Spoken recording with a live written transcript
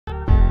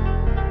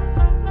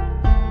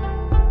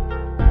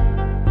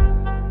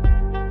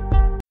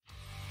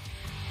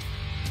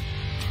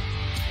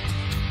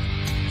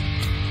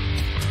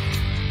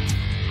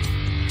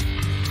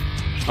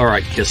All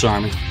right, Kiss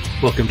Army,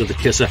 welcome to the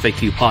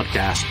KissFAQ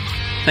podcast.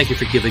 Thank you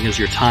for giving us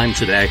your time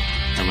today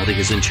and letting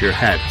us into your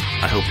head.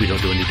 I hope we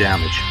don't do any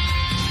damage.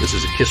 This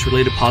is a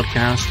Kiss-related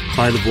podcast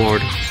by the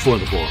board, for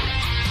the board.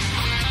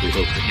 We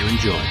hope that you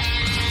enjoy.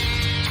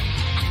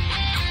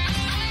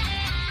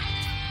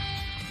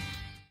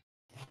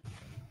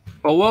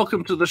 Well,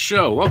 welcome to the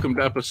show. Welcome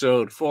to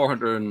episode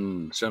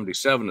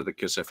 477 of the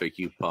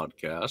KissFAQ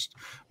podcast.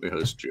 We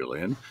host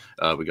Julien.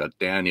 We got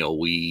Daniel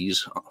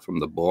Wees from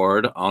the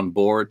board on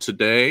board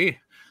today.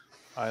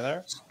 Hi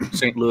there.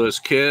 St. Louis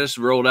Kiss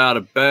rolled out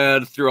of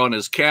bed, threw on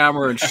his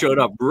camera, and showed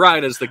up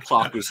right as the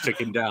clock was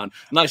ticking down.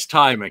 Nice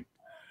timing.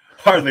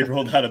 Hardly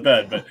rolled out of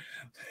bed, but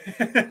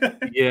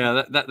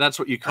yeah, that's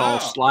what you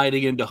call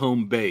sliding into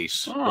home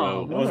base.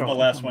 Oh, that wasn't the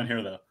last one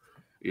here, though.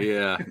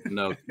 Yeah,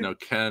 no.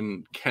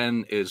 Ken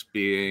is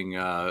being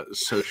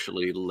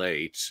socially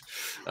late.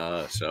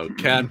 So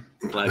Ken,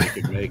 glad you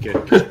could make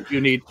it.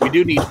 We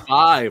do need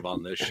 5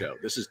 on this show.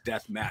 This is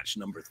death match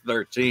number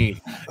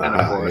 13, and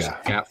of course,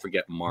 can't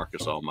forget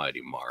Marcus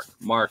Almighty Mark.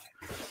 Mark,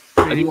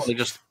 I do want to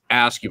just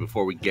ask you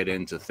before we get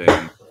into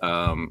things.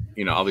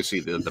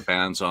 Obviously the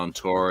band's on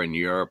tour in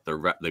Europe.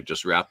 They've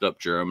just wrapped up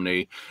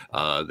Germany.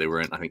 They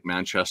were in, I think,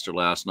 Manchester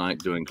last night,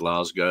 doing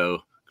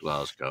Glasgow.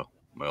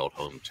 My old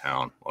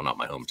hometown. Well, not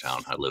my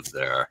hometown. I lived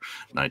there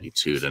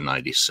 92 to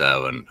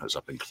 97. I was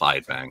up in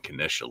Clydebank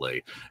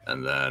initially,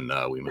 and then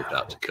we moved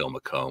out to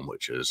Kilmacombe,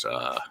 which is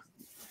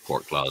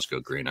Port Glasgow,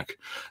 Greenock,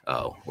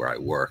 where I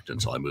worked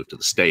until I moved to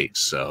the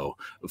States. So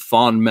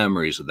fond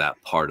memories of that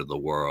part of the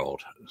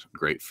world.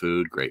 Great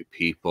food, great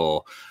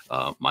people.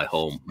 My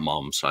whole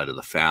mom's side of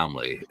the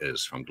family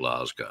is from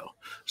Glasgow.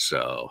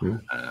 So,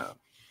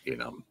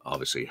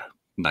 obviously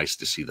nice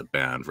to see the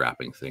band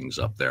wrapping things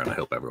up there, and I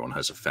hope everyone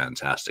has a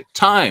fantastic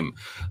time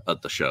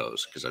at the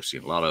shows, because I've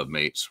seen a lot of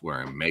mates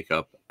wearing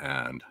makeup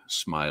and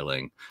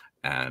smiling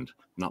and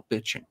not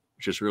bitching,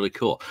 which is really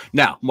cool.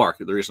 Now, Mark,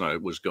 the reason I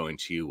was going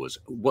to you was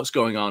what's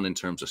going on in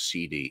terms of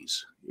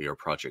CDs, your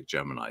Project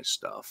Gemini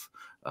stuff.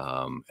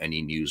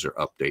 Any news or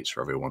updates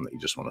for everyone that you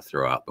just want to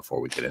throw out before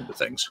we get into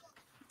things?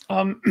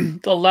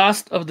 The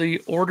last of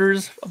the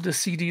orders of the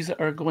CDs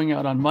are going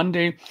out on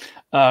Monday.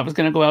 I was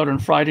going to go out on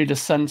Friday to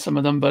send some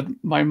of them, but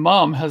my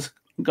mom has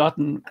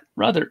gotten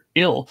rather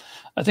ill.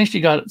 I think she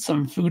got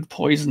some food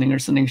poisoning or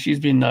something. She's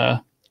been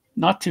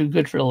not too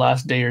good for the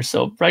last day or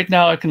so. Right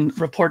now, I can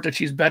report that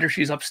she's better.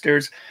 She's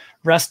upstairs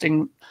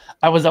resting.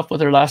 I was up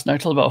with her last night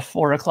till about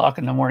 4 o'clock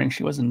in the morning.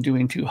 She wasn't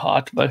doing too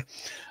hot, but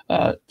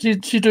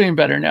she's doing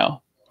better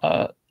now.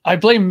 I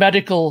blame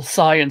medical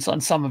science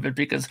on some of it,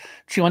 because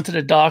she went to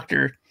the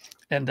doctor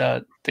and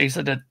they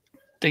said that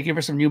they gave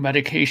her some new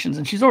medications,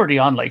 and she's already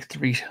on like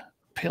 3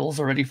 pills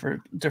already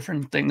for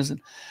different things.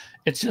 And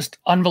it's just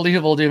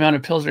unbelievable the amount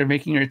of pills they're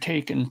making her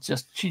take. And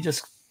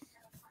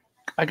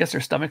I guess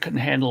her stomach couldn't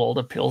handle all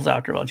the pills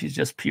after all. She's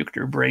just puked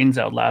her brains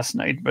out last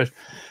night. But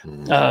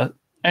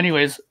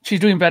anyways,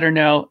 she's doing better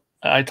now.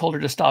 I told her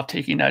to stop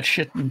taking that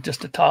shit and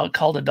just to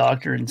call the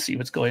doctor and see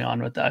what's going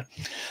on with that.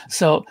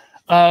 So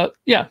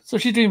so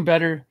she's doing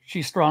better.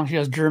 She's strong. She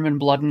has German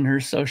blood in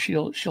her, so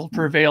she'll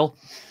prevail.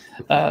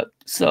 But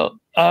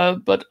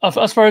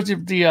as far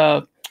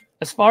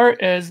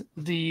as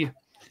the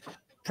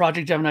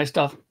Project Gemini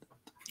stuff,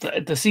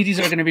 the CDs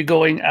are going to be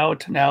going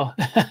out now.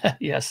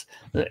 Yes,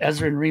 the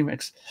Ezrin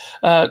remix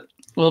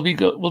will be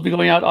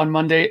going out on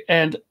Monday,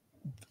 and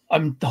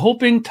I'm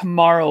hoping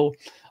tomorrow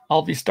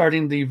I'll be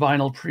starting the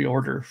vinyl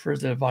pre-order for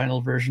the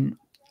vinyl version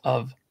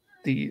of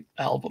the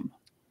album.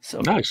 So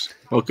nice.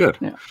 Well, good.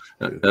 Yeah.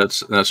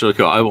 That's really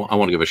cool. I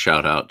want to give a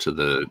shout out to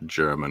the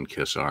German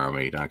Kiss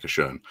Army,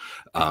 Dankeschön,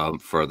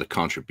 for the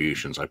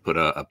contributions. I put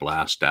a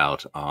blast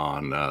out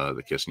on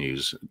the Kiss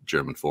News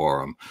German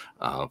forum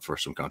for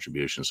some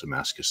contributions to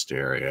mass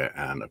hysteria,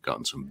 and I've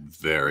gotten some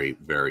very,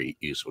 very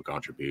useful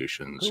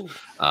contributions.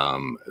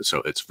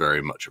 So it's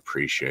very much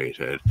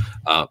appreciated.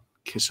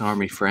 Kiss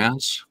Army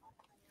France,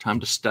 time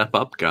to step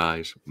up,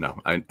 guys. No,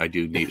 I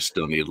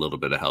still need a little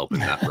bit of help in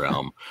that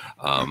realm.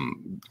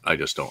 I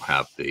just don't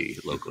have the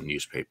local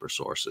newspaper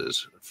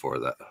sources for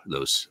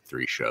those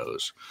 3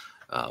 shows,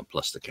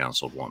 plus the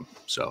canceled one.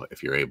 So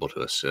if you're able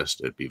to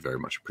assist, it'd be very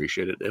much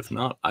appreciated. If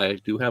not, I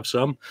do have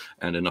some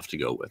and enough to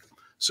go with.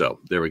 So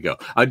there we go.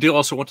 I do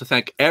also want to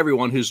thank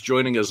everyone who's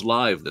joining us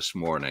live this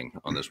morning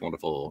on this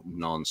wonderful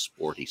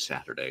non-sporty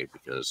Saturday,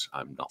 because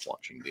I'm not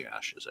watching the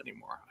Ashes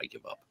anymore. I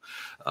give up.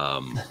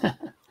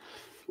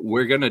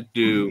 We're going to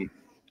do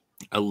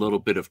a little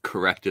bit of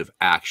corrective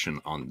action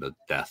on the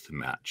death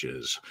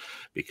matches,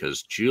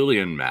 because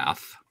Julien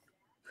Maths,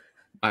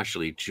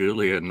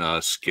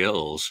 Julien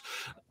skills,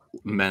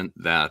 meant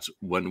that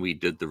when we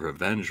did the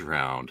revenge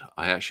round,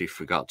 I actually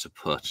forgot to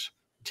put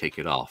Take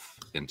It Off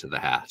into the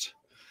hat.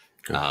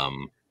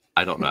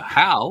 I don't know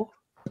how.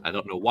 I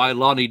don't know why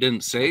Lonnie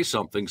didn't say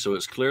something, so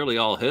it's clearly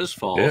all his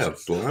fault. Yeah,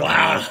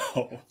 wow.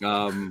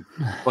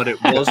 But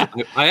it was.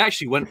 I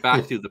actually went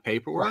back through the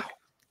paperwork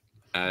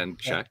and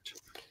checked,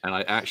 and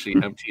I actually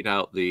emptied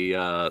out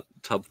the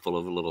tub full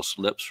of little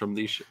slips from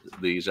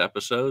these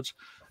episodes.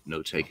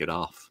 No, Take It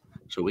Off.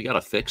 So we got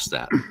to fix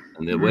that.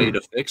 And the way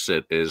to fix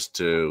it is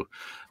to,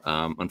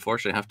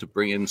 unfortunately, have to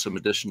bring in some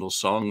additional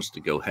songs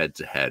to go head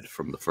to head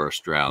from the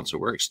first round. So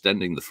we're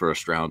extending the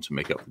first round to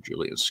make up for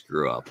Julian's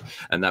screw up.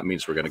 And that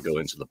means we're going to go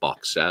into the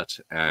box set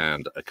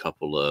and a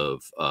couple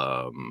of,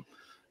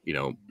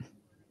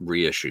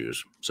 reissues.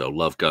 So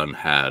Love Gun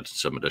had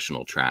some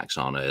additional tracks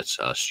on it,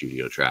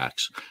 studio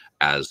tracks,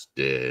 as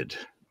did,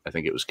 I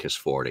think it was Kiss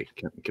 40.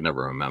 Can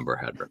never remember,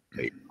 had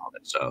Reputation on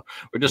it. So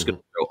we're just going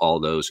to throw all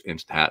those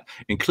into the hat,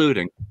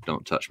 including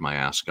Don't Touch My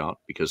Ascot,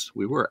 because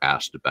we were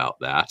asked about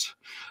that.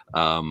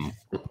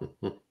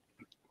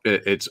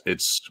 It's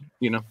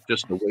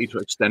just a way to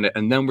extend it.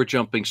 And then we're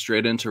jumping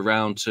straight into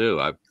round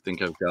 2. I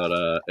think I've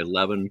got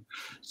 11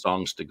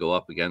 songs to go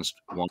up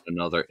against one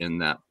another in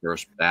that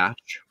first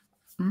batch.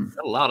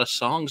 Got a lot of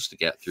songs to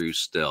get through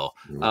still.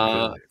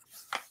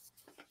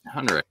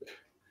 Henrik,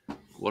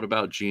 what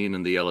about Gene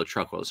and the Yellow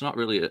Truck? Well, it's not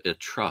really a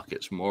truck.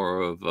 It's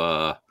more of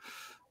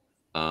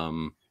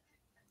I'm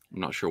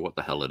not sure what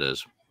the hell it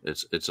is.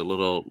 It's a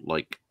little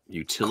like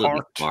utility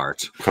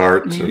cart.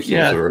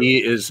 Yeah, he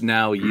is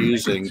now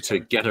using to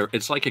get her.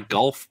 It's like a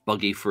golf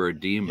buggy for a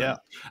demon. Yeah.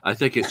 I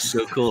think it's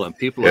so cool, and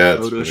people are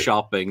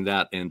photoshopping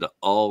that into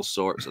all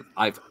sorts of.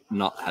 I've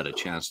not had a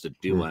chance to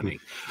do any.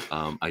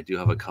 I do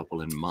have a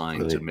couple in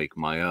mind to make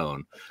my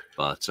own,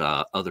 but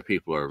other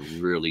people are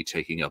really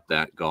taking up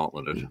that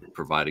gauntlet and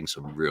providing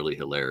some really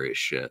hilarious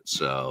shit.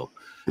 So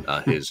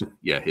his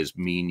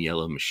mean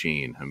yellow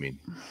machine. I mean,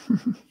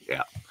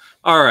 yeah.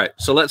 All right,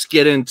 so let's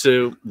get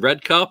into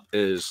Red Cup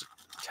is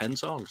 10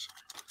 songs,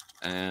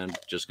 and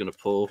just going to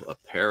pull a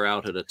pair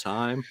out at a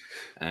time,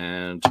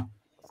 and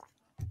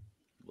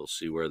we'll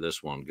see where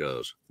this one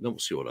goes. Then we'll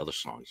see what other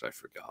songs I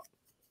forgot.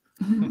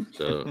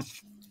 So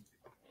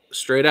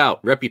straight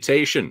out,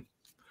 Reputation,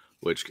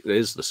 which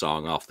is the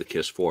song off the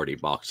Kiss 40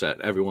 box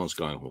set. Everyone's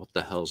going, what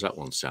the hell does that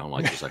one sound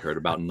like? Because I heard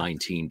about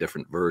 19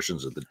 different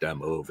versions of the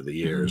demo over the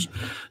years.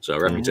 So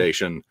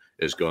Reputation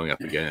is going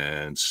up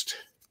against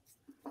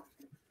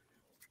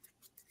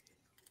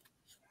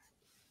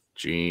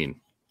Gene.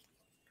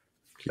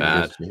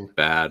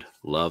 Bad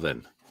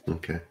Lovin'.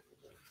 Okay.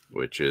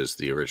 Which is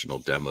the original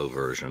demo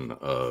version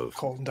of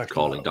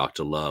Calling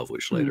Dr. Love,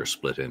 which later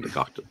split into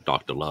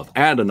Dr. Love,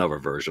 and another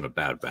version of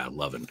Bad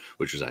Lovin',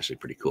 which was actually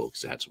pretty cool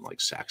because it had some like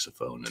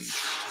saxophone and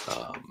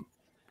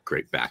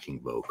great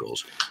backing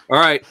vocals. All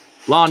right,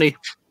 Lonnie,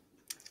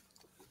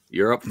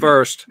 you're up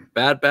first.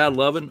 Bad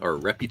Lovin' or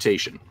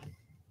Reputation?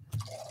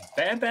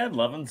 Bad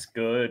Lovin's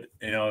good.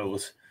 It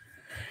was.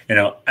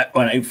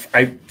 When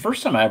I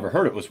first time I ever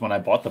heard it was when I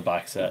bought the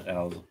box set, and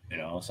I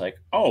was like,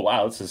 oh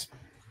wow, this is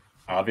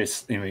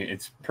obvious. I mean,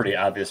 it's pretty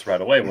obvious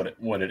right away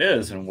what it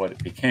is and what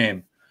it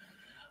became.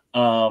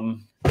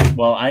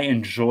 Well, I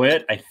enjoy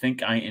it. I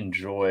think I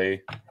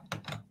enjoy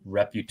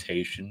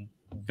Reputation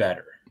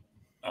better.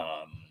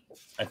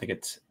 I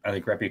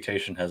think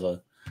Reputation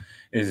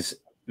is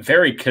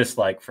very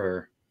Kiss-like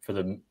for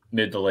the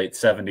mid to late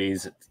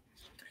 70s.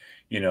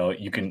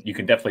 You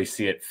can definitely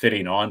see it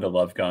fitting onto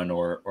Love Gun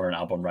or an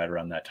album right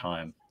around that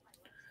time.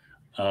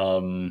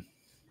 I'm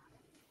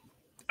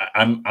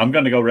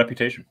going to go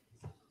Reputation.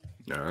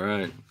 All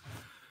right.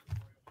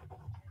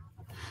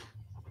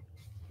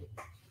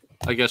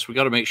 I guess we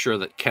got to make sure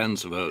that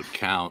Ken's vote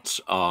counts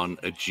on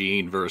a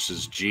Gene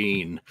versus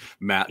Gene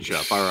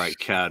matchup. All right,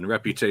 Ken,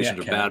 Reputation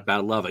to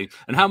Bad Loving.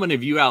 And how many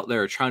of you out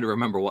there are trying to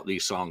remember what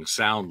these songs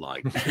sound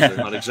like? Because they're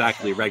not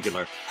exactly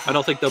regular. I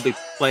don't think they'll be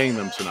playing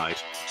them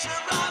tonight.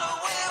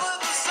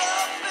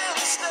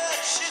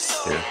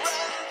 Yeah.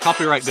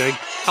 Copyright ding.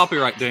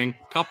 Copyright ding.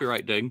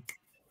 Copyright ding.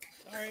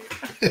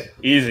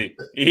 Easy.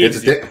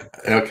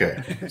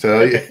 Okay.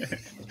 So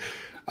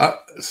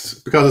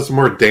because it's a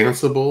more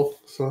danceable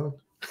song.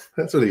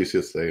 That's what he used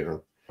to say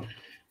on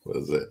what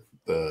is it?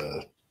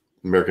 The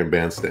American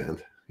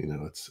Bandstand.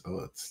 You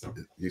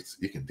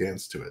can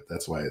dance to it.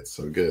 That's why it's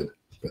so good.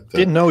 But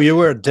didn't know you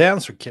were a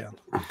dancer, Ken.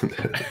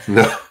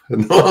 No,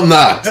 I'm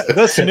not.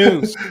 That's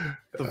news.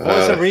 The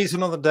voice of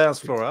reason on the dance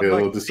floor.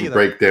 We'll do some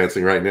break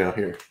dancing right now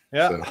here.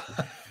 Yeah. So,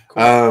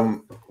 cool.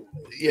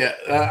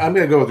 I'm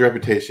gonna go with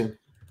Reputation.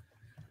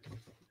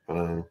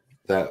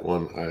 That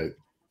one I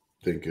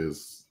think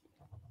is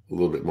a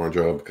little bit more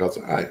enjoyable because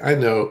I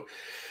know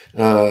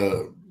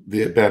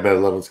the Bad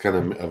Lovin's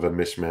kind of a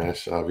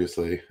mishmash.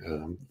 Obviously,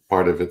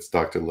 part of it's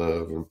Dr.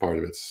 Love and part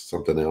of it's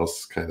something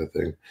else, kind of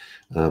thing.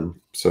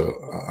 So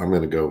I'm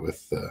going to go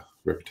with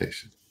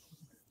Reputation.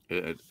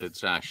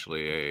 It's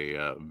actually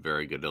a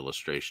very good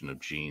illustration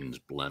of Gene's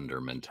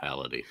blender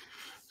mentality.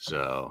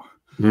 So,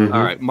 all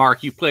right,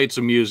 Mark, you played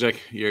some music.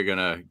 You're going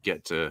to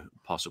get to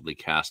possibly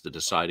cast a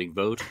deciding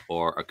vote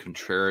or a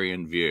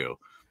contrarian view.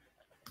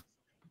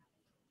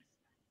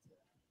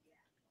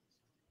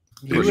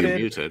 Of course, you're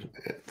muted.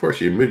 Of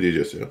course, you muted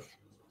yourself.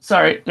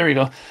 Sorry, there you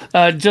go.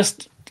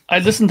 I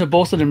listened to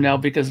both of them now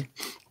because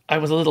I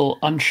was a little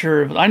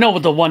unsure. I know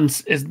what the one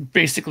is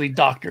basically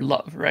Dr.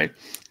 Love, right?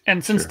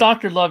 And since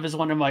Dr. Love is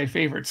one of my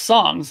favorite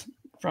songs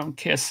from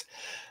Kiss,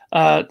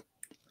 I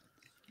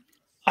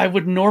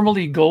would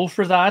normally go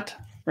for that,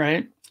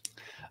 right?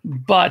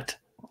 But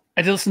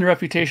I did listen to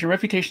Reputation.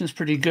 Reputation is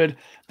pretty good.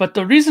 But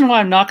the reason why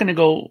I'm not going to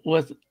go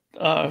with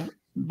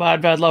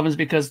Bad Bad Lovin' is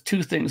because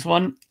two things.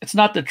 One, it's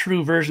not the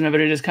true version of it.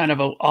 It is kind of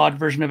an odd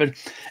version of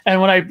it. And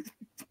when I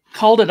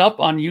called it up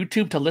on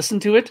YouTube to listen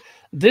to it,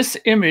 this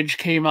image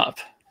came up.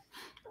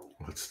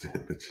 What's the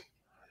image?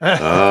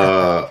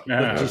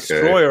 The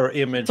Destroyer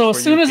image. So for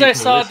as soon you as I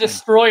people saw listening.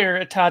 Destroyer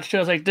attached to it,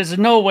 I was like, there's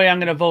no way I'm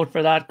going to vote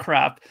for that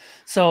crap.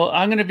 So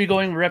I'm going to be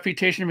going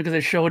Reputation because I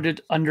showed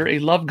it under a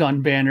Love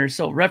Gun banner.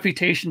 So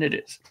Reputation it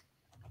is.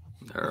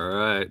 All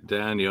right,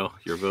 Daniel,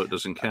 your vote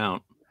doesn't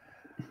count.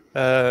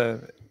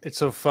 It's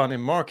so funny.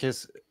 Mark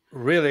has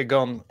really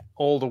gone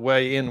all the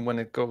way in when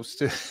it goes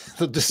to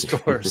the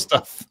Destroyer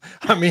stuff.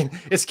 I mean,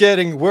 it's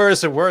getting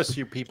worse and worse,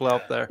 you people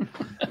out there.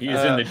 He's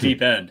in the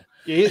deep end.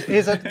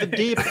 He's at the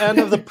deep end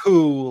of the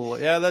pool.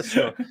 Yeah, that's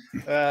true.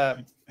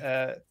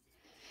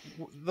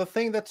 The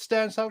thing that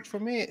stands out for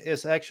me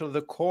is actually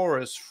the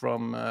chorus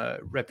from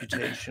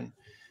Reputation.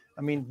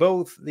 I mean,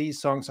 both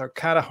these songs are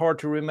kind of hard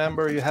to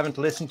remember. You haven't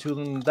listened to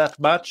them that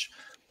much,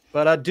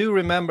 but I do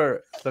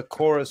remember the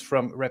chorus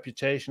from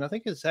Reputation. I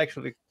think it's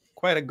actually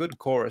quite a good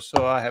chorus,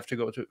 so I have to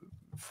go to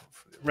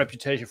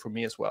Reputation for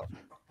me as well.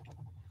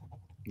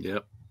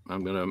 Yep,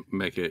 I'm gonna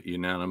make it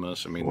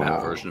unanimous. I mean, Wow.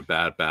 that version of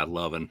Bad Bad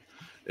Lovin'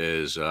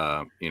 is,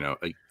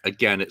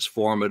 again, it's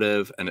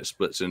formative and it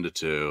splits into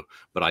two.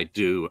 But I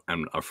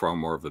am far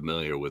more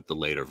familiar with the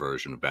later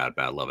version of Bad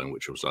Bad Lovin',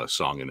 which was a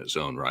song in its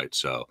own right.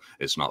 So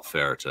it's not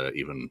fair to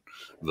even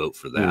vote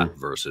for that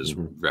versus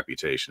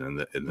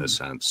Reputation in this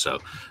sense. So,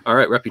 all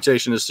right,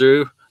 Reputation is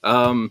through.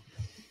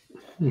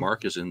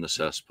 Mark is in the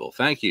cesspool.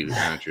 Thank you,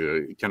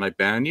 Andrew. Can I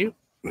ban you?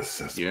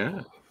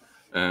 Yeah.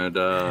 And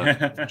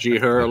G.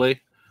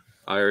 Hurley,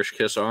 Irish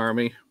Kiss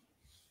Army.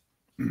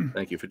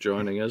 Thank you for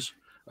joining us.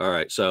 All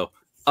right, so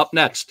up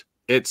next,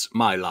 It's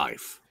My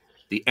Life,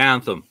 the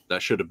anthem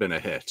that should have been a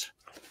hit.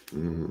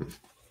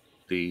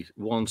 The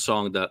one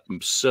song that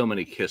so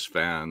many Kiss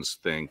fans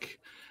think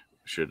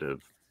should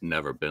have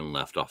never been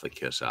left off a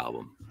Kiss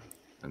album.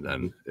 And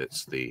then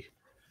it's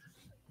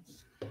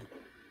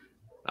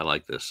I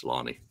like this,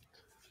 Lonnie.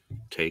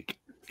 Take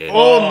it.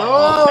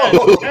 Oh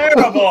no!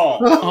 Terrible.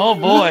 Oh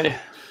boy.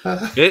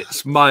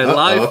 It's My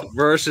Life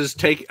versus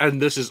Take,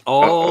 and this is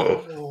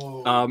all.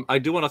 I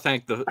do want to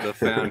thank the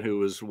fan who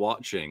was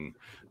watching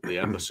the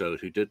episode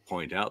who did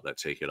point out that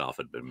Take It Off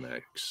had been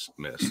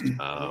missed.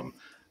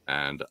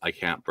 And I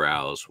can't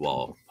browse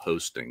while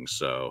hosting,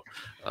 so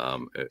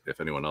if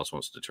anyone else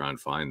wants to try and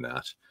find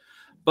that.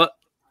 But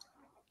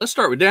let's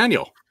start with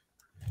Daniel.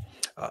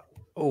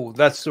 Oh,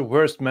 that's the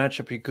worst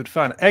matchup you could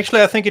find.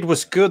 Actually, I think it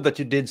was good that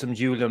you did some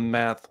Julien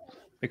Maths,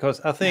 because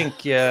I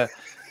think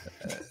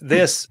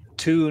this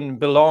tune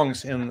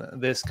belongs in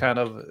this kind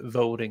of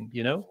voting,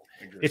 you know?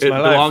 It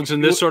belongs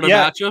in this sort of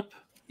matchup?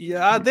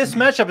 Yeah, this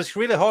matchup is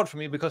really hard for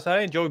me because I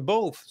enjoy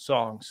both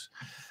songs.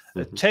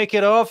 Take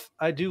It Off,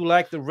 I do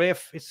like the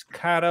riff. It's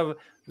kind of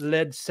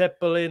Led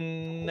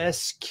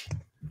Zeppelin-esque.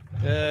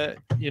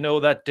 You know,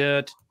 that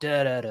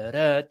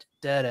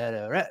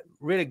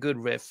really good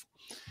riff.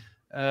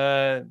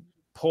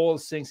 Paul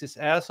sings his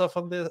ass off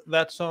on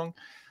that song,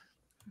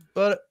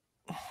 but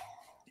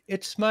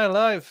It's My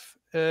Life.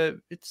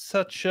 It's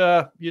such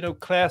a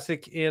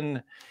classic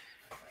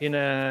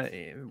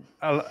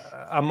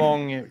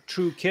among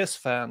true Kiss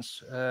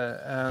fans,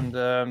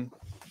 and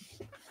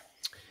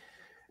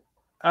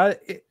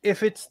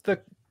if it's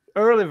the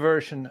early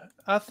version,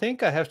 I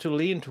think I have to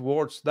lean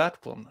towards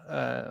that one.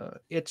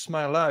 It's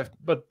My Life,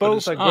 but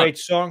both are great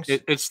songs.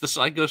 It's the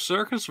Psycho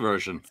Circus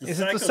version. Is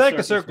it the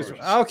Psycho Circus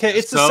version? Okay,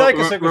 it's the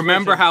Psycho Circus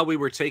remember version. how we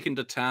were taken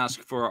to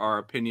task for our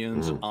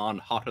opinions on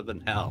Hotter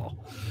Than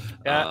Hell.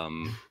 Yeah.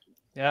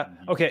 Yeah.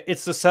 Okay,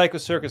 it's the Psycho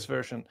Circus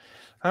version.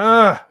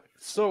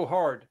 So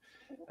hard.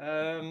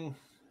 I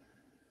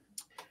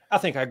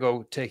think I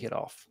go Take It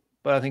Off,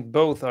 but I think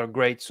both are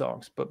great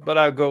songs. But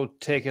I'll go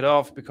Take It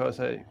Off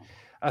because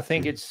I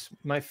think it's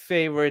my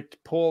favorite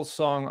Paul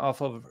song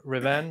off of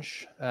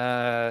Revenge.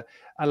 I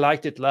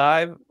liked it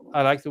live.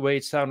 I liked the way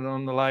it sounded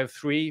on the Live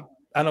 3.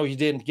 I know you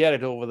didn't get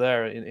it over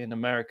there in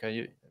America.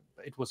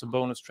 It was a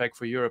bonus track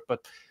for Europe,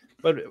 but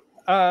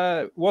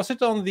was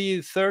it on the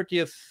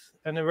 30th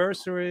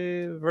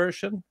anniversary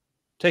version?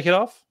 Take It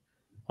Off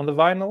on the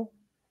vinyl?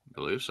 I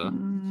believe so.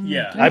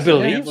 Yeah, I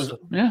believe it was. so.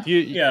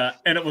 Yeah.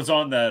 And it was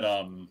on that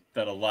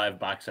Alive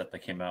box set that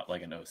came out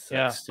like in 06.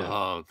 Yeah. Too.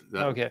 Oh,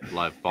 that Okay.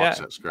 live box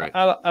set's great.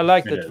 I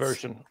like It that is.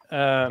 version.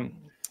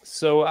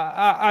 So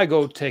I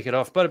go Take It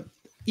Off, but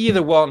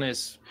either one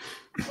is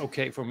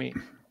okay for me.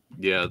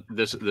 Yeah,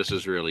 this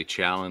is really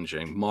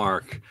challenging.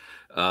 Mark,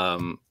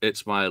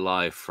 It's My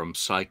Life from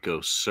Psycho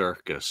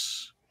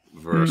Circus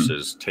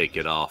versus Take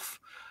It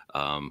Off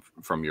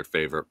from your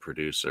favorite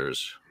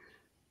producers.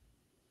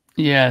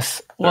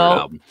 Yes. Third Well,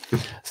 album.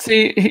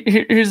 see,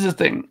 here's the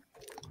thing.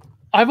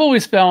 I've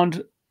always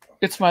found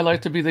It's My Life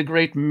to be the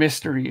great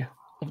mystery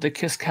of the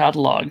Kiss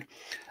catalog.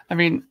 I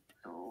mean,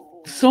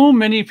 so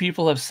many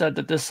people have said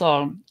that this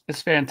song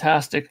is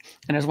fantastic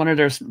and is one of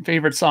their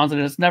favorite songs,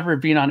 and it's never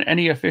been on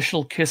any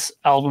official Kiss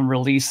album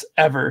release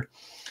ever.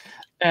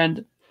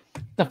 And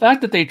the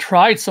fact that they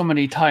tried so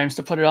many times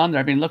to put it on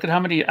there. I mean, look at how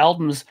many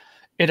albums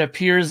it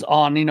appears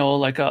on, you know,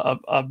 like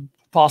a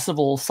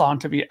possible song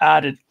to be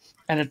added,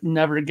 and it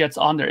never gets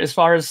on there. As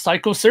far as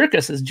Psycho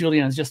Circus, as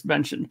Julien has just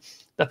mentioned,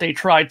 that they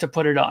tried to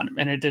put it on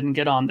and it didn't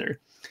get on there.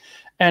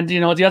 And, you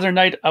know, the other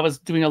night I was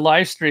doing a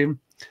live stream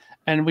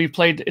and we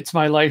played It's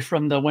My Life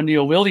from the Wendy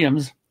O.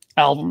 Williams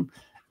album,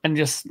 and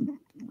just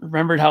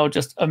remembered how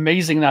just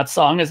amazing that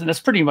song is. And it's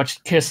pretty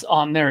much Kiss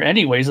on there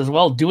anyways as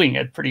well, doing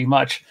it pretty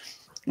much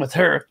with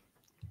her.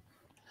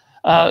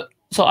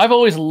 So I've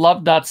always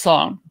loved that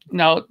song.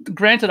 Now,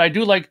 granted, I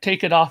do like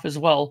Take It Off as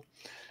well.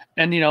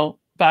 And, you know,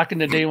 back in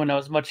the day when I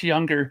was much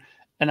younger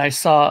and I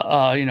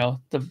saw, you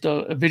know,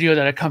 the video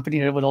that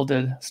accompanied it with all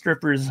the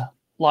strippers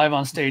live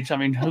on stage. I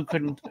mean, who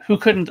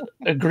couldn't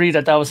agree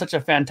that was such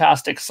a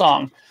fantastic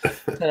song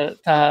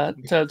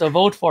to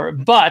vote for?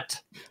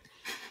 But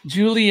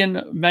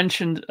Julien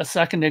mentioned a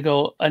second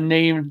ago a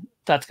name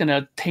that's going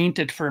to taint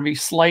it for me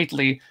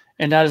slightly,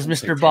 and that is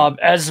Mr. Bob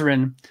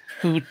Ezrin,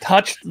 who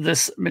touched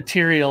this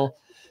material.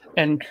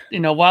 And, you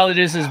know, while it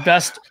is his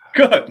best,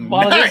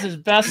 Mark,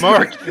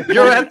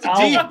 you're at the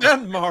deep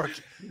end, Mark.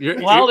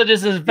 It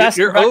is his best,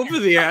 you're over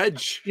the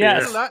edge.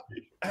 Yes,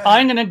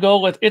 I'm going to go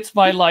with It's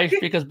My Life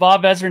because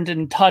Bob Ezrin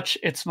didn't touch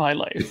It's My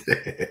Life.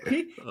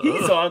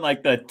 He's on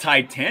like the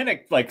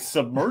Titanic, like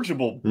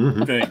submergible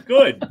thing.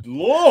 Good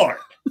Lord.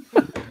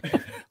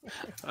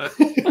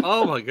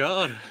 Oh my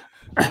God.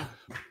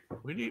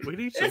 We need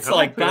some It's help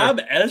like here.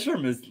 Bob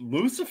Ezrin is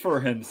Lucifer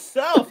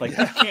himself. Like,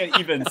 he can't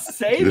even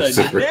say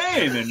the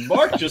name, and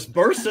Mark just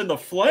bursts into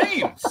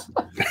flames.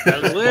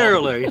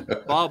 Literally,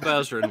 Bob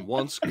Ezrin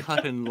once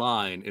cut in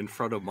line in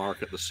front of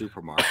Mark at the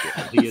supermarket,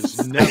 and he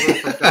has never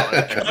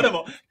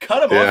forgotten.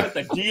 Cut him off at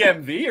the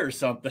DMV or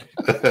something.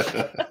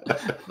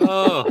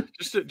 Oh,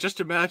 just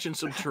imagine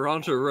some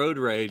Toronto road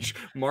rage.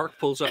 Mark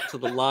pulls up to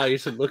the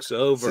light and looks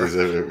over.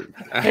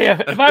 Hey,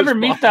 if I ever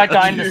meet that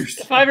guy,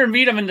 if I ever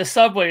meet him in the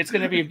subway, it's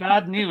going to be bad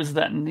news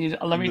then.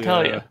 Let me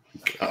tell you.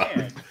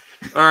 God.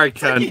 All right,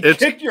 Ken.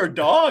 Kick your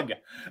dog.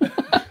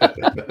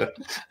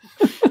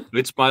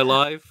 It's My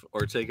Life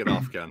or Take It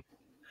Off, Ken?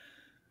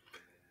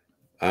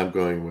 I'm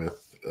going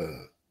with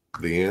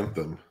the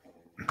anthem.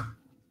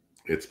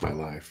 It's My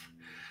Life.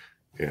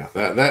 Yeah,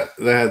 that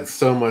had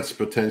so much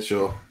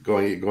potential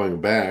going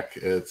back.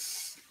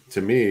 It's,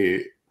 to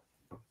me,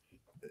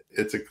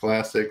 it's a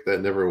classic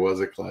that never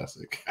was a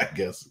classic, I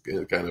guess,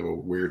 in kind of a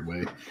weird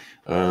way.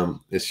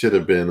 It should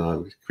have been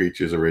on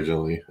Creatures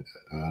originally.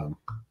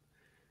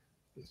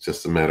 It's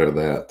just a matter of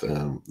that.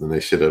 And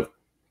they should have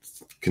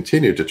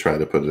continued to try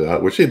to put it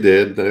out, which they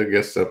did, I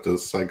guess, up to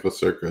Psycho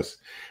Circus,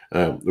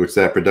 which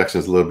that production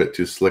is a little bit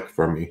too slick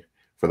for me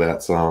for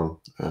that song.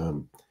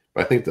 But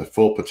I think the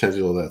full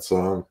potential of that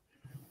song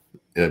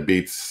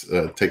beats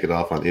Take It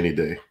Off on any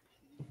day.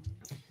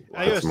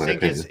 I just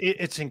think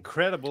it's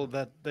incredible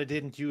that they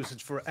didn't use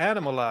it for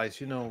Animalize,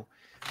 you know,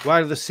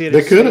 while the city.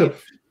 They could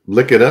have.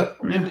 Lick It Up,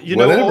 and, you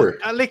whatever.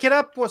 know, Lick It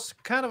Up was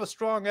kind of a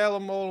strong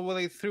album all the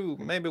way through,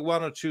 maybe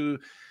one or two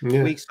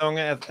weak songs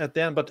at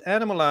the end. But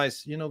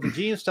Animalize, you know, the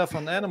Gene stuff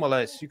on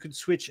Animalize, you could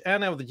switch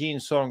any of the Gene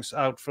songs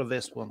out for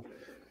this one.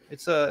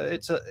 It's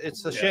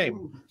a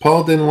shame.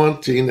 Paul didn't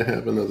want Gene to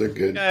have another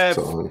good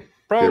song.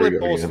 Probably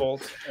Paul's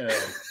fault.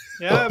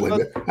 Yeah,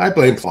 I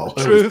blame Paul.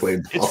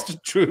 It's the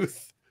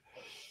truth.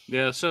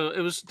 Yeah, so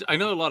it was. I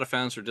know a lot of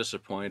fans were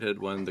disappointed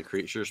when the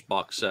Creatures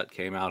box set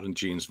came out, in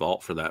Gene's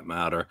Vault for that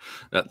matter,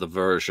 that the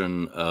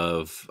version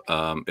of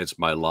It's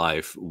My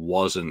Life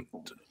wasn't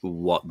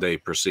what they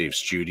perceived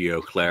studio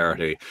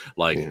clarity,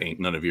 like Ain't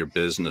None of Your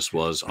Business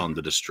was on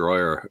the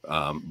Destroyer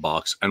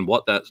box. And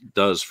what that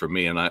does for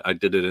me, and I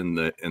did it in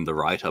the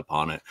write-up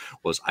on it,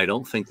 was I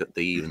don't think that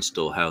they even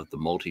still have the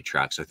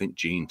multi-tracks. I think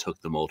Gene took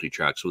the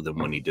multi-tracks with him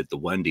when he did the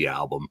Wendy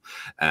album,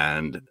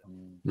 and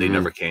they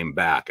never came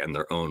back, and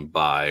they're owned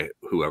by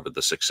whoever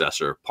the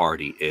successor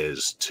party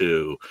is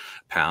to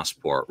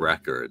Passport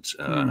Records,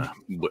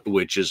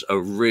 which is a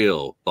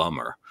real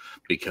bummer,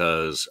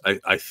 because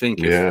I think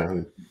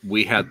if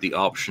we had the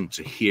option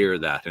to hear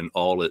that in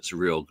all its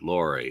real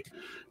glory,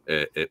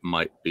 it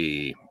might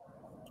be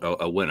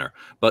a winner.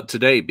 But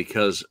today,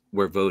 because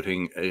we're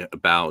voting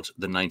about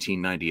the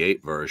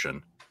 1998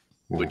 version,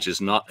 which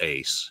is not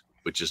Ace,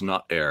 which is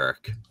not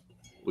Eric,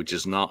 which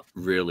is not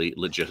really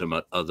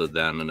legitimate other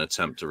than an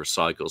attempt to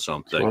recycle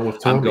something,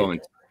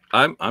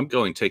 I'm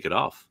going Take It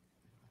Off.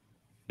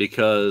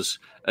 Because,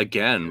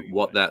 again,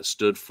 what that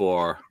stood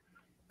for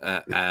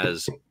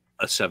as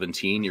a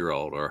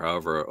 17-year-old, or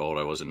however old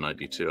I was in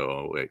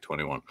 92,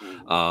 21,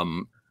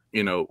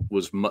 you know,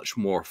 was much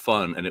more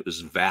fun, and it was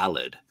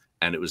valid,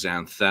 and it was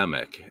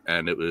anthemic,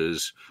 and it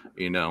was,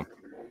 you know,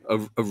 a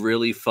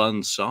really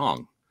fun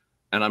song.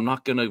 And I'm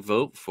not going to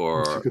vote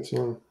for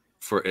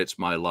It's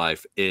My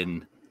Life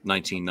in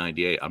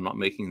 1998. I'm not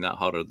making that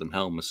hotter than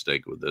hell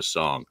mistake with this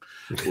song,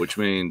 which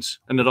means,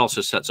 and it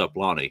also sets up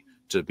Lonnie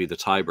to be the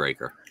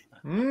tiebreaker.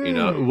 You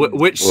know,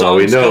 which song?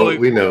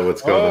 We know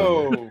what's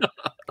going on.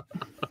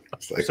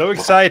 Like, so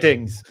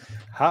exciting.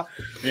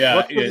 Yeah,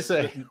 what would you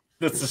say?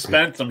 The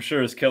suspense, I'm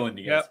sure, is killing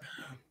you guys.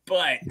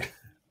 But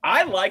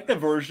I like the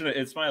version of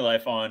It's My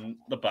Life on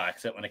the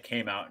box set when it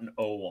came out in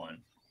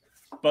 01.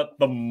 But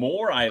the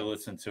more I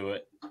listen to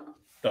it,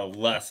 the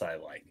less I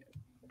like it.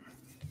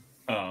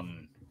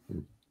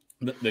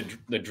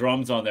 The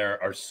drums on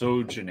there are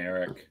so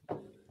generic.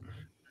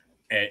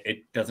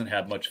 It doesn't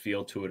have much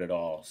feel to it at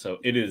all. So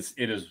it is.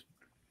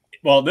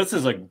 Well, this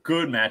is a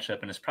good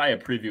matchup, and it's probably a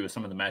preview of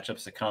some of the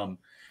matchups to come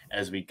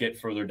as we get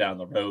further down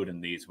the road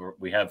in these, where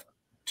we have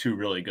two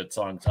really good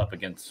songs up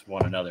against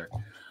one another.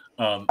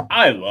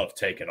 I love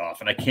Take It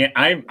Off, and I can't.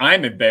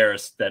 I'm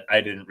embarrassed that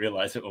I didn't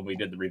realize it when we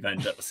did the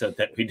Revenge episode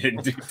that we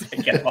didn't do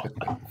Take It Off.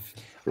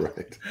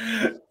 Right.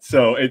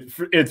 So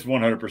it's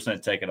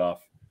 100% Take It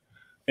Off.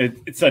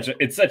 It's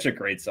such a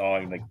great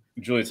song. Like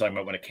Julie's talking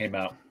about when it came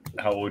out,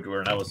 how old we were,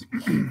 and I was,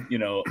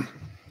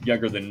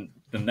 younger than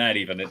that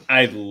even.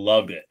 I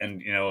loved it,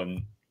 and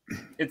and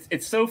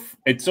it's so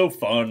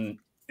fun.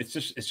 It's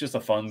just a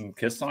fun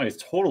Kiss song. It's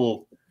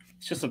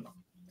just a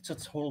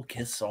total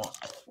Kiss song.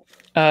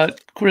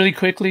 Really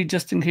quickly,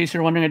 just in case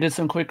you're wondering, I did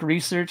some quick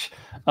research.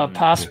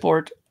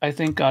 Passport, I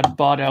think, got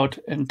bought out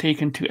and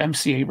taken to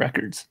MCA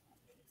Records,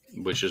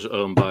 which is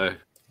owned by,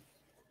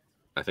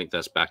 I think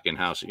that's back in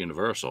house at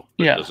Universal.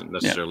 That doesn't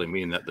necessarily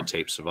mean that the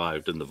tape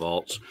survived in the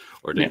vaults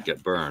or didn't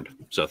get burned.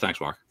 So thanks,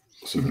 Mark.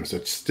 So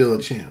there's still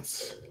a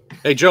chance.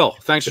 Hey, Joel,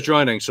 thanks for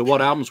joining. So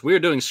what albums? We're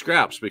doing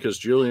scraps because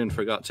Julien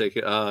forgot Take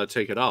It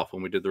Off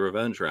when we did the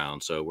Revenge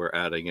round. So we're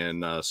adding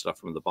in stuff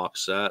from the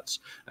box sets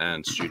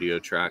and studio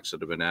tracks that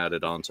have been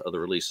added onto other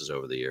releases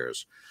over the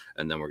years.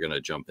 And then we're going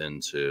to jump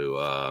into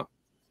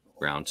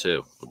round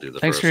two. We'll do the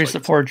Thanks for your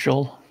support,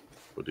 Joel.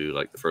 We'll do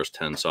like the first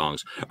 10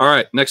 songs. All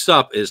right, next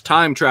up is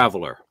Time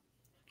Traveler.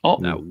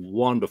 Oh, that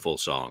wonderful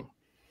song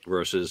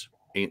versus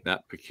Ain't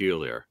That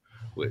Peculiar,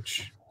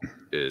 which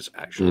is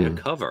actually a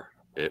cover.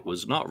 It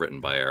was not written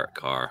by Eric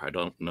Carr. I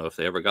don't know if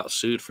they ever got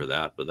sued for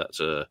that, but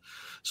that's a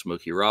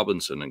Smokey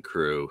Robinson and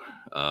crew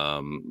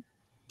song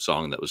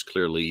that was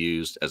clearly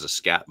used as a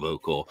scat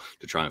vocal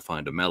to try and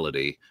find a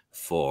melody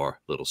for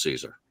Little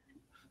Caesar.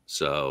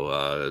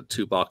 So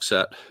two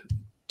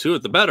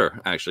of the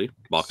better, actually,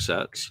 box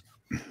sets,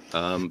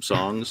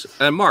 songs.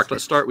 And Mark,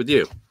 let's start with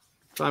you.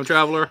 Time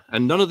Traveler,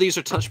 and none of these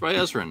are touched by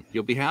Ezrin.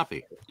 You'll be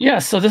happy. Yeah,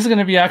 so this is going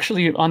to be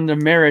actually on the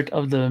merit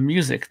of the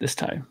music this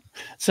time.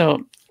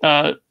 So,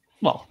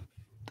 well,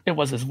 it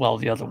was as well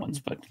the other ones,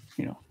 but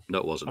no,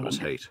 it wasn't. It was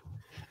hate.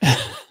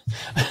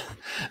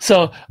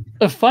 So,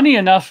 funny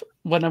enough,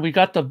 when we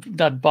got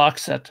that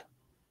box set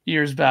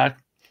years back,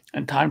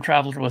 and Time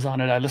Traveler was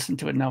on it, I listened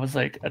to it, and I was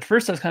like, at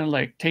first I was kind of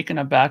like taken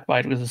aback by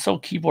it because it's so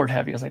keyboard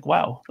heavy. I was like,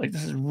 wow, like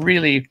this is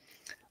really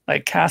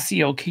like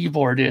Casio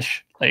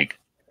keyboard-ish, like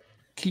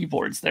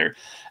keyboards there.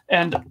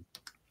 And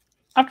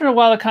after a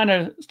while, it kind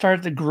of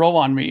started to grow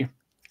on me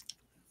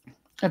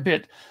a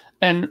bit.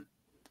 And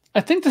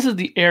I think this is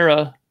the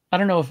era. I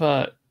don't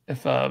know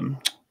if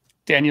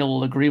Daniel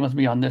will agree with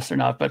me on this or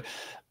not, but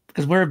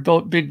because we're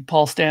both big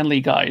Paul Stanley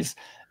guys,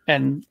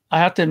 and I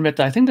have to admit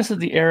that I think this is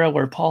the era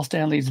where Paul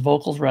Stanley's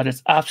vocals were at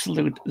its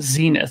absolute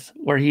zenith,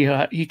 where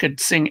he could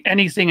sing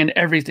anything and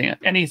everything,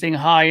 anything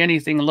high,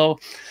 anything low.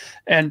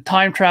 And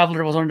Time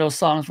Traveler was one of those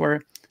songs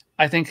where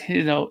I think,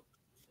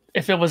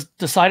 if it was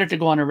decided to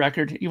go on a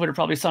record, he would have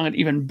probably sung it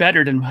even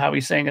better than how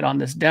he sang it on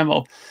this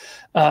demo.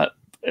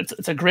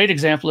 It's a great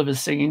example of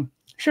his singing.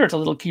 Sure, it's a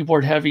little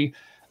keyboard heavy,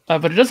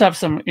 but it does have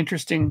some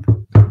interesting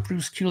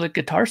Bruce Kulick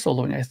guitar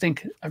soloing. I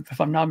think, if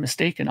I'm not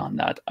mistaken on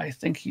that, I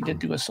think he did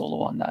do a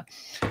solo on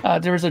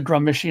that. There was a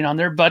drum machine on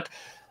there, but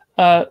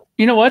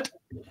you know what?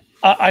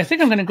 I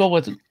think I'm going to go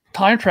with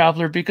Time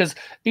Traveler because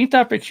Ain't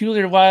That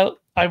Peculiar, while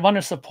I want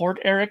to support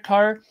Eric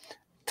Carr,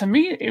 to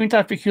me, Ain't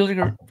That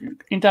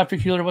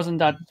Peculiar wasn't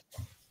that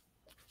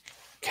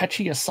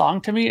catchy a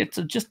song to me. It's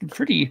just a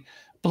pretty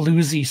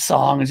bluesy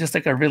song. It's just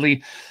like a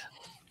really,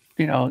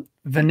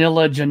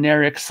 vanilla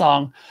generic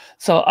song.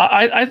 So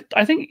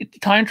I think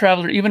Time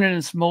Traveler, even in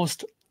its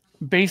most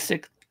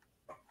basic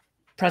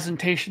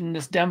presentation in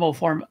this demo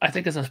form, I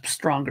think is a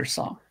stronger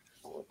song.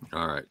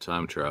 All right,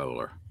 Time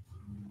Traveler.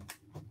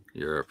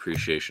 Your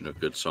appreciation of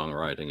good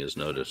songwriting is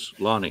noticed.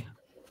 Lonnie,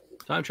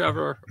 Time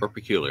Traveler or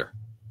Peculiar?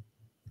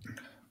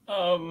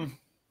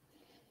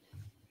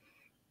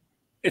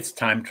 It's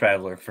Time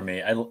Traveler for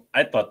me.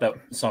 I thought that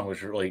song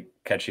was really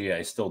catchy.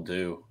 I still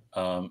do.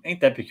 Ain't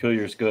That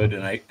Peculiar is good,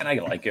 and I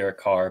like Eric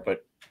Carr,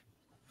 but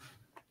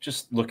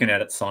just looking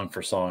at it song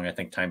for song, I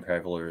think Time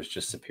Traveler is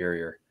just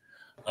superior.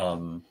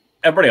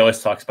 Everybody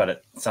always talks about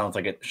it. It sounds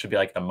like it should be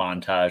like the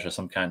montage of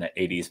some kind of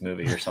 80s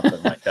movie or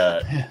something like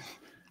that.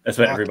 That's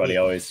what everybody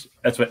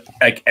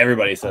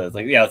everybody says.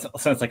 Like, yeah, it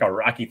sounds like a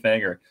Rocky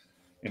thing, or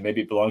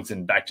maybe it belongs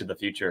in Back to the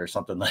Future or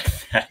something like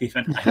that.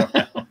 Even I don't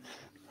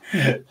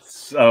know.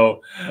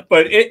 So,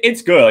 but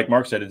it's good. Like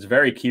Mark said, it's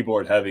very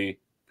keyboard heavy,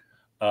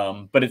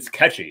 but it's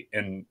catchy.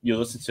 And you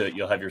listen to it,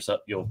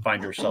 you'll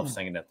find yourself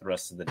singing it the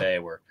rest of the day.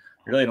 Where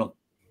you really don't,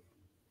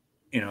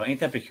 Ain't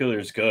That Peculiar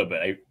is good,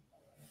 but I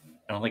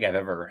don't think I've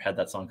ever had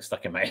that song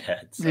stuck in my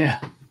head. So yeah,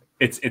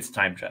 it's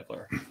Time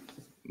Traveler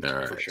All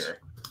right. for sure.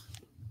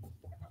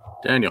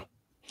 Daniel.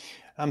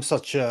 I'm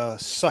such a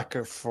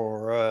sucker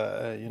for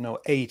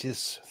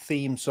 80s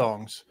theme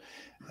songs.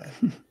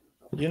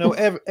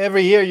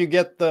 Every year you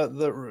get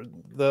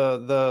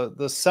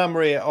the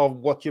summary of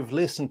what you've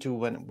listened to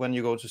when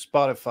you go to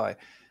Spotify,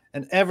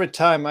 and every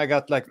time I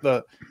got like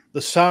the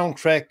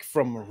soundtrack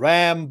from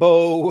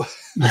Rambo,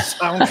 the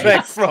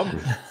soundtrack from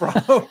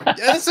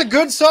yeah, it's a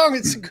good song.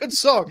 It's a good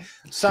song.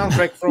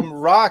 Soundtrack from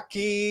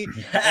Rocky,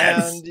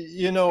 Yes.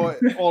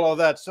 and all of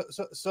that.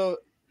 So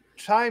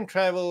time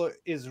travel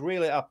is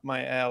really up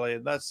my alley.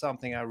 That's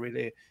something I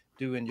really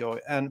do enjoy.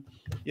 And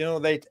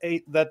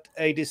that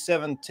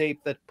 87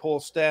 tape that Paul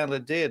Stanley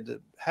did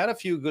had a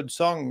few good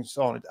songs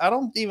on it. I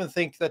don't even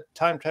think that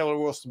Time Traveler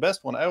was the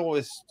best one. I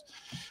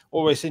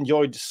always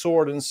enjoyed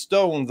Sword and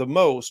Stone the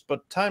most,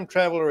 but Time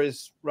Traveler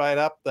is right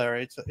up there.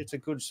 It's a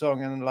good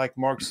song, and like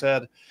Mark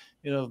said,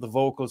 the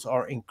vocals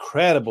are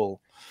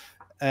incredible.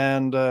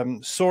 And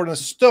Sword and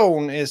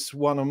Stone is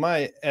one of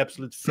my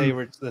absolute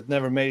favorites that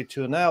never made it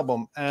to an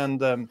album.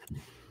 And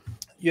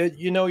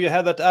you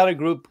had that other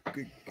group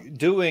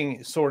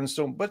doing Sword and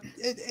Stone, but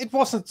it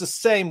wasn't the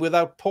same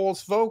without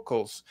Paul's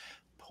vocals.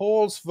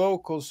 Paul's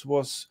vocals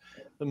was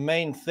the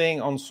main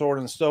thing on Sword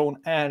and Stone,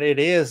 and it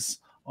is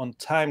on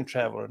Time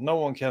Traveler. No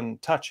one can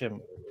touch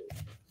him.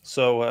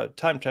 So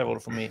Time Traveler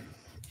for me.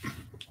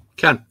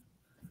 Ken.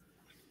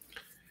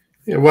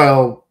 Yeah,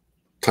 well,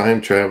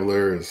 Time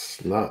Traveler is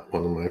not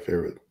one of my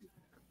favorite,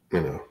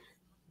 kind of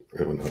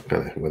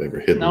whatever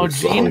hidden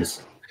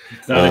songs.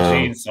 It's not a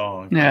Gene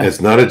song. Yeah.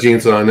 It's not a Gene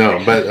song,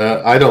 no. But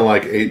I don't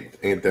like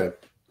Ain't That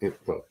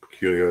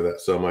Peculiar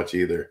that so much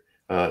either.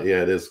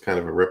 Yeah, it is kind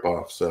of a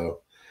ripoff.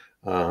 So,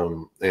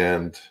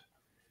 and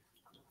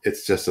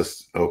it's just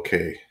a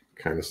okay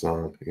kind of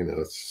song.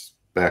 It's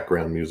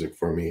background music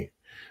for me.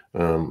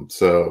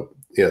 So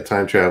yeah,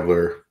 Time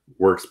Traveler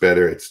works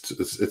better.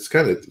 It's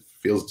kind of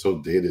feels so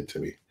dated to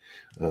me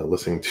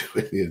listening to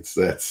it. It's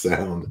that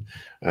sound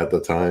at the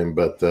time,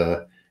 but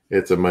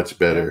it's a much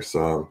better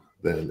song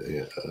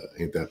than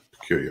Ain't That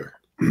Peculiar.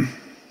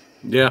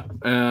 Yeah,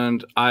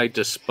 and I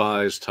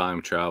despise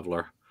Time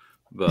Traveler,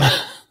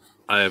 but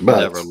I've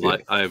never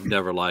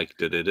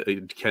liked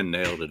it. Ken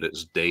nailed it.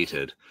 It's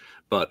dated,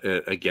 but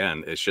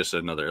again, it's just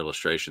another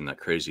illustration that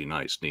Crazy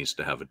Nights needs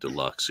to have a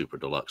super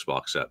deluxe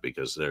box set,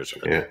 because there's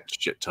a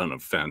shit ton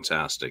of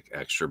fantastic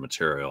extra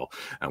material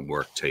and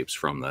work tapes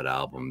from that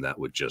album that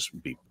would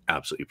just be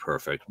absolutely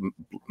perfect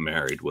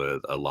married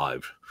with a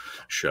live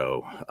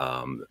show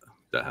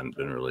that hadn't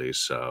been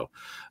released. So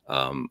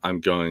I'm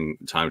going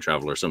Time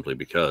Traveler simply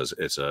because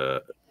it's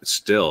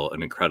still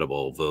an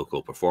incredible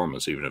vocal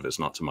performance, even if it's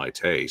not to my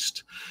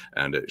taste,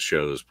 and it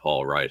shows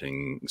Paul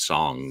writing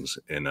songs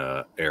in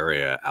a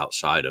area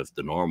outside of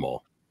the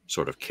normal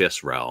sort of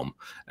Kiss realm.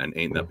 And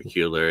Ain't That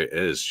Peculiar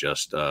is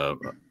just a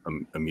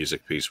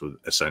music piece with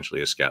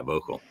essentially a scat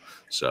vocal.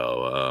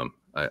 So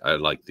I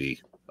like the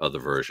other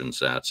versions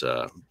that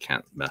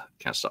can't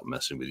stop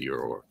messing with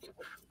your work,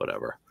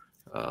 whatever.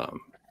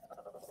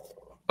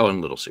 And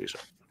Little Caesar,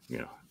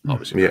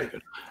 obviously very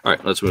good. All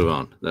right, let's move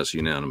on. That's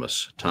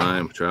unanimous.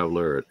 Time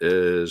Traveler it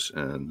is,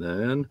 and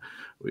then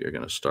we are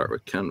going to start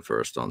with Ken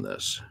first on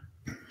this.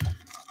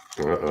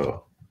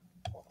 Uh-oh.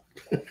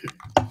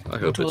 I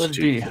hope it's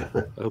two.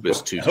 I hope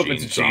it's two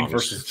Gene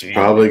versus Gene.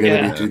 Probably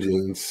going to be two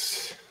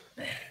Genes.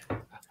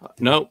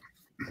 No,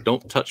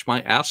 don't touch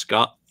my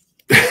ascot.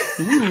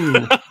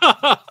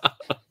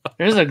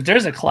 There's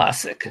a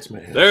classic.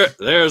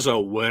 There's a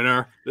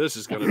winner. This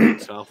is going to be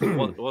tough.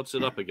 What's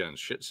it up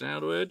against? Shit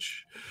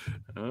Sandwich?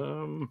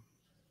 God,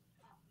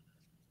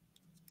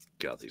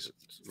 these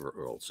are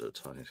rolled so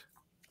tight.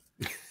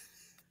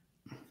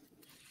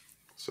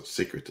 So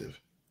secretive.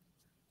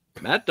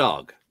 Mad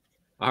Dog.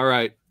 All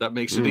right, that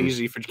makes it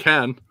easy for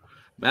Ken.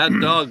 Mad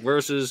Dog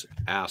versus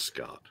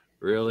Ascot.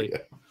 Really?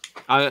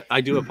 Yeah.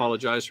 I do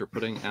apologize for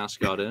putting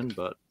Ascot in,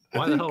 but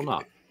why the hell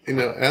not?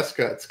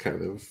 Ascot's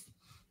kind of,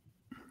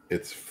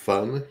 it's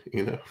fun,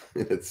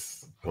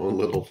 its own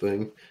little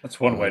thing. That's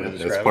one way to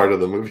describe it. It's part of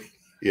the movie.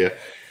 Yeah.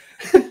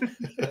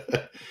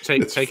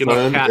 It's taking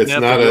fun. Catnip.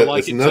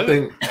 It's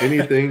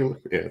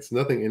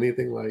nothing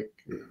anything like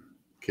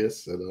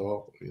Kiss at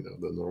all,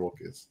 the normal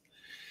Kiss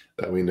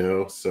that we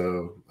know.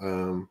 So,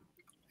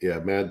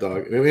 Mad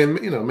Dog. I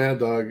mean, Mad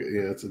Dog,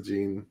 it's a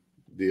Gene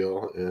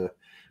deal,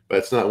 but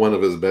it's not one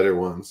of his better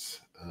ones,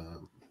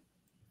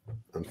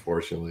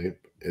 unfortunately.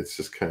 It's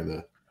just kind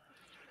of,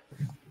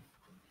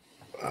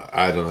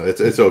 I don't know.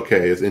 It's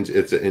okay. It's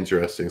an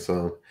interesting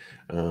song,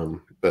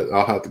 but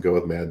I'll have to go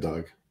with Mad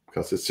Dog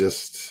because it's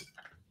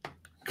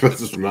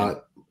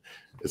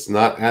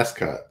not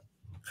Ascot.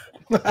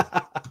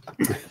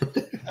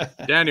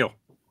 Daniel.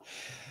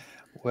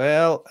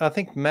 Well, I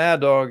think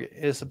Mad Dog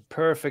is a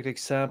perfect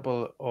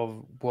example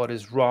of what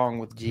is wrong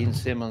with Gene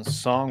Simmons'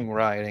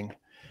 songwriting.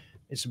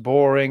 It's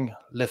boring,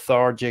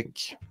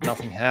 lethargic,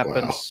 nothing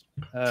happens.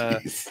 Wow.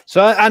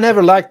 So I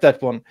never liked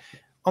that one.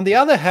 On the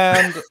other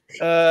hand,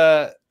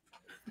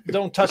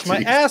 Don't Touch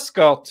My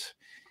Ascot.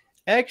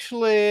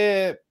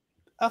 Actually,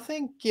 I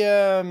think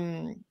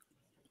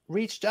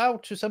reached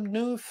out to some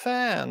new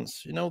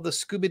fans. You know, the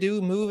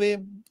Scooby-Doo movie.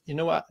 You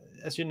know,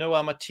 as you know,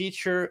 I'm a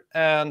teacher,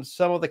 and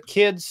some of the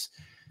kids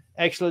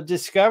actually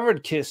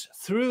discovered Kiss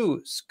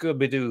through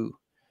Scooby-Doo.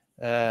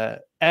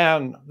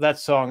 And that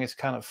song is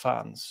kind of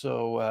fun.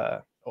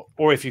 So,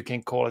 or if you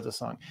can call it a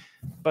song.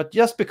 But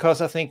just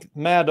because I think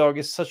Mad Dog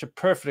is such a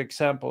perfect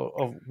example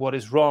of what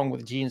is wrong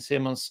with Gene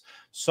Simmons'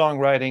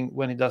 songwriting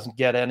when he doesn't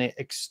get any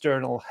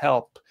external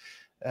help,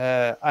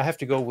 I have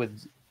to go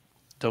with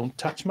Don't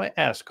Touch My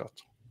Ascot.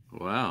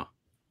 Wow.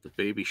 The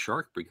Baby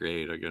Shark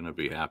Brigade are going to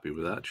be happy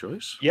with that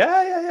choice.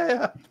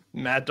 Yeah.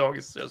 Mad Dog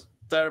is just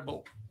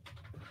terrible.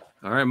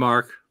 All right,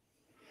 Mark.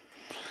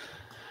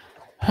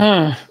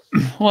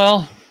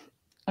 Well,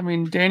 I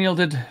mean, Daniel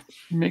did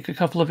make a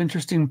couple of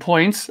interesting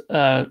points.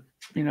 You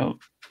know,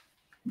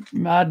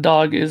 Mad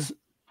Dog is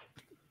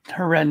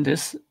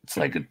horrendous. It's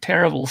like a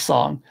terrible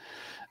song.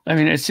 I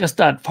mean, it's just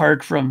that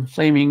part from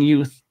Flaming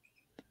Youth,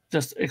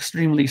 just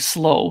extremely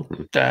slow.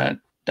 Da,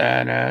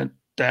 da, da,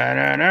 da,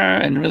 da, da,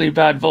 and really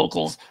bad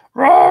vocals.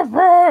 Rah,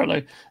 rah,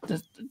 like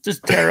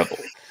just terrible.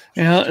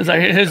 You know, it's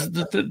like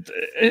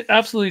it's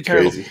absolutely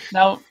terrible. Crazy.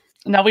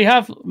 Now we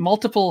have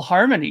multiple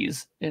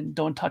harmonies in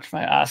Don't Touch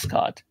My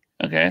Ascot.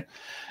 Okay.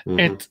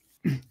 It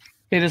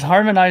is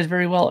harmonized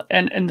very well.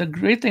 And the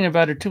great thing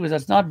about it too is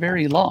that's not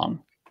very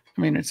long.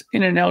 I mean, it's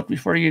in and out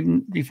before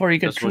you get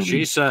That's truly. what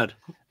she said.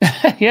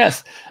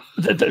 Yes.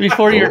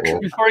 Before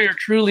you're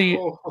truly,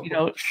 you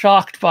know,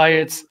 shocked by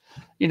its,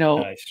 you know,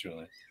 Nice,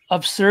 Julie.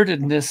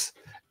 absurdness,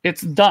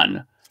 it's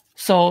done.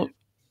 So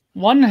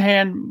one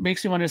hand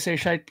makes me want to say,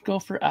 should I go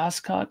for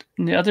Ascot?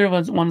 And the other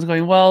one's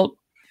going, well,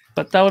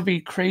 but that would be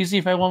crazy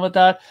if I went with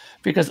that,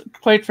 because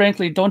quite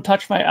frankly, Don't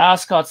Touch My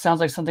Ascot sounds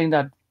like something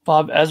that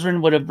Bob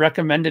Ezrin would have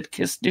recommended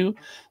Kiss do.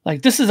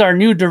 Like, this is our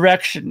new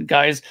direction,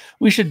 guys.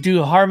 We should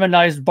do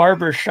harmonized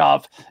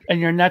barbershop in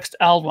your next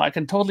album. I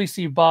can totally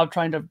see Bob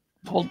trying to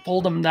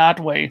pull them that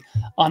way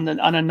on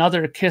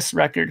another Kiss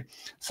record.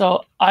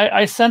 So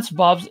I sense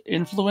Bob's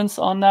influence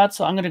on that.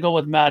 So I'm going to go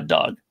with Mad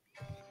Dog.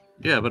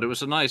 Yeah, but it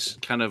was a nice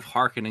kind of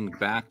hearkening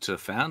back to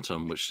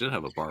Phantom, which did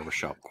have a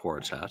barbershop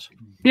quartet.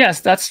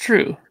 Yes, that's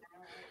true.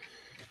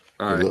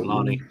 All right,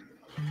 Lonnie.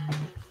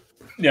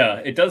 Yeah,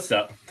 it does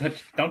sound.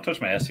 Don't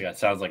Touch My Ascot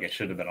sounds like it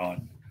should have been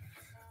on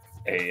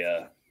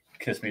a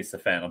Kiss Meets the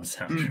Phantom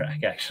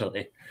soundtrack,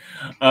 actually.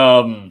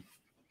 I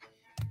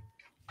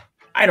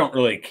don't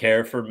really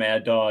care for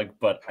Mad Dog,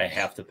 but I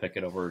have to pick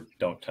it over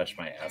Don't Touch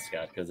My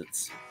Ascot because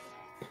it's,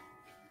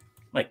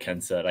 like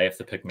Ken said, I have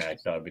to pick Mad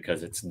Dog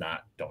because it's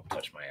not Don't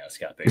Touch My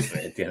Ascot,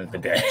 basically, at the end of the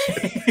day.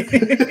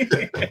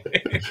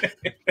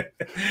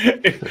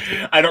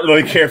 I don't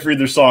really care for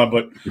either song,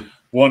 but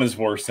one is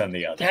worse than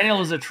the other. Daniel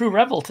was a true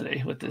rebel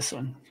today with this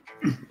one.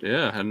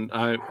 Yeah, and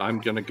I'm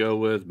going to go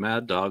with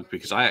Mad Dog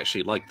because I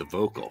actually like the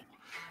vocal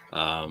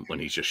when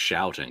he's just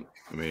shouting.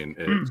 I mean,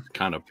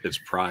 it's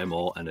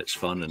primal and it's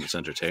fun and it's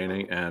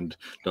entertaining, and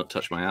Don't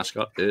Touch My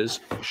Ascot is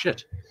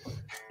shit.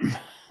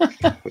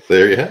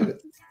 There you have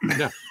it.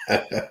 Yeah.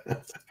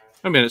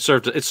 I mean, it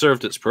served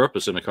its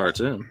purpose in a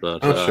cartoon,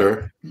 but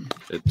sure.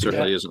 It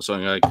certainly isn't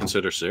something I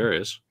consider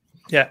serious.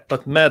 Yeah,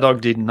 but Mad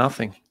Dog did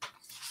nothing.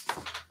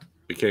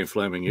 Became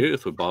Flaming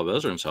Youth with Bob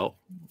Ezrin's help.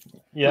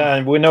 Yeah,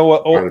 and we know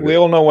what we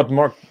all know what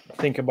Mark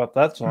think about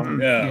that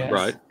song. Yeah, Yes.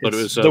 Right. But it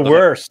was the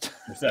worst.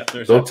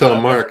 Don't tell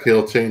Mark;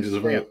 he'll change his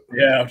vote.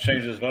 Yeah, I'll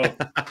change his vote.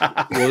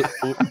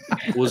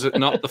 Was it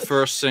not the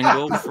first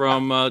single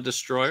from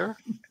Destroyer?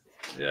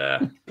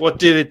 Yeah. What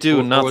did it do?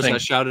 Or was Nothing. I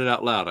shouted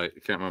out loud? I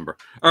can't remember.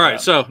 All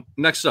right. So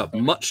next up,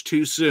 Much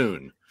Too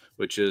Soon,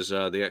 which is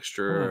the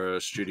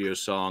extra studio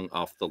song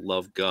off the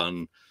Love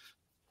Gun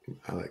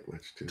I like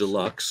Much Too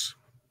Deluxe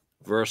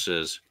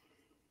versus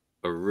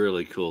a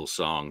really cool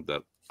song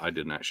that I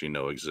didn't actually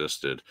know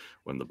existed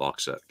when the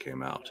box set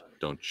came out.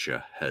 Don't You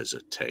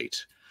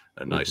Hesitate.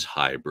 A nice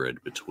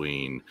hybrid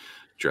between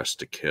Dress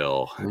to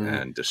Kill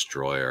and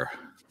Destroyer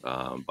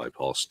by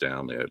Paul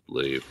Stanley, I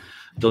believe.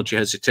 Don't You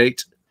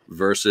Hesitate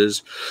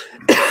versus,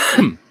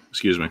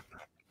 excuse me,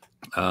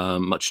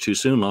 Much Too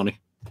Soon, Lonnie.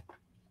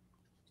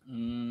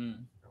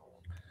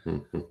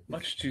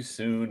 Much Too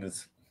Soon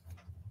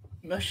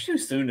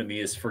to me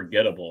is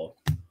forgettable,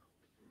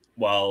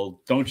 while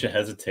Don't You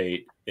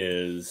Hesitate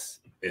is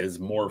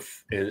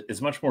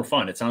much more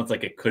fun. It sounds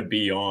like it could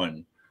be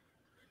on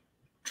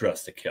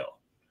Dress to Kill.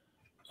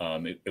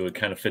 It would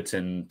kind of fits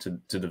into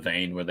the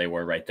vein where they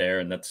were right there,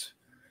 and that's,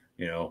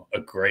 you know, a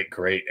great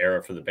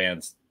era for the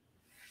bands.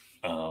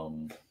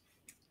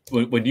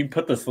 When you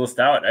put this list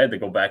out, I had to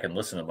go back and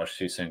listen to Much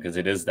Too Soon because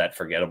it is that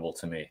forgettable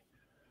to me.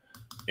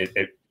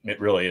 It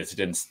really is.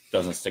 It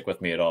doesn't stick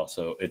with me at all.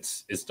 So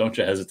it's Don't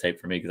You Hesitate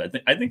for me because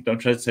I think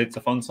Don't You Hesitate's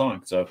a fun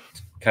song. So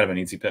it's kind of an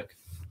easy pick.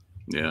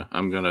 Yeah,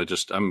 I'm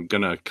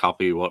gonna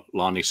copy what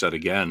Lonnie said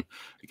again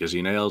because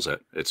he nails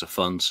it. It's a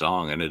fun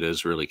song and it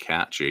is really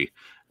catchy.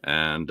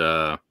 And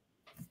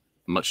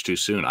Much Too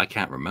Soon, I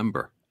can't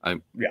remember.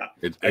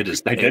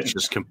 It's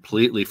just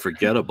completely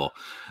forgettable.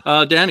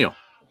 Daniel.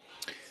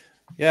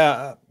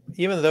 Yeah,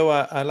 even though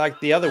I like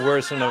the other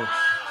version of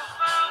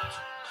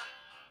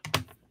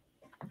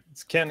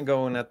Ken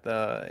going at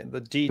the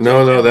DJ.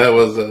 No, that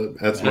was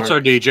That's Mark. our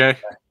DJ.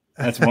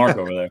 That's Mark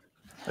over there.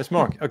 That's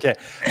Mark. Okay,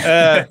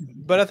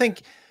 but I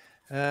think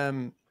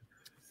Don't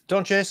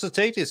You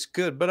Hesitate is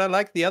good, but I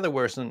like the other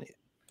version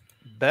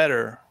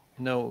better.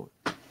 No,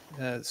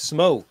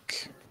 Smoke.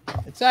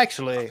 It's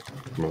actually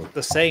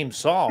the same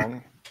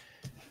song,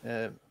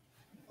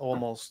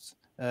 almost.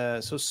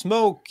 So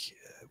Smoke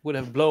would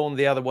have blown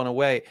the other one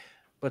away,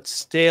 but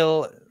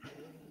still,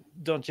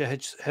 Don't You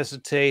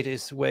Hesitate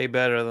is way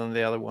better than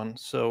the other one.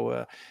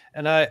 So,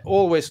 and I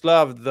always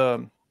loved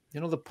the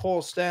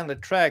Paul Stanley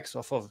tracks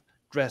off of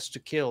Dress to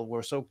Kill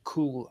were so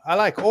cool. I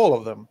like all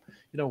of them.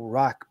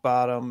 Rock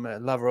Bottom,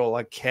 Love Her All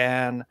I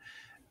Can.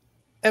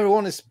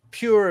 Everyone is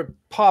pure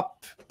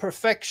pop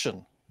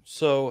perfection.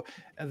 So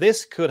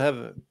this could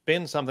have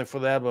been something for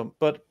the album,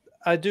 but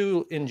I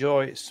do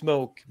enjoy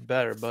Smoke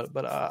better.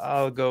 But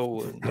I'll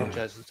go Don't You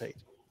Hesitate.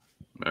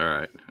 All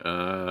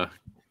right,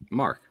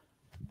 Mark.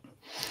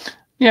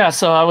 Yeah,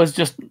 so I was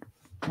just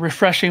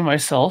refreshing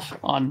myself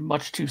on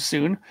Much Too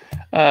Soon.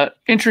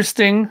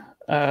 Interesting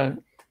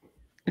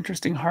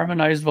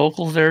harmonized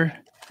vocals there.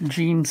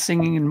 Gene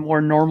singing in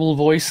more normal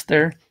voice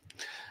there.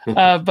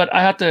 But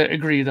I have to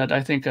agree that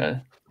I think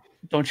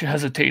Don't You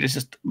Hesitate is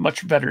just a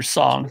much better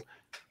song,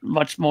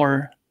 much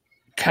more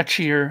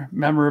catchier,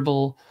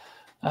 memorable.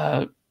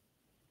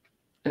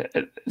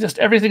 Just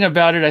everything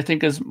about it, I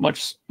think, is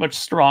much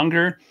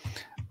stronger.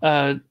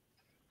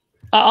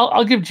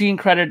 I'll give Gene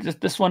credit.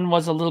 This one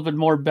was a little bit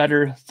more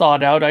better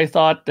thought out, I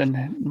thought,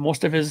 than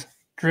most of his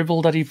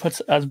dribble that he puts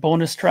as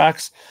bonus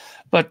tracks.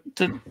 But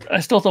I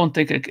still don't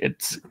think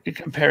it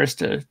compares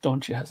to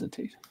Don't You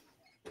Hesitate.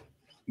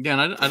 Yeah,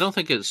 and I don't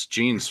think it's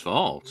Gene's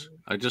fault.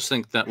 I just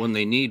think that when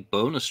they need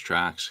bonus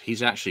tracks,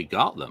 he's actually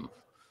got them.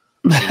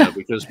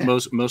 Because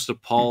most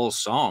of Paul's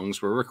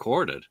songs were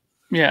recorded.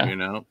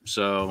 Yeah.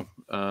 So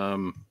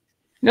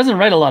he doesn't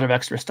write a lot of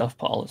extra stuff,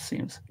 Paul, it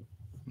seems.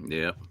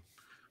 Yeah.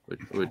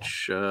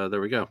 Which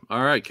there we go.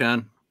 All right,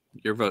 Ken,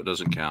 your vote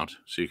doesn't count,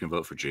 so you can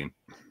vote for Gene.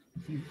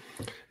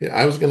 Yeah,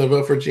 I was going to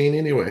vote for Gene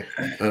anyway.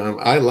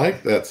 I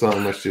like that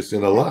song Much Too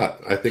Soon a lot.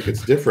 I think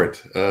it's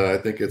different. I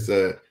think it's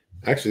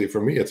actually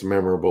for me it's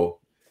memorable.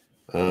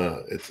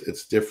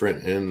 It's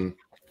different, and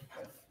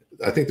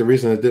I think the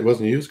reason it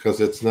wasn't used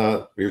because it's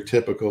not your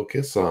typical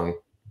Kiss song.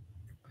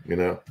 It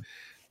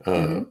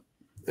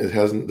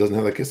doesn't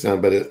have a Kiss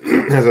sound, but it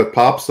has a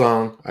pop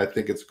song. I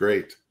think it's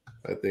great.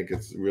 I think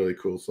it's a really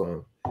cool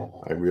song.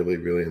 I really,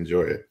 really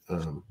enjoy it.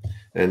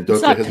 And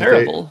Don't You Hesitate.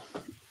 Terrible.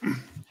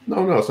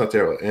 No, it's not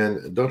terrible.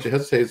 And Don't You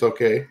Hesitate is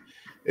okay.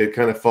 It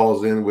kind of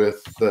falls in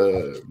with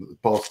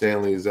Paul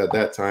Stanley's at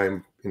that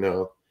time.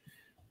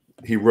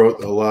 He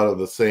wrote a lot of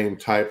the same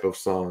type of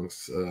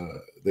songs.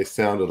 They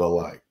sounded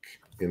alike.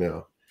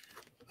 The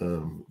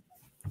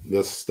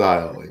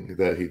styling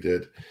that he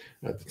did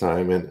at the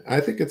time, and I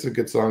think it's a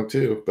good song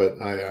too.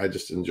 But I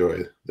just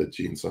enjoy the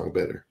Gene song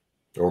better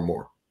or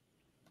more.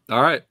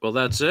 All right. Well,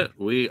 that's it.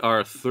 We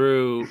are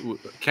through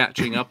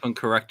catching up and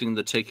correcting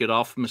the Take It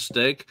Off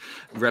mistake.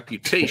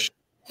 Reputation.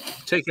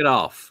 Take It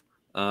Off.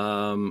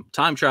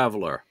 Time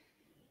Traveler.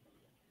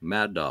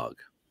 Mad Dog.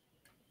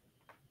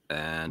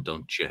 And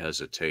Don't You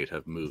Hesitate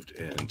have moved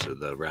into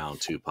the round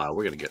 2 pile.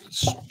 We're going to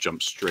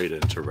jump straight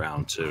into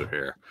round 2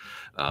 here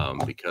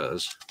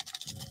because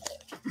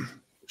we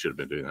should have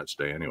been doing that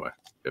today anyway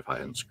if I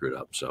hadn't screwed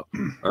up. So,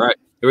 all right.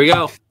 Here we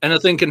go.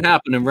 Anything can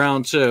happen in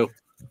round 2.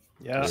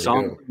 Yeah,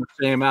 song from the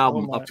same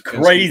album. Up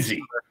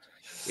crazy.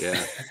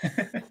 Yeah.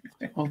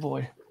 Oh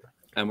boy.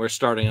 And we're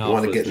starting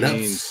off with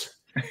Gene's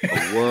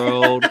A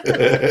World.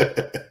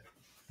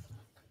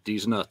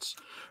 These nuts.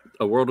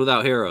 A World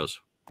Without Heroes.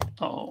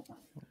 Oh.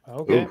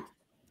 Okay. Ooh.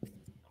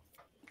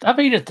 That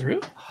made it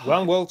through.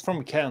 One vote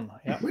from Ken.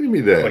 Yeah. What do you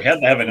mean that? We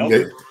had to have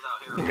another.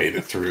 Made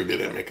it through.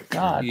 Did it make it through?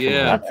 God.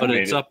 Yeah, but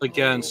it's up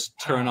against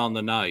Turn on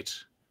the Night.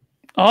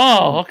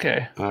 Oh,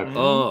 okay.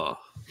 Oh,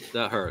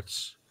 that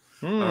hurts.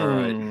 All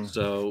right,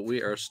 so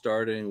we are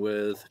starting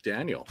with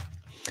Daniel.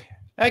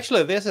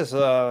 Actually, this is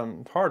a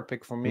hard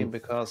pick for me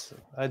because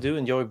I do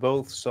enjoy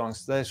both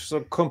songs. They're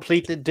so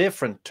completely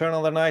different. Turn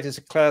on the Night is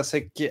a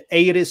classic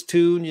 80s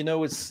tune.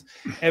 It's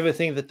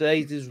everything that the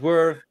 80s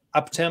were.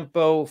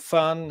 Up-tempo,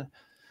 fun.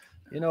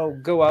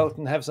 Go out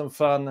and have some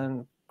fun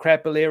and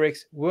crappy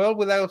lyrics. World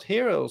Without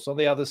Heroes on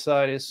the other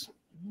side is...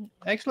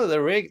 Actually,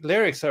 the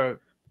lyrics are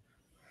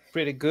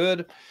pretty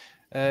good.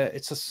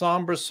 It's a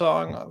somber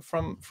song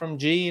from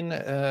Gene,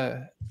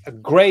 a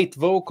great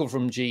vocal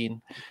from Gene,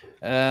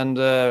 and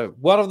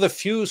one of the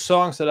few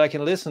songs that I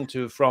can listen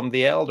to from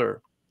The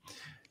Elder.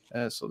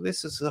 So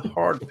this is a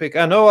hard pick.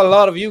 I know a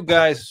lot of you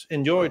guys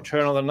enjoy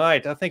Turn on the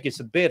Night. I think it's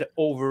a bit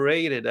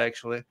overrated,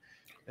 actually.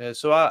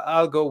 So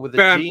I'll go with the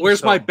Gene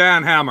Where's song. my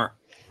band hammer?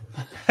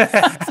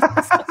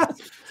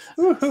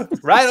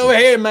 Right over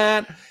here,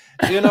 man.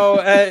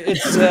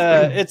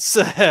 It's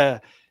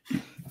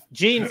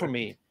Gene for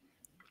me.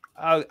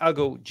 I'll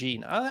go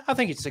Gene. I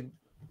think it's a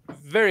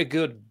very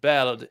good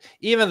ballad,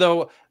 even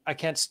though I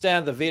can't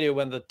stand the video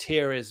when the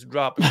tear is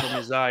dropping from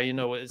his eye.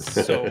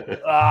 It's so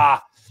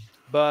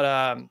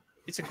but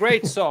It's a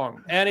great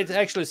song, and it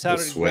actually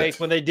sounded sweat. great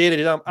when they did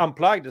it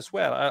unplugged as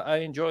well. I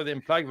enjoy the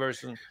unplugged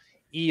version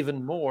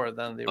even more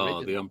than the original.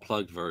 Oh, the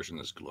unplugged version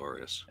is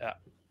glorious.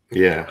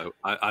 Yeah,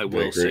 I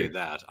will agree. say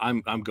that.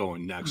 I'm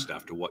going next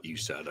after what you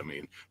said. I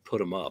mean, put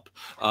them up.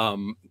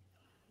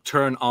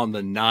 Turn on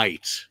the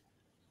Night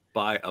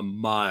by a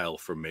mile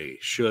for me.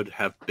 Should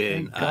have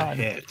been a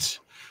hit.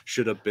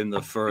 Should have been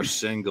the first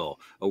single.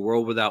 A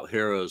World Without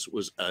Heroes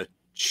was a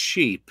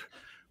cheap,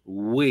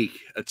 weak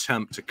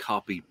attempt to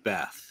copy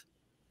Beth.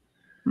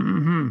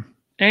 Mm-hmm.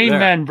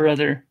 Amen,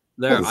 brother.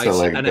 There,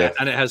 and it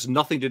has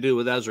nothing to do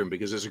with Ezrin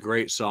because it's a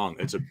great song.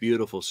 It's a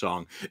beautiful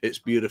song. It's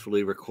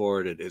beautifully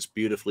recorded. It's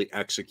beautifully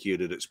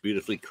executed. It's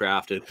beautifully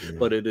crafted.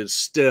 But it is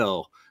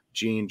still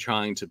Gene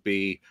trying to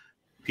be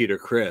Peter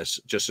Criss,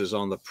 just as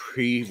on the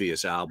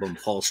previous album,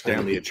 Paul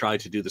Stanley had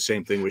tried to do the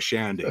same thing with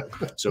Shandy.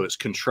 So it's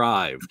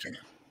contrived.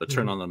 But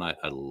Turn on the Night,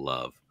 I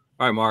love.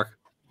 All right, Mark,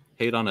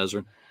 hate on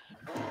Ezrin.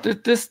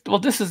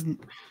 This is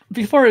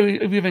before we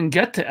even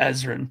get to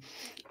Ezrin.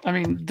 I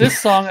mean, this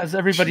song, as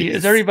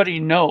everybody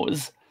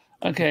knows,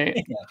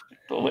 okay,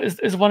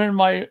 is one of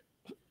my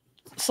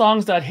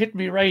songs that hit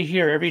me right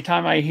here every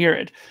time I hear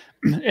it.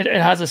 It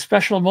has a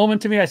special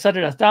moment to me. I said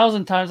it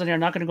 1,000 times, and I'm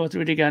not going to go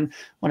through it again.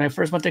 When I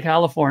first went to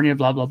California,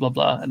 blah, blah, blah,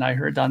 blah, and I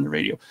heard it on the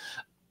radio.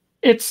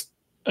 It's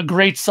a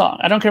great song.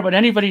 I don't care what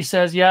anybody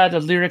says. Yeah, the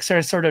lyrics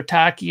are sort of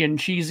tacky and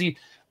cheesy,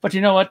 but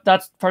you know what?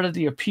 That's part of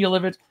the appeal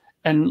of it.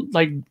 And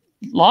like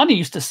Lonnie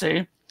used to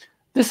say,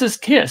 this is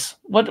Kiss.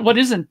 What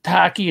isn't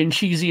tacky and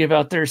cheesy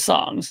about their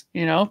songs?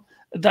 You know,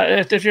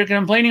 that if you're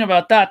complaining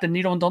about that, then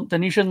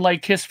you shouldn't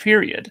like Kiss.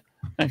 Period.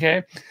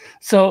 Okay,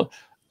 so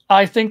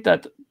I think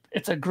that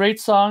it's a great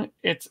song.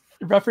 It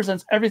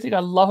represents everything I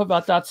love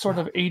about that sort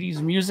of 80s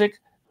music.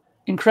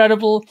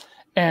 Incredible.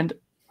 And,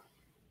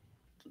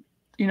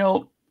 you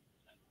know,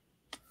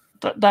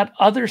 that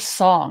other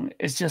song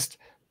is just,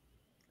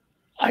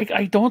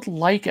 I don't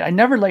like it. I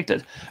never liked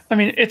it. I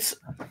mean, it's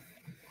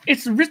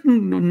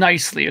written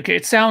nicely. Okay.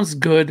 It sounds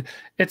good.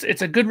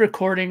 It's a good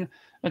recording.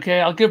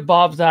 Okay. I'll give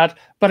Bob that.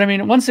 But I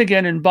mean, once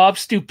again, in Bob's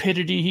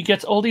stupidity, he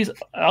gets all these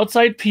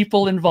outside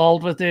people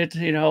involved with it,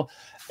 you know,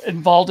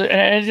 and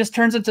it just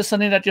turns into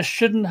something that just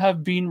shouldn't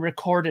have been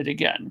recorded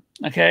again.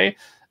 Okay.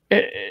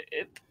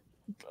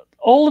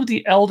 All of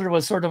the Elder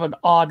was sort of an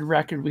odd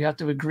record. We have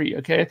to agree.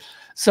 Okay.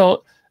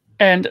 So,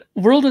 and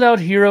World Without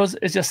Heroes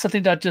is just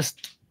something that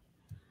just,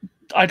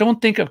 I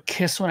don't think of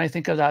Kiss when I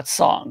think of that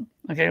song.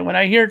 Okay. When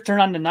I hear Turn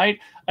on the Night,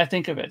 I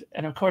think of it.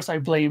 And of course I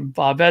blame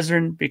Bob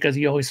Ezrin because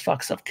he always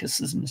fucks up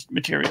Kiss's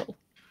material.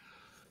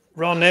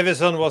 Ron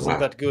Nevison wasn't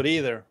that good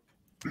either.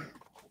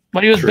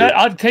 But he was better.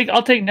 I'll take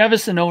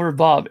Nevison over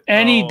Bob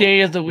any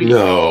day of the week.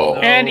 No,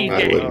 any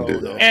day. I wouldn't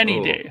do that.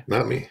 Any day.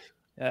 Not me.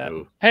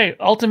 Hey,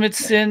 Ultimate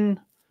Sin.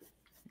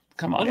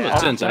 Come on. Ultimate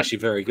Sin's actually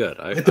very good.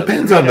 It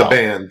depends on the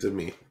band to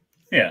me.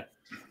 Yeah.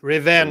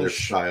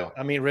 Revenge. Style.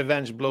 I mean,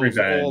 Revenge blows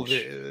all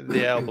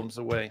the albums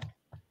away.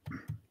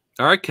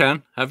 All right,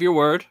 Ken, have your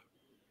word.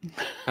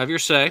 Have your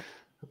say.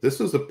 This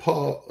was A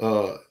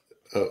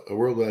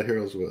World Without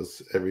Heroes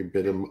was every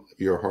bit of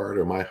your heart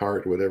or my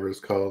heart, whatever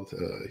it's called.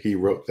 He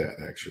wrote that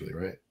actually,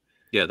 right?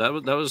 Yeah, that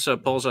was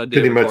Paul's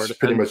idea.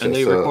 Pretty much. And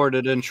they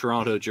recorded in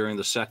Toronto during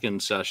the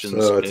second sessions.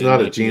 So it's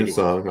not a Gene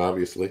song,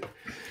 obviously.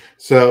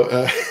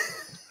 So,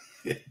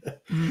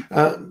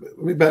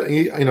 but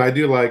you know, I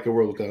do like A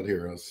World Without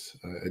Heroes.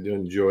 I do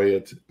enjoy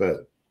it,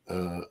 but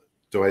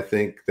do I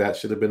think that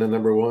should have been a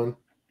number one?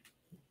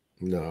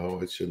 No,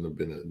 it shouldn't have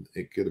been.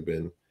 It could have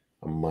been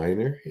a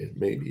minor hit,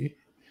 maybe.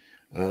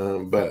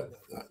 But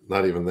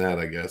not even that,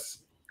 I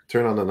guess.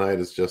 Turn on the Night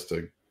is just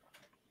a,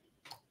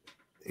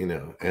 you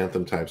know,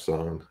 anthem type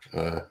song.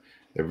 A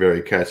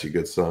very catchy,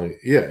 good song.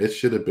 Yeah, it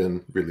should have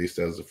been released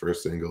as the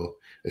first single.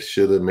 It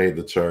should have made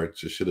the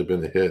charts. It should have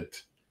been a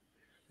hit,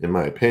 in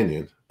my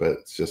opinion. But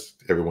it's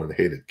just everyone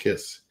hated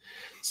Kiss,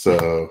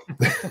 so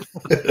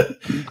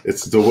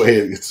it's the way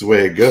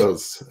it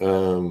goes.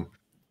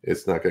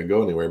 It's not going to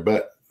go anywhere.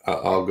 But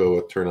I'll go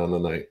with Turn on the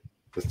Night.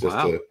 It's just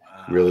a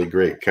really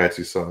great,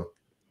 catchy song.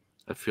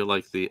 I feel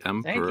like the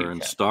Emperor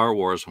in Star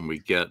Wars when we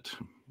get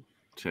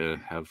to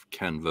have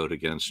Ken vote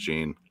against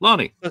Gene.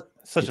 Lonnie.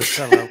 Such a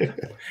sellout.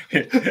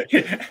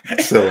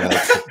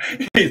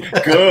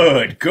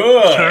 Sellout.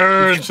 Good.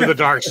 Turn to the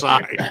dark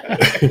side.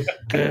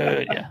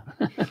 Good, yeah.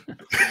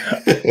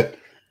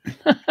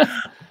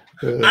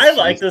 I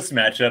like this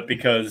matchup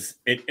because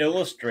it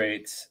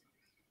illustrates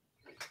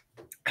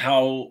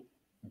how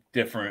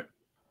different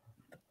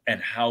and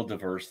how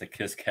diverse the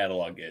Kiss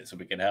catalog is. So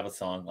we can have a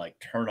song like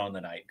Turn on the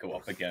Night go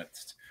up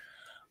against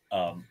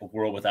A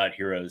World Without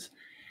Heroes.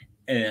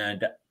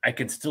 And I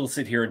can still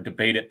sit here and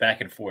debate it back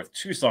and forth.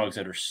 Two songs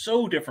that are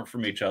so different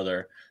from each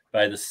other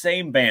by the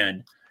same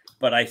band,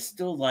 but I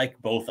still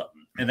like both of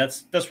them. And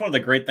that's one of the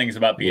great things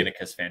about being a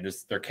Kiss fan,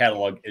 is their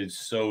catalog is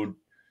so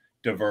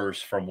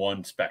diverse from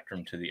one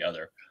spectrum to the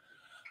other.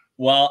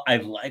 While I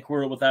like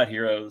World Without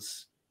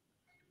Heroes,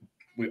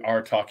 we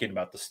are talking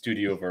about the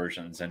studio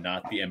versions and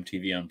not the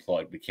MTV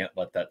Unplugged. We can't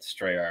let that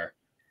stray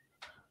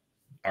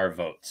our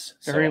votes.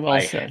 Very well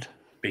said.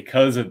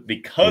 because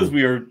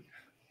we are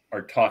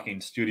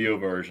talking studio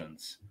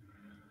versions.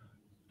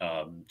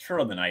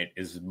 Turn on the Night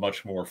is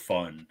much more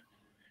fun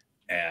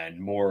and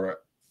more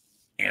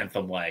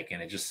anthem-like,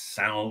 and it just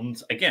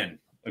sounds, again,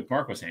 like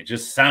Mark was saying, it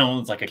just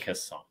sounds like a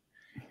Kiss song.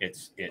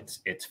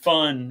 It's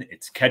fun,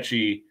 it's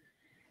catchy,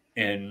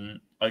 and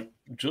like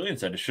Julien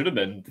said, it should have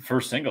been the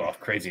first single off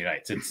Crazy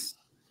Nights.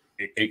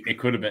 It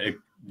could have been,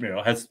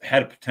 has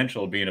had a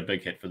potential of being a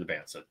big hit for the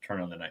band. So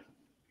Turn on the Night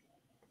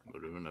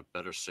would have been a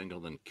better single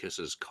than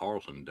Kiss's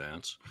Carlton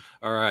Dance.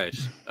 All right,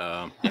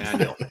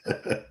 Daniel.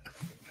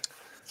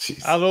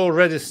 I've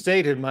already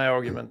stated my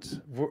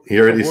argument. He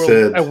already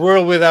said a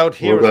world without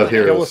heroes. Without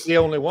Heroes. I was the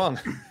only one.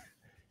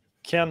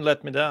 Ken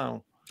let me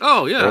down.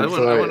 Oh yeah, I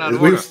went out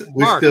of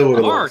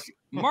order.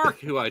 Mark,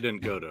 who I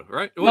didn't go to,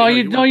 right? No,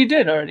 you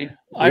did already.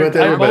 I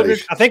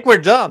voted. I think we're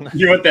done.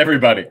 You went to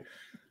everybody.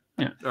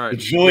 Yeah. All right.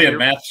 Julien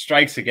Maths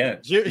strikes again.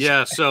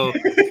 Yeah. So,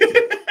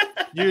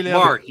 Julien,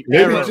 Mark,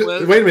 wait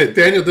a minute.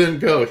 Daniel didn't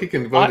go. He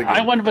can vote again.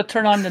 I went with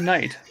Turn on the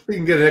Night. He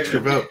can get an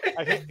extra vote.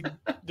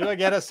 Do I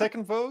get a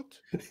second vote?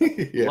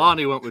 Yeah.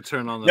 Lonnie went with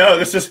Turn on the Night. No,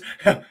 this is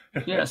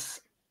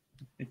Yes.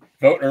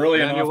 Vote early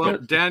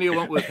Daniel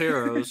went with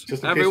Heroes.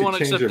 Just Everyone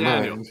except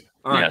Daniel. Mind.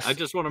 All right. Yes. I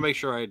just want to make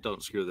sure I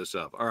don't screw this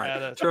up. All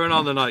right. Turn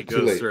on the Night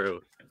goes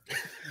through.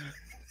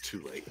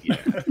 Too late. Yeah.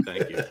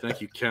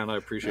 Thank you, Ken. I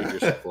appreciate your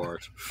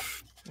support.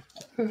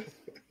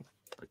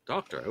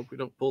 Doctor, I hope we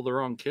don't pull the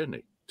wrong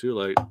kidney. Too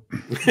late.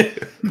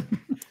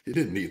 You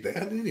didn't need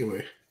that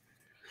anyway.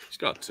 He's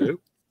got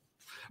two.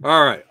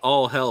 All right.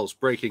 All Hell's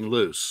Breaking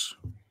Loose.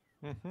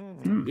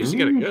 He's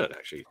getting good,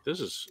 actually. This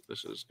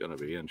is going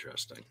to be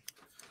interesting.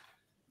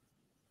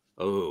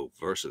 Oh,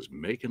 versus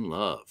Making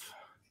Love.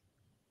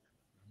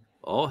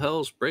 All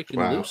Hell's Breaking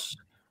Loose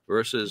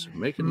versus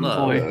Making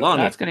Love. Boy,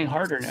 that's getting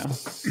harder now.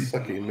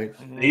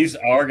 These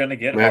are going to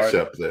get match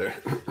harder. Up there.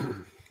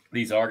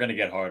 These are going to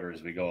get harder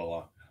as we go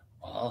along.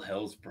 All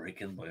Hell's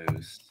Breaking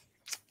Loose.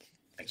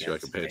 So I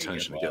can pay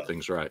attention to get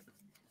things right.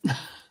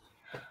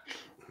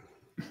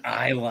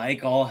 I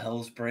like All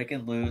Hell's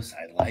Breaking Loose.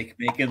 I like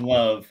Making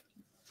Love.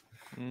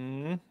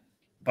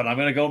 But I'm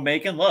going to go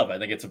Making Love. I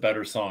think it's a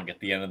better song at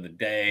the end of the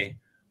day.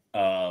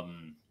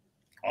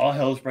 All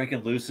Hell's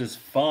Breaking Loose is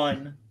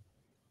fun,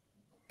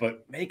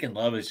 but Making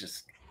Love is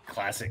just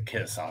classic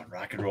Kiss on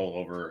Rock and Roll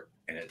Over,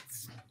 and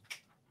it's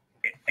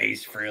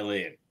Ace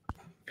Frehley and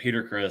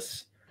Peter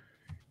Criss.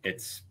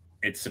 It's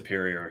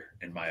superior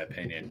in my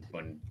opinion.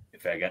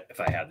 If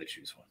I had to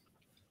choose one.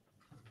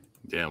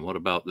 Yeah, what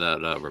about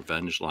that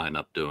Revenge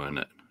lineup doing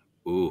it?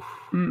 Ooh,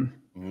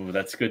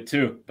 that's good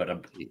too.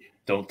 But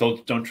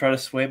don't try to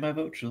sway my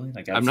vote, Julien.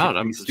 I'm not.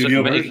 I'm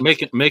studio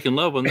making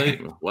love when they.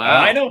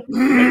 Wow, I know.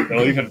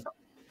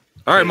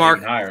 All right,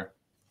 Mark. Higher.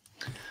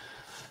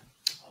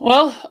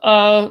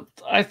 Well,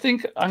 I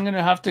think I'm going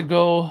to have to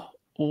go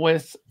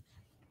with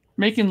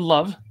Making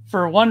Love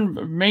for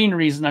one main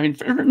reason. I mean,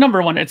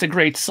 number one, it's a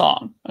great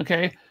song,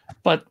 okay?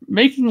 But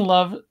Making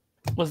Love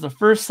was the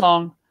first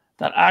song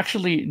that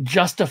actually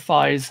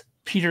justifies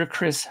Peter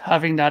Criss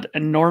having that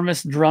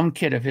enormous drum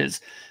kit of his.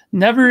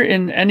 Never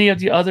in any of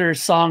the other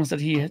songs that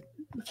he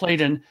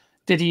played in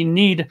did he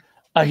need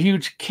a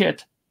huge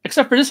kit,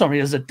 except for this one. He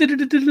has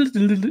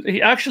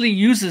he actually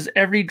uses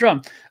every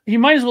drum. He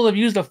might as well have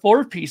used a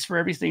 4-piece for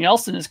everything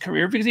else in his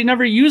career because he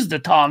never used the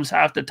toms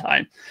half the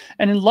time.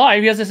 And in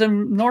live, he has this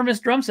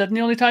enormous drum set, and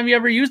the only time he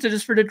ever used it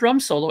is for the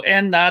drum solo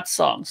and that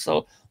song.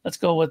 So let's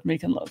go with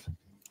Making Love.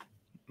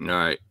 All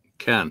right,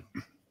 Ken.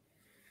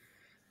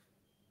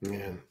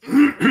 Man,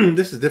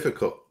 this is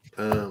difficult.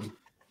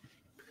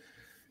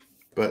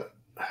 But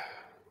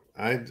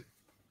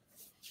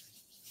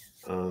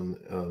on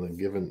a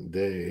given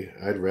day,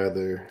 I'd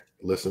rather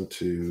listen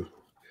to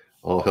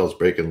All Hell's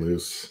Breaking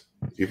Loose,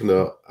 even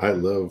though I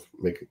love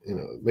Making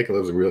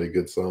Love is a really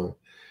good song.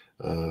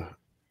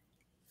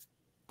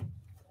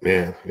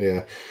 Man,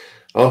 yeah.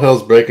 All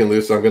Hell's Breaking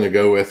Loose I'm going to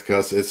go with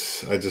because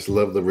I just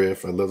love the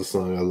riff. I love the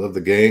song. I love the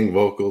gang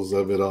vocals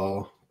of it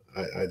all.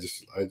 I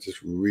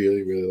just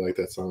really, really like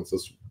that song. So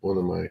it's one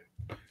of my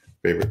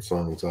favorite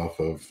songs off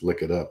of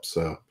Lick It Up.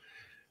 So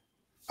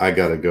I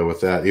got to go with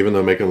that. Even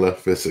though Making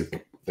Love is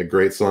a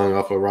great song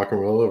off of Rock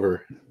and Roll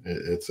Over,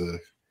 it's a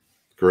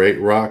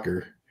great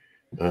rocker.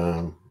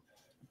 But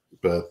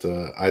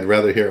I'd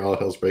rather hear All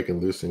Hell's Breaking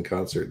Loose in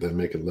concert than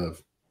Making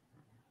Love.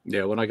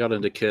 Yeah, when I got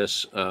into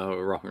Kiss,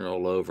 Rock and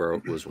Roll Over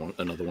was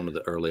another one of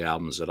the early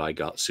albums that I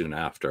got soon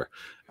after.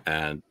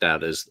 And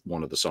that is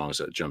one of the songs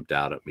that jumped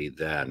out at me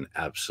then.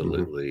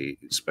 Absolutely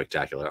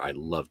spectacular. I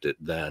loved it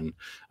then.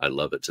 I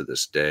love it to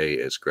this day.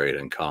 It's great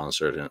in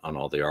concert and on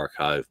all the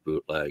archive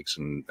bootlegs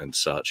and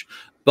such.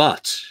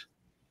 But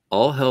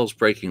All Hell's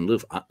Breaking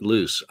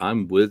Loose,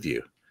 I'm with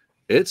you.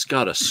 It's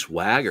got a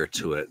swagger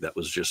to it that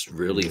was just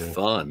really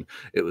fun.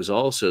 It was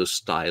also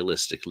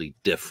stylistically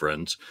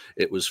different.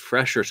 It was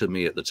fresher to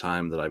me at the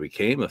time that I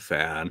became a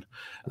fan.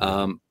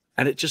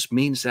 And it just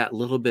means that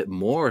little bit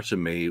more to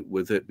me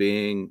with it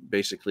being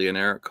basically an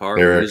Eric Carr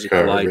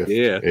musical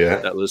idea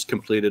that was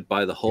completed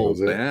by the whole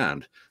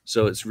band.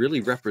 So it's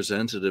really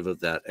representative of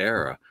that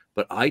era.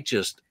 but I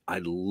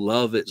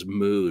love its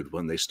mood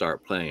when they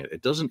start playing it.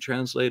 It doesn't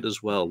translate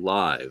as well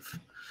live,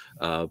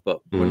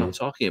 but we're not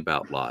talking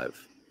about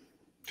live.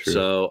 True.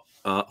 So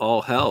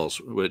All Hells,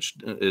 which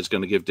is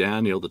going to give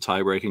Daniel the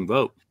tie-breaking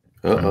vote.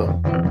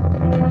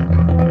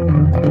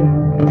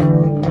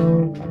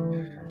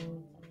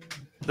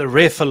 The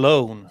riff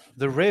alone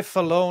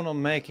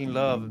on Making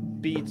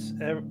Love beats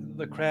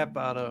the crap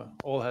out of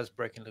All Hell's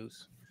Breaking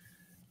Loose.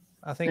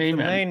 I think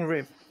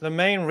the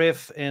main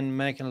riff in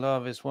Making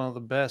Love is one of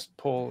the best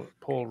Paul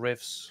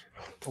riffs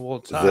of all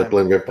time.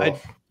 Zeppelin ripoff.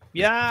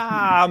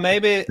 Yeah,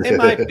 maybe it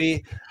might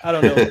be. I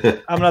don't know.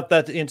 I'm not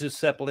that into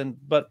Zeppelin,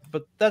 but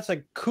that's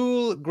a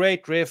cool,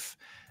 great riff,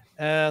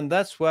 and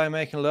that's why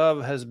Making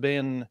Love has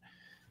been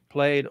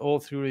played all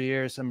through the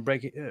years, and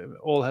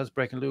All Hell's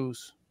Breaking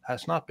Loose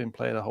has not been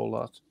played a whole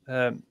lot.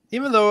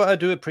 Even though I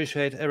do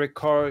appreciate Eric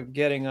Carr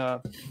getting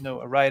a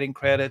writing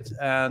credit,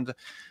 and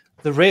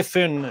the riff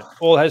in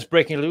All Hell's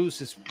Breaking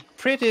Loose is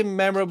pretty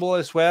memorable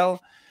as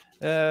well.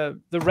 The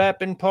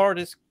rapping part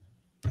is,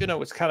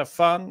 it's kind of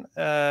fun.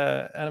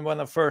 And when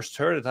I first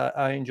heard it,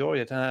 I enjoyed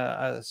it. And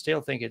I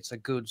still think it's a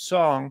good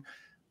song.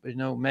 But,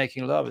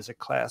 Making Love is a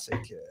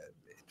classic. It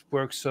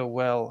works so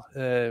well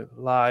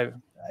live.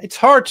 It's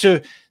hard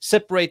to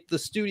separate the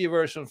studio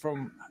version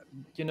from,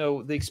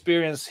 the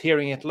experience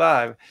hearing it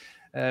live.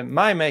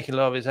 My Making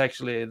Love is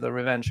actually the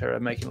Revenge era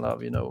Making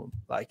Love,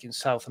 like in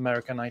South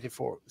America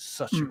 94.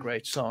 Such a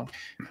great song.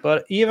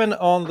 But even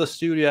on the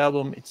studio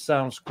album, it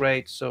sounds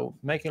great. So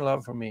Making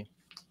Love for me.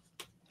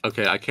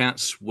 Okay, I can't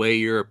sway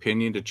your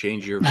opinion to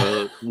change your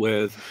vote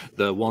with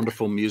the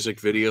wonderful music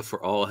video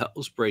for All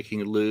Hell's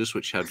Breaking Loose,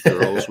 which had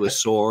girls with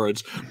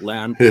swords,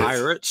 land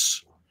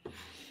pirates.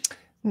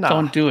 No.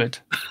 Don't do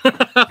it. All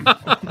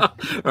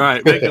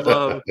right, Making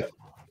Love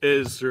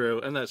is through,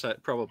 and that's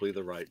probably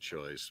the right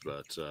choice,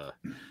 but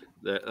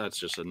that's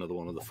just another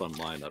one of the fun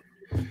lineup.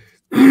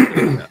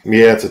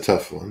 Yeah, it's a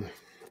tough one.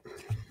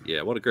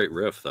 Yeah, what a great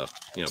riff, though.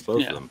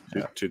 Both of them,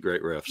 two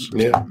great riffs.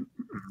 Yeah.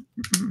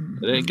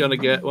 It ain't going to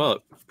get, well,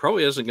 it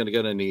probably isn't going to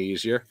get any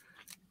easier.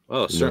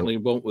 Well, it certainly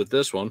won't with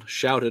this one.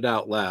 Shout it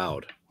out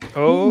loud.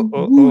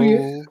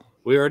 Oh.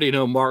 We already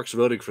know Mark's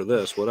voting for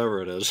this,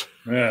 whatever it is.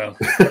 Yeah.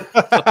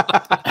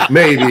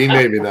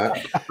 Maybe not.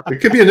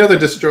 It could be another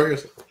Destroyer.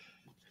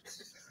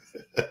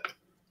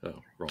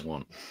 Oh, wrong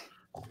one.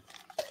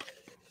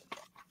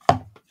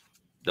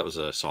 That was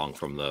a song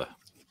from the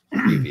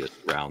previous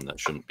round that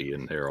shouldn't be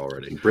in here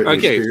already.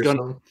 Okay,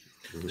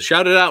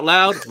 Shout It Out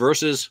Loud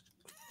versus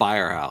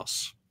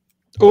Firehouse.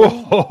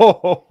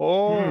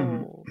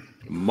 Oh,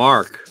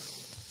 Mark.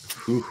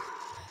 Whew.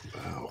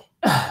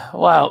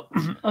 Wow.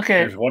 Okay.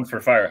 There's one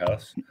for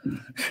Firehouse.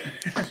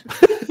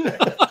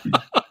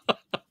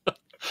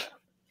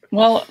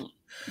 Well,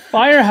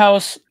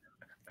 Firehouse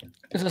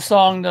is a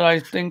song that I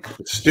think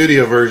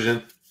studio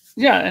version.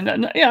 Yeah, and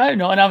I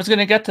know, and I was going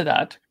to get to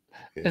that.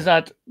 Yeah. Is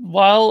that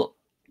while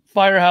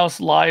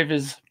Firehouse Live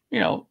is,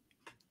 an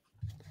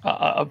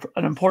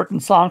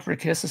important song for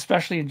Kiss,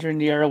 especially during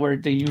the era where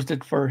they used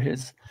it for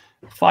his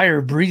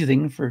fire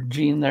breathing for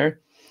Gene there.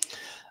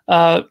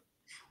 The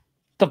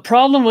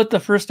problem with the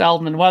first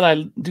album, and while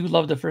I do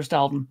love the first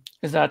album,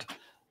 is that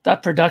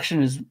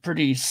production is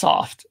pretty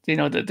soft.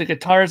 The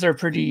guitars are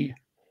pretty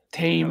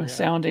tame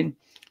sounding.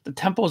 The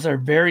tempos are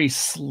very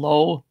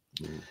slow.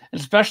 And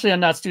especially on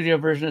that studio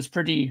version, it's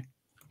pretty,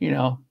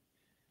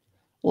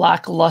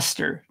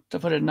 lackluster, to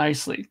put it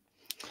nicely.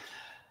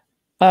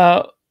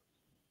 Again,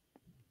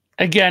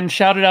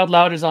 Shout It Out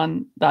Loud is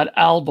on that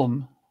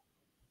album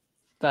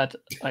that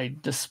I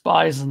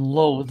despise and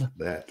loathe.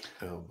 That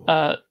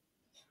album.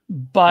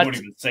 But I won't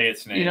even say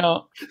its name.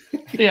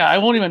 I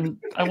won't even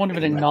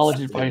acknowledge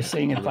it by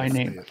saying it by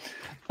name.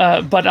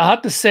 But I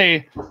have to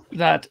say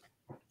that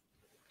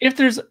if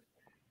there's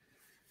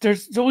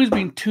always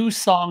been two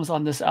songs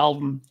on this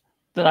album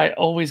that I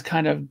always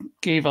kind of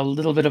gave a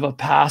little bit of a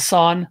pass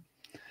on.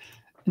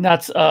 And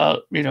that's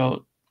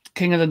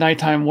King of the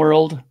Nighttime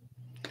World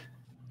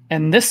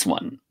and this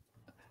one.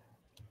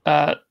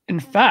 In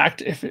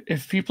fact,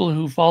 if people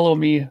who follow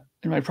me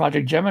in my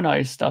Project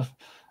Gemini stuff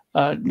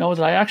know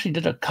that I actually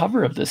did a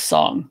cover of this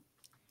song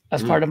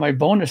as part of my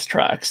bonus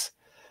tracks,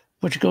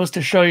 which goes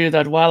to show you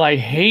that while I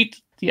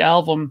hate the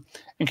album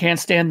and can't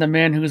stand the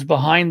man who's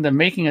behind the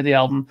making of the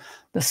album,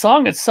 the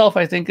song itself,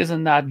 I think,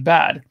 isn't that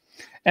bad.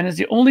 And it's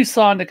the only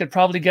song that could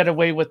probably get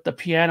away with the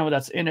piano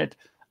that's in it.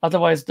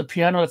 Otherwise, the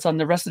piano that's on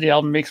the rest of the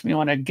album makes me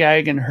want to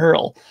gag and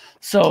hurl.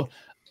 So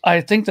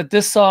I think that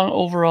this song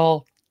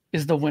overall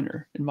is the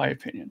winner, in my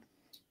opinion.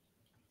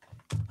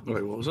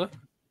 Wait, what was that?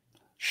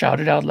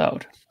 Shout It Out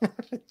Loud.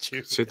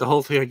 Say the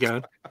whole thing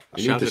again.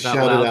 Shout It Out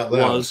Loud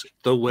was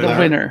the winner. The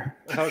winner.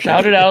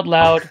 Shout It Out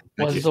Loud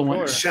was the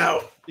winner.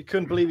 Shout. You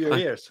couldn't believe your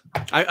ears.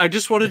 I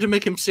just wanted to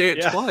make him say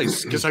it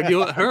twice because I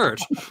knew it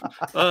hurt.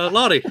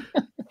 Lottie.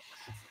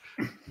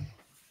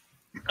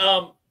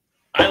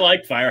 I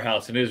like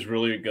Firehouse, and it is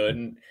really good.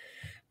 And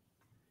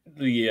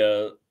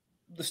the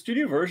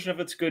studio version of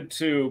it's good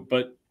too,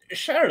 but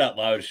Shout It Out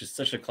Loud is just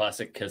such a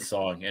classic Kiss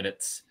song, and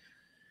it's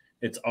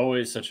it's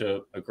always such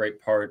a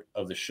great part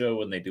of the show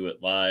when they do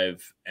it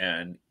live,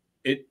 and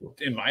it,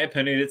 in my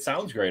opinion, it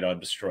sounds great on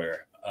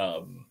Destroyer.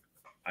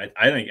 I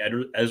think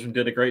Ezrin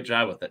did a great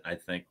job with it. I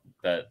think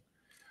that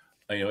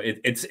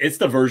it's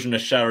the version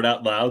of Shout It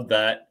Out Loud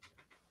that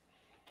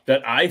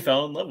I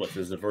fell in love with,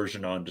 is the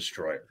version on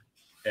Destroyer,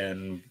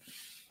 and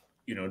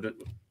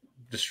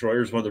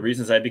Destroyer is one of the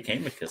reasons I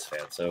became a Kiss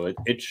fan. So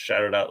it's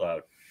Shout It Out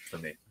Loud for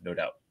me, no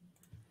doubt.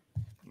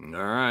 All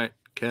right,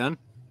 Ken.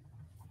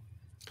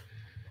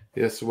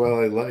 Yes, well,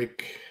 I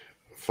like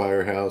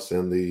Firehouse,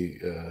 and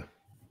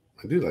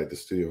I do like the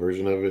studio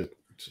version of it,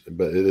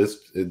 but it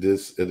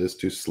is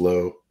too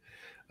slow.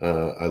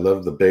 I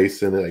love the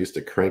bass in it. I used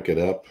to crank it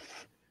up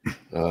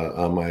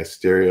on my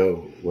stereo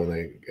when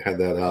I had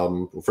that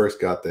album.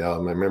 First got the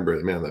album, I remember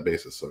it. Man, that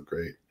bass is so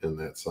great in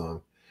that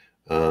song,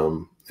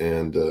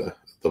 and the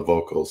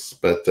vocals.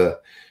 But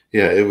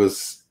yeah, it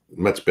was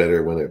much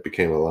better when it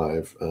became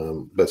alive.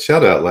 But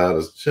Shout It Out Loud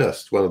is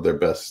just one of their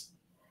best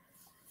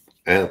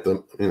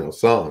anthem,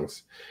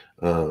 songs.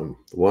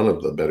 One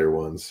of the better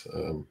ones.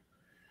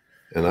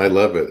 And I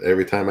love it.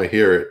 Every time I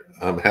hear it,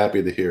 I'm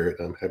happy to hear it.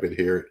 I'm happy to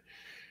hear it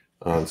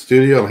on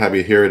studio. I'm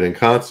happy to hear it in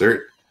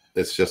concert.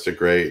 It's just a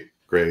great,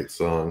 great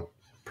song.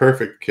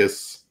 Perfect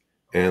Kiss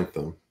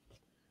anthem,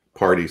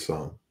 party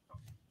song.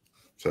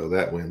 So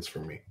that wins for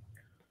me.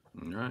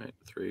 All right,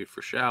 3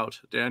 for Shout.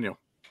 Daniel.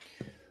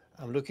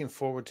 I'm looking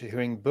forward to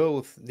hearing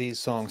both these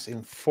songs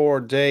in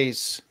 4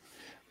 days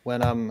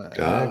when I'm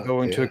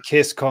going to a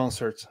Kiss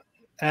concert.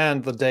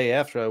 And the day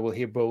after, I will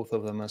hear both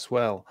of them as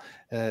well.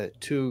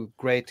 2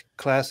 great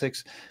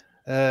classics.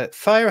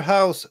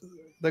 Firehouse,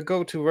 the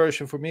go-to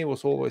version for me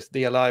was always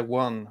the Alive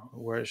 1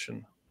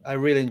 version. I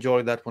really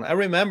enjoyed that one. I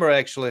remember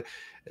actually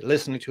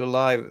listening to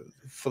Alive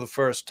for the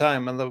first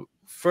time, and the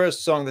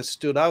first song that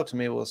stood out to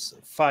me was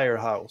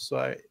Firehouse. So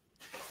I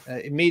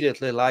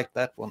immediately liked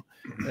that one.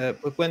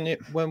 But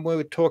when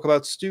we talk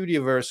about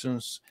studio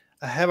versions,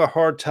 I have a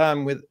hard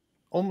time with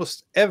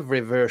almost every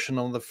version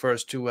on the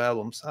first 2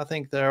 albums. I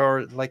think they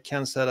are, like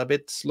Ken said, a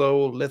bit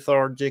slow,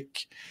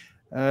 lethargic.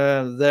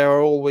 There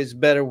are always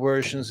better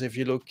versions if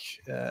you look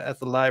at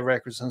the live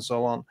records and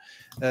so on.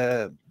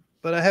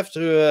 But I have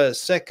to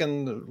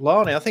second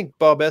Lonnie. I think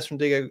Bob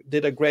Ezrin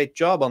did a great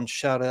job on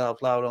Shout It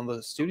Out Loud on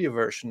the studio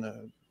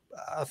version.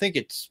 I think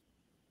it's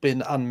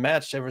been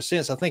unmatched ever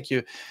since. I think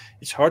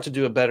it's hard to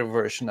do a better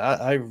version.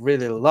 I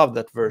really love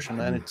that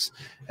version, and it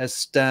has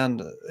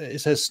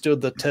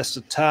stood the test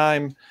of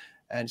time.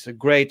 And it's a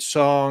great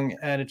song,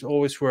 and it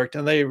always worked.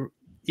 And they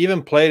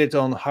even played it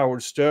on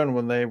Howard Stern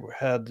when they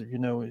had,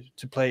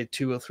 to play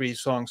 2 or 3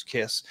 songs,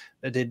 Kiss.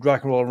 They did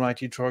Rock and Roll Night,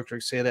 Detroit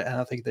City,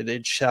 and I think they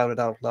did Shout It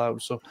Out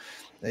Loud. So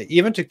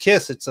even to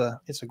Kiss, it's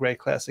a great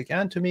classic,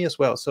 and to me as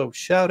well. So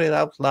Shout It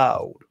Out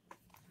Loud.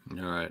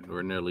 All right,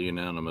 we're nearly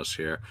unanimous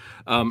here.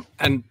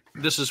 And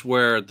this is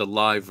where the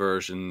live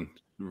version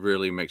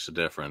really makes a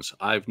difference.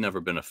 I've never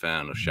been a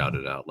fan of Shout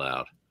It Out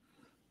Loud.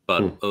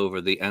 But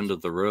over the End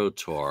of the Road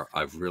tour,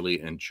 I've really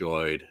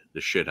enjoyed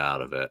the shit out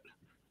of it.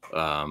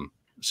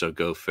 So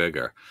go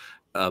figure.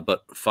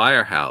 But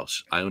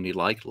Firehouse, I only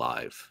like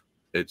live.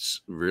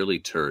 It's really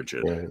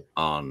turgid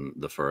on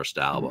the first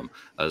album.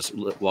 I was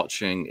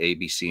watching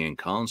ABC in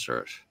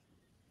concert.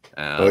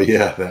 Oh,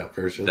 yeah, that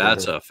version.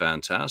 That's a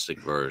fantastic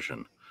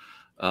version.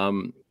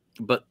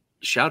 But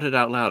Shout It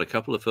Out Loud, a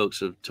couple of folks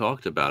have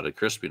talked about it.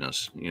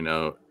 Crispiness,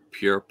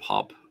 pure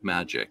pop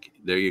magic.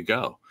 There you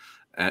go.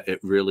 It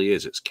really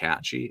is. It's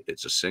catchy.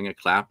 It's a sing,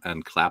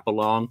 clap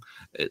along.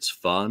 It's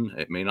fun.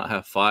 It may not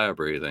have fire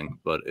breathing,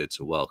 but it's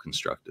a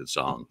well-constructed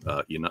song.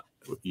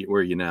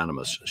 We're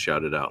unanimous.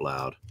 Shout It Out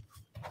Loud.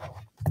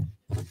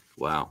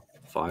 Wow.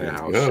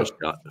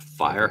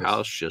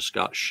 Firehouse just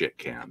got shit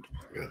canned.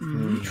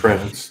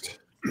 Trounced.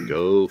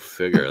 Go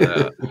figure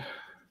that.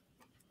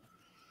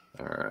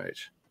 All right.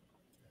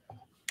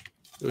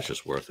 It was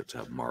just worth it to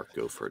have Mark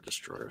go for a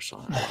Destroyer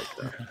song like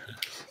that.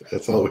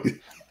 That's what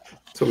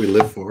we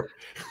live for.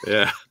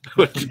 Yeah.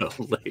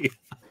 Totally.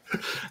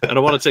 And I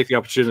want to take the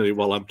opportunity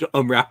while I'm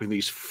unwrapping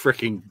these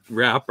freaking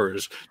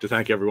wrappers to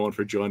thank everyone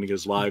for joining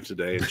us live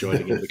today and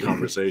joining in the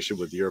conversation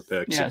with your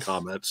picks and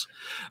comments.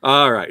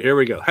 All right, here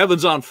we go.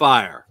 Heaven's on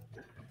Fire.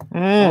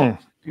 Here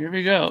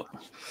we go.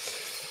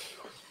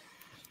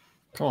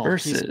 Come on,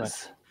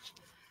 versus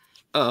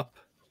up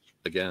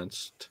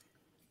against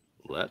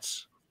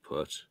Let's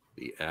Put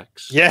the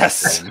X.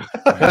 Yes.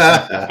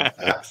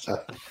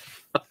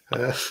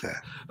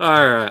 All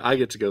right, I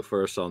get to go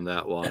first on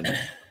that one.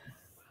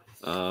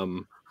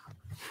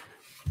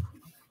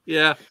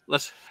 Yeah,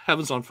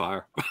 Heaven's on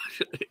Fire.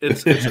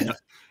 It's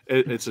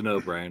a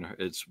no-brainer.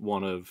 It's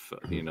one of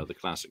the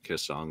classic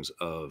Kiss songs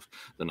of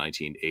the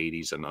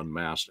 1980s and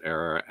Unmasked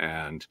era,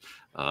 and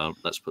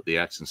Let's Put the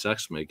X in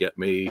Sex get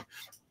me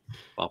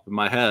popping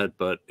my head,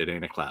 but it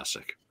ain't a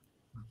classic.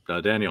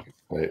 Daniel.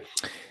 Right.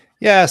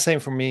 Yeah, same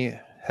for me.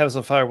 Heavens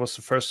on Fire was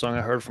the first song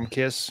I heard from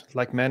Kiss.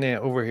 Like many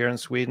over here in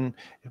Sweden,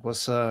 it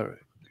was a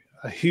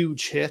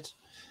huge hit,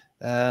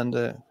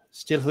 and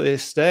still to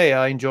this day,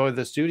 I enjoy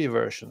the studio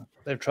version.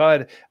 They've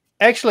tried.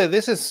 Actually,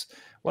 this is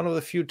one of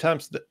the few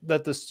times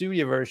that the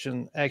studio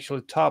version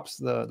actually tops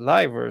the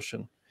live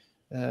version.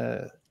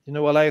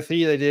 Alive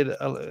 3, they did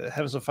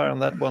Heavens on Fire on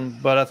that one,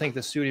 but I think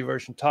the studio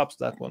version tops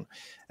that one.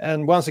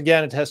 And once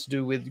again, it has to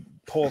do with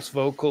Paul's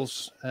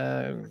vocals.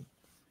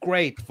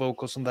 Great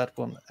vocals on that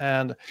one.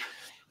 And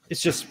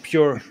it's just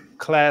pure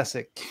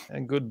classic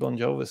and good Bon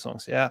Jovi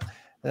songs. Yeah.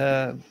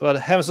 But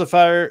Heavens on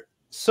Fire,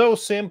 so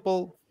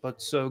simple,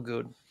 but so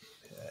good.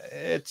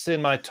 It's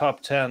in my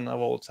top 10 of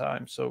all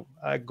time. So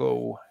I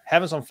go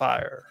Heavens on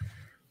Fire.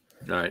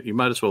 All right, you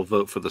might as well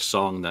vote for the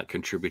song that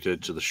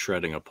contributed to the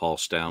shredding of Paul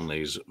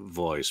Stanley's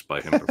voice by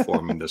him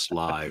performing this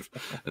live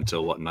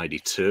until, what,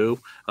 92?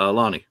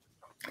 Lonnie?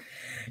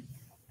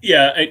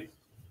 Yeah, I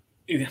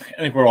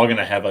think we're all going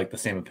to have like the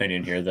same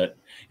opinion here that,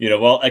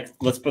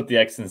 let's put the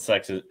X and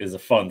Sex is a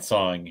fun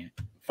song.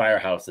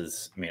 Firehouse.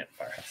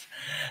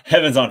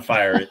 Heavens on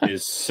Fire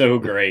is so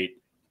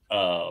great.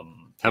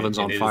 Heavens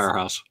on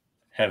Firehouse.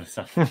 Heavens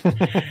on,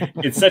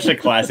 it's such a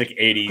classic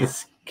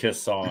 80s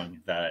Kiss song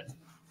that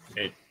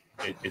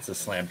it's a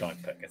slam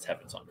dunk pick. It's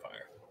Heavens on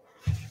Fire.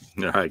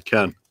 All right,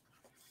 Ken.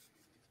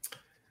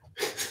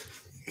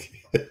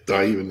 Do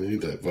I even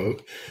need that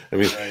vote? I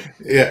mean, Right.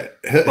 yeah.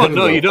 Well,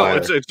 no, you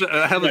don't. It's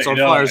Heavens on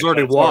Fire has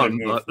already won.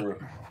 But...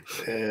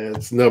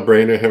 It's no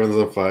brainer. Heavens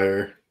on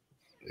Fire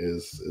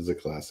is a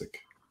classic,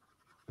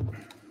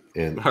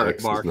 and All right,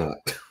 X Mark. is not.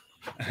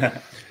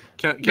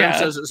 Ken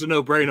says it's a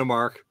no brainer,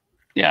 Mark.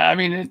 Yeah, I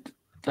mean,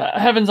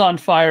 Heavens on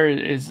Fire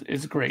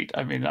is great.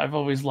 I mean, I've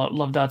always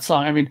loved that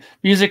song. I mean,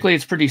 musically,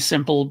 it's pretty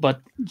simple,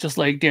 but just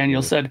like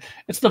Daniel said,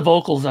 it's the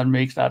vocals that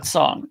make that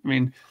song. I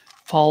mean,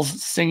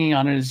 Paul's singing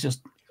on it is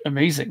just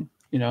amazing.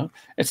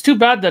 It's too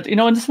bad that, and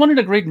it's one of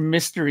the great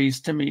mysteries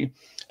to me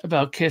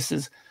about Kiss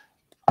is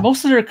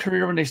most of their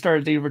career when they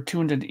started, they were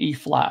tuned in E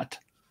flat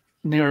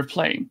and they were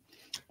playing.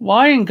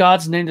 Why in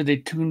God's name did they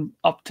tune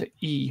up to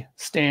E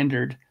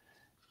standard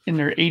in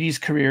their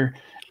 80s career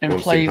and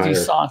play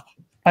these songs?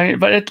 I mean,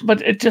 but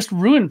it just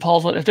ruined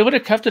Paul's. If they would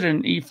have kept it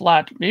in E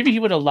flat, maybe he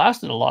would have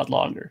lasted a lot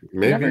longer.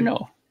 Maybe. You never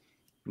know.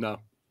 No,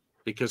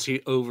 because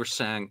he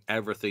oversang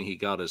everything he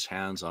got his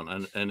hands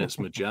on, and it's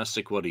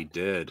majestic what he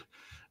did.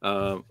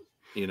 I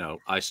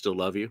Still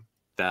Love You.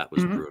 That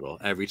was brutal.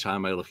 Every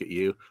time I look at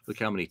you, look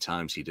how many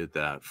times he did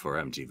that for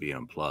MTV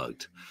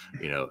Unplugged,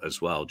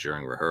 as well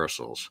during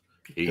rehearsals.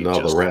 And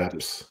all the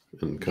raps.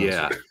 And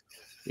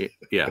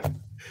yeah.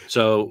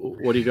 So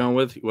what are you going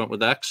with? You went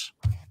with X?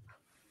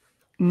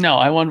 No,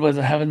 I went with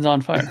Heavens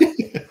on Fire.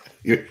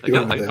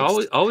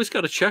 I always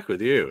got to check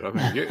with you. I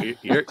mean,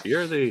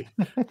 you're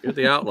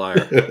the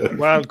outlier.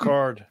 Wild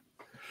card.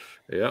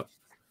 Yep.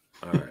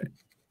 All right.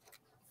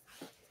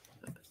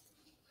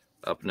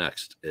 Up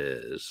next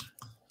is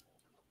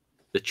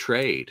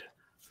Betrayed.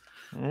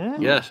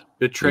 Yes,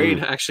 Betrayed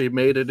actually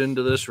made it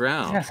into this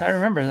round. Yes, I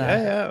remember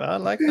that. Yeah, I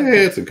like that. Yeah,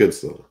 it's a good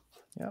song.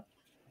 Yeah.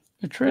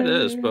 Betrayed. It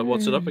is, but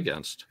what's it up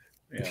against?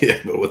 Yeah,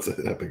 but what's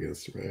it up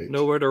against, right?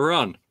 Nowhere to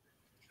Run.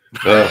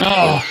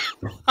 Oh.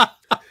 All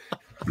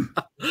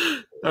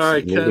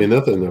right, maybe Ken.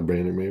 another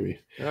no-brainer, maybe.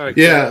 All right,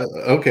 yeah,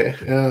 okay.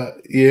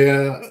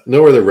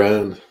 Nowhere to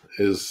Run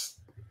is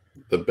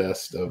the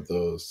best of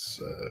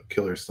those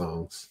killer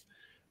songs.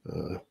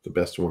 The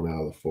best one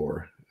out of the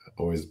four.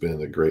 Always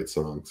been a great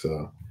song.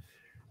 So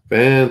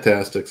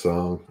fantastic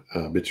song.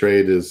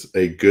 Betrayed is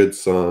a good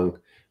song,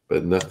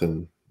 but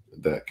nothing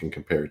that can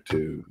compare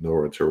to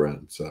Nowhere to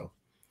Run. So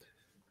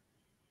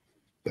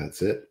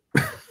that's it.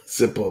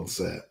 Simple and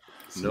sad.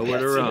 Nowhere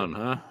to Run,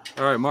 huh?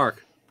 All right,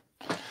 Mark.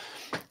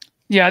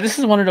 Yeah, this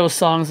is one of those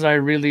songs that I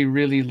really,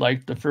 really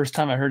liked the first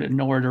time I heard it.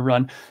 Nowhere to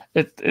Run.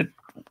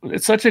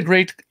 It's such a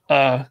great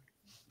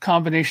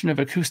combination of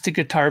acoustic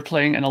guitar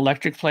playing and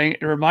electric playing.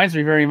 It reminds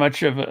me very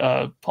much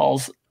of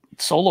Paul's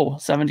solo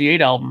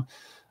 78 album,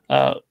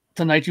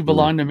 Tonight You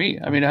Belong to Me.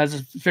 I mean, it has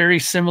a very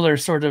similar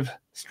sort of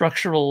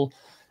structural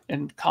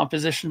and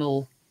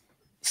compositional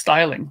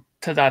styling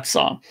to that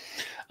song.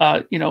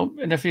 And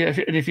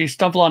if you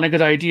stumble on a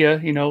good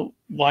idea,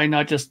 why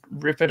not just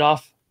rip it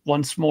off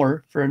once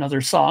more for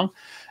another song?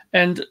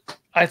 And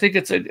I think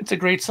it's a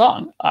great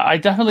song. I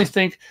definitely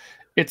think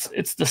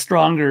it's the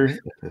stronger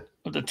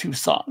of the two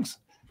songs.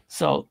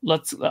 So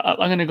I'm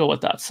going to go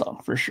with that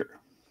song for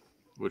sure.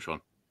 Which one?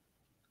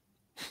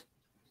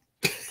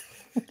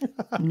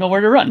 Nowhere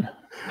to Run.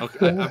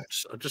 Okay,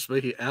 I'm just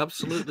making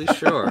absolutely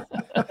sure.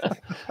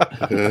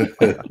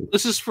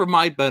 This is for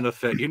my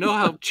benefit. You know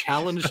how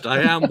challenged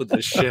I am with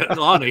this shit,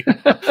 Lonnie.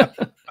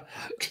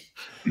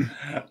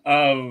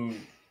 Nowhere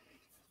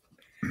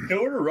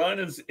to Run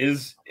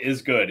is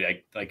good.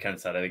 Like Ken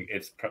said, I think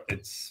it's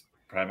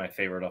probably my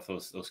favorite off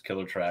those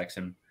killer tracks,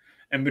 and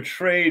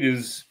Betrayed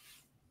is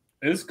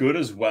good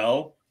as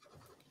well.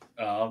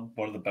 One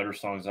of the better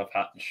songs off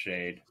Hot and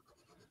Shade.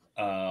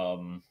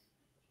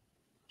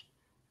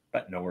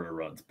 But Nowhere to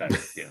Run's better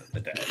at the end of the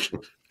day.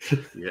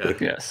 Yeah.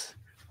 Yes.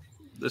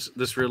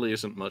 This really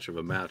isn't much of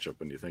a matchup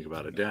when you think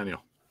about it,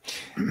 Daniel.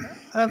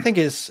 I think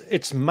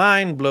it's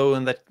mind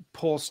blowing that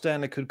Paul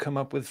Stanley could come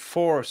up with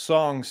 4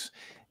 songs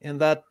in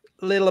that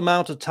little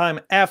amount of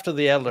time after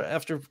The Elder,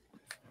 after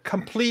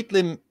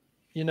completely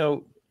you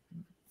know,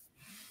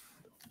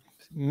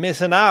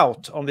 missing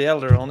out on the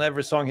Elder on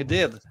every song he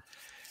did.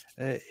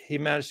 He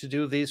managed to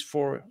do these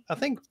for, I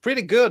think,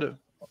 pretty good,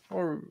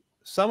 or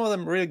some of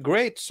them really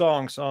great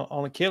songs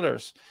on the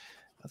Killers.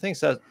 I think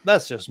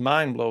that's just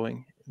mind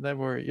blowing. They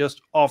were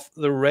just off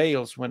the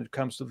rails when it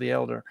comes to the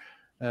Elder.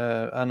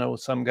 I know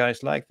some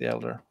guys like the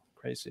Elder,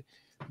 crazy,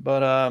 but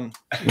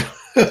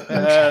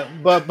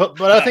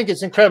but I think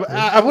it's incredible.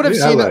 I would have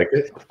seen. I like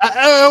it.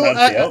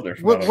 The Elder.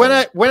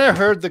 When I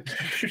heard the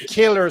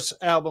Killers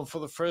album for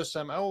the first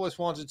time, I always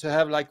wanted to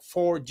have like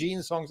 4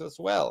 Gene songs as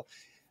well.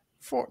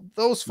 For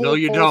those 4. No,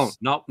 you don't.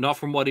 Not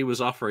from what he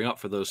was offering up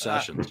for those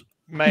sessions.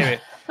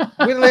 Maybe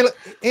with a little.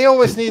 He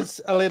always needs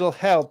a little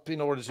help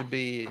in order to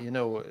be,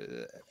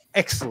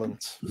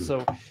 excellent.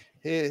 So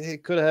he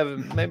could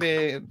have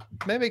maybe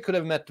could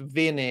have met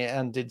Vinny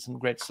and did some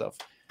great stuff.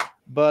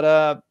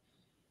 But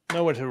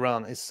Nowhere to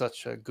Run is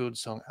such a good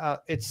song.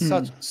 It's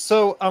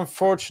so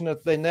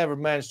unfortunate they never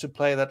managed to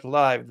play that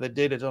live. They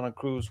did it on a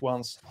cruise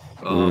once.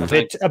 Oh, a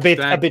bit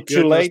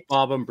too late.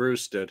 Bob and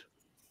Bruce did.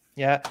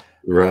 Yeah,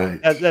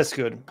 Right. that's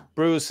good.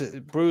 Bruce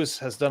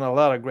has done a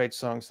lot of great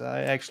songs.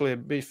 I actually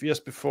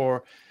just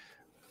before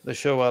the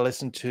show I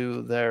listened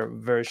to their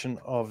version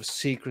of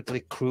Secretly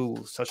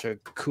Cruel, such a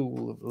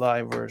cool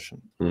live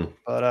version.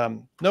 But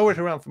Nowhere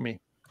to Run for me.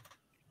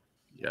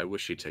 Yeah, I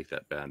wish he'd take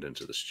that band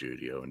into the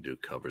studio and do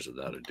covers of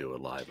that or do a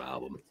live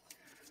album.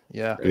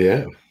 Yeah.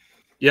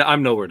 Yeah,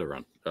 I'm Nowhere to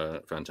Run.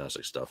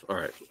 Fantastic stuff. All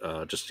right,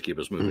 just to keep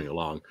us moving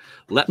along.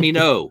 Let Me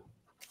Know.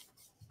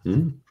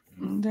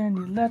 Then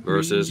you let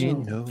versus me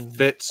know.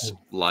 Fits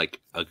Like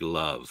a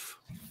Glove.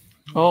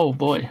 Oh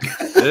boy.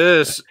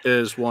 This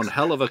is one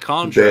hell of a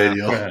contract.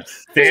 Daniel, go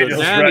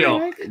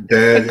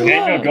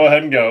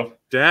ahead and go.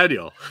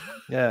 Daniel.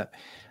 Yeah.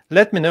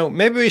 Let me know.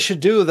 Maybe we should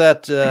do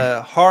that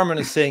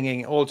harmony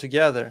singing all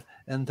together.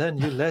 And then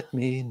you let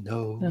me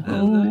know.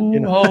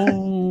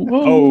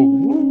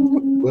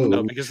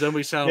 No, because then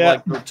we sound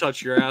like Don't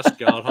Touch Your Ass,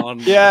 God, on.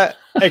 Yeah,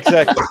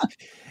 exactly.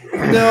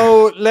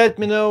 No, Let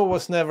Me Know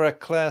was never a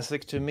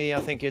classic to me.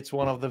 I think it's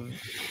one of the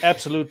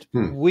absolute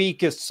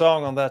weakest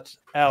song on that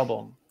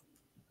album,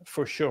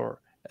 for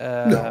sure.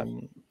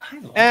 And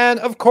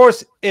of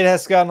course, it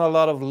has gotten a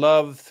lot of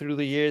love through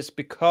the years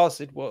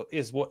because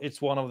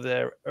it's one of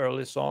their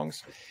early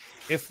songs.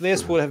 If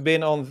this would have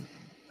been on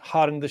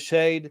Hot in the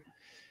Shade,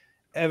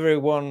 not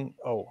everyone,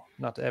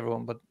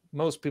 but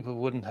most people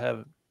wouldn't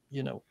have,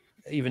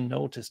 even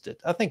noticed it.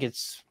 I think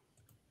it's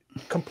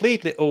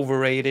completely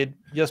overrated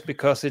just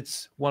because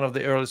it's one of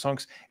the early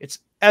songs. It's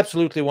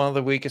absolutely one of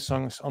the weakest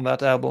songs on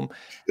that album.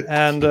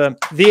 And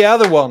the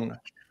other one,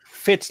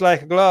 Fits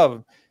Like a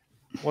Glove,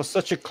 was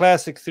such a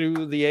classic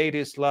through the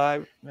 80s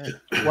live.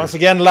 Once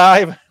again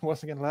live.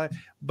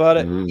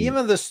 But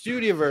even the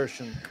studio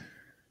version,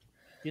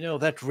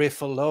 that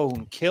riff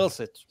alone kills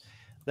it.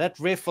 That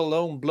riff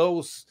alone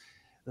blows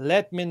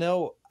Let Me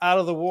Know out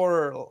of the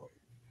water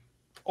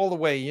all the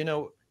way.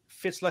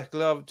 Fits Like a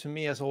Glove to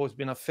me has always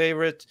been a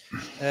favorite.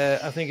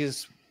 I think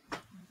is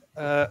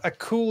a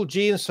cool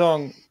Gene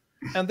song.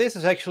 And this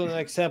is actually an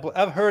example.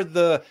 I've heard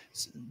the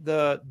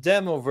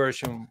demo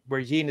version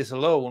where Gene is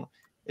alone.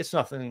 It's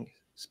nothing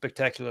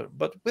spectacular,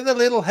 but with a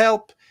little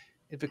help,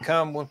 it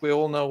become what we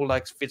all know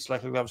like Fits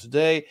Like a Glove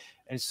today.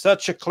 And it's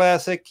such a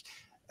classic.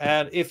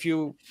 And if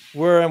you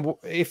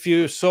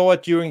saw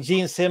it during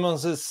Gene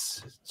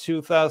Simmons's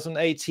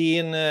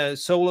 2018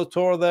 solo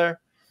tour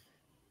there,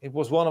 it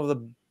was one of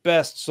the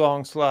best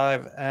songs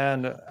live.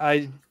 And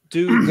I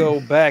do go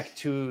back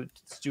to the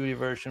studio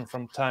version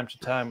from time to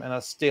time, and I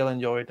still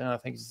enjoy it. And I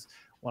think it's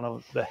one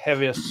of the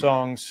heaviest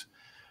songs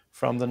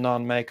from the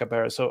non-makeup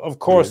era. So of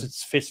course it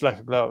fits like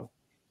a glove.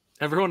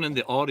 Everyone in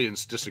the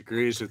audience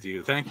disagrees with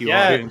you. Thank you,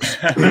 audience.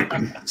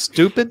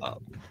 Stupid.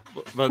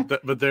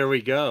 But there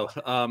we go.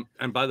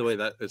 And by the way,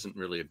 that isn't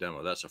really a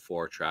demo. That's a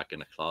 4-track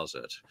in a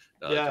closet.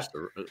 Just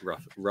a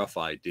rough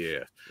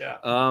idea. Yeah.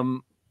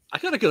 I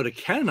gotta go to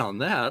Ken on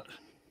that.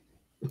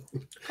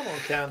 Come on,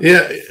 Ken.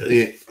 Yeah.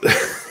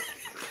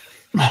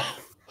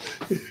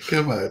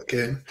 Come on,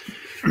 Ken.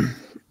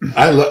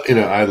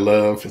 I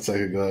love Fits Like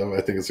a Glove.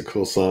 I think it's a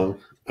cool song.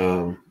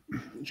 And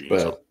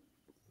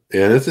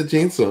it's a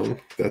Gene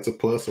song. That's a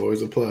plus,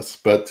 always a plus.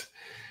 But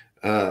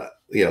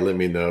Let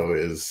Me Know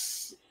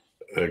is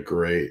a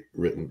great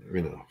written,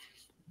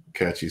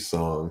 catchy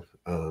song.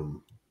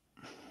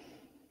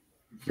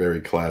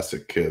 Very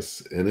classic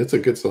Kiss, and it's a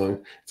good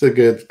song. It's a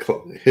good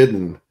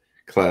hidden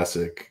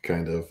classic,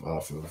 kind of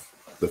off of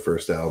the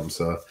first album.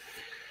 So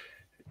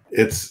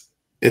it's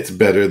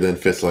better than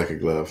Fits Like a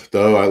Glove.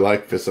 Though I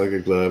like Fits Like a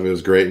Glove. It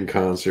was great in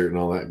concert and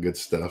all that good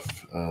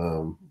stuff.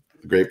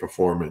 Great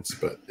performance,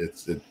 but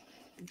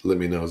Let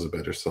Me Know is a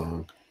better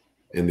song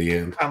in the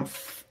end. I'm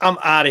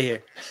out of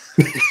here.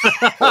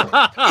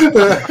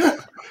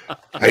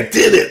 I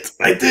did it.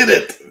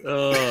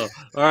 All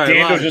right,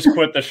 Daniel just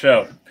quit the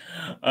show.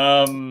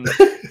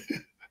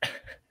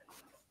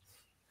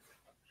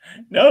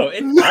 No,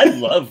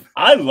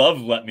 I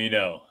love Let Me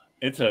Know.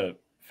 It's a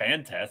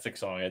fantastic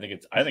song. I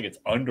think it's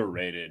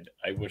underrated.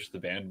 I wish the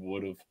band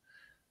would have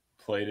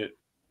played it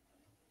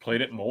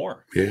played it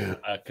more. Yeah,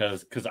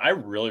 because I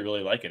really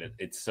really like it.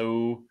 It's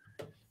so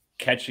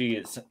catchy.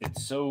 It's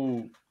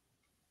so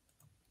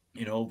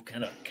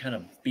kind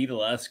of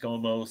Beatlesque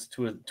almost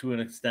to an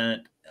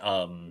extent.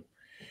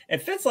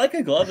 It Fits Like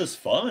a Glove is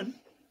fun,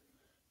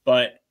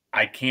 but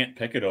I can't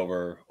pick it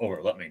over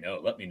Let Me Know.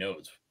 Let Me Know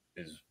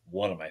is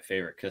one of my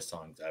favorite Kiss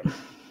songs ever.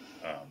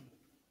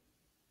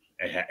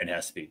 It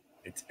has to be.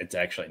 It's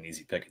actually an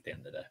easy pick at the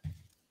end of the day.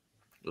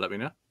 Let Me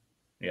Know.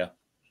 Yeah.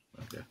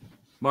 Okay.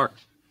 Mark.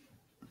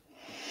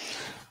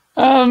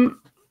 I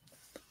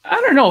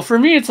don't know. For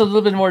me, it's a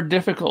little bit more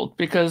difficult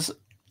because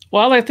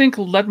while I think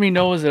Let Me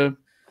Know is a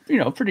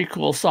pretty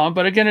cool song,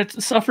 but again, it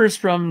suffers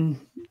from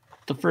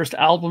the first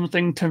album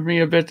thing to me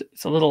a bit.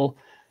 It's a little,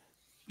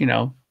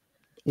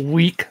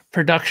 weak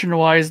production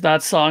wise,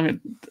 that song.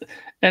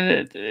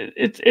 And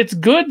it's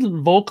good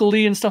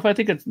vocally and stuff. I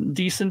think it's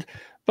decent.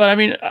 But I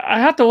mean, I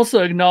have to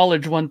also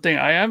acknowledge one thing.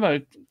 I am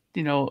a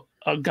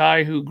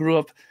guy who grew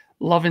up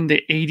loving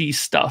the 80s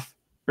stuff,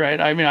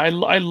 right? I mean, I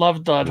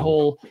loved that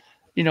whole,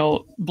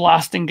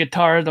 blasting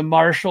guitar, the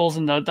Marshalls,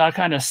 and that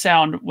kind of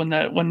sound when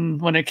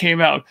it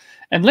came out.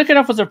 And Lick It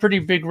Up was a pretty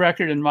big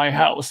record in my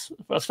house,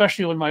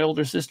 especially with my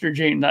older sister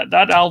Jane.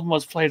 That album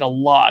was played a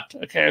lot,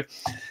 okay?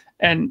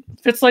 And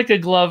Fits Like a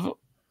Glove,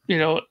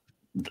 I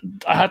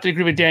have to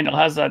agree with Daniel,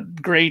 has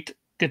that great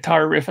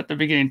guitar riff at the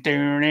beginning.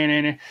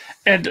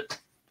 And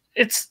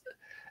it's,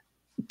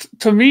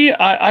 to me,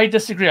 I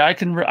disagree. I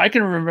can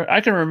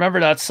remember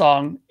that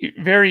song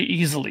very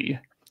easily.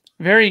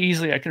 Very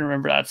easily I can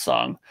remember that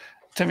song.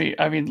 To me,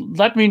 I mean,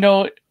 Let Me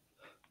Know,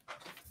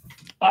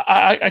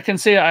 I can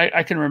say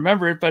I can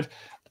remember it, but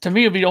to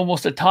me it'd be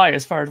almost a tie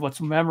as far as what's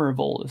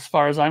memorable as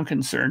far as I'm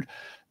concerned.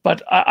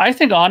 But I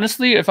think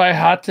honestly, if I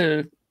had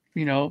to,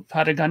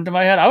 had a gun to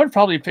my head, I would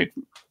probably pick,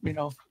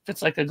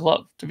 Fits Like a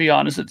Glove, to be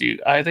honest with you.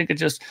 I think it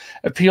just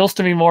appeals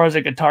to me more as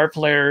a guitar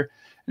player,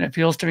 and it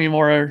appeals to me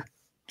more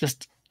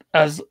just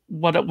as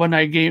when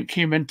I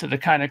came into the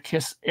kind of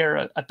Kiss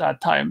era at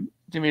that time.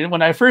 I mean,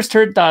 when I first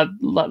heard that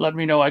Let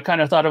Me Know, I kind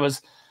of thought it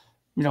was,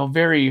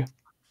 very,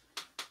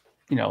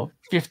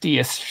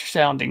 50-ish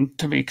sounding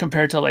to me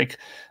compared to like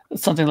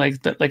something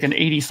like that, like an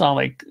 80s song,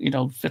 like,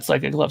 Fits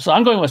Like a Glove. So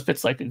I'm going with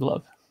Fits Like a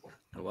Glove.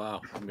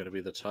 Wow, I'm going to be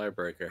the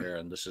tiebreaker here,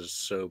 and this is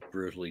so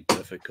brutally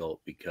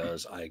difficult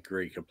because I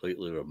agree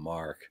completely with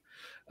Mark.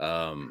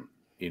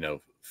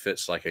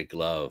 Fits Like a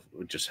Glove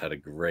just had a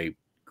great,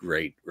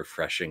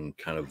 refreshing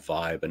kind of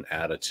vibe and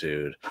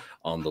attitude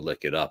on the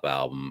Lick It Up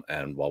album.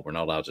 And while we're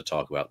not allowed to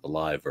talk about the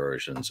live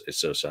versions, it's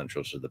so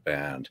central to the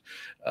band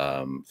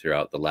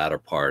throughout the latter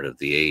part of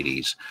the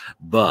 80s.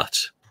 But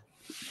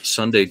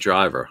Sunday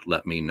Driver,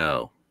 Let Me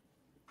Know,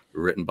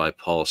 written by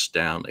Paul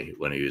Stanley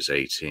when he was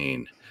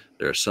 18.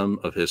 There are some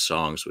of his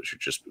songs which are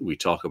just, we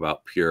talk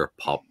about pure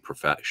pop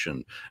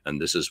perfection, and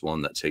this is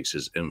one that takes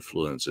his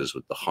influences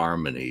with the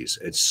harmonies.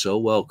 It's so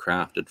well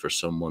crafted for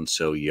someone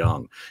so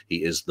young.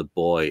 He is the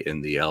boy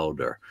in the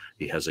elder.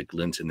 He has a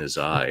glint in his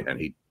eye, and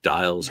he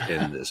dials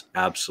in this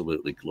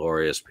absolutely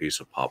glorious piece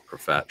of pop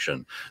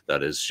perfection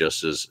that is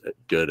just as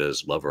good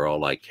as Lover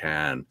All I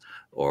Can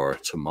or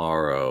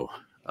Tomorrow,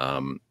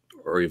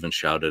 or even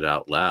Shout It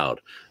Out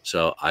Loud.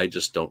 So I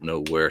just don't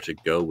know where to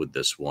go with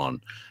this one.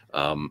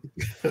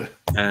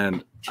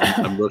 And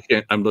I'm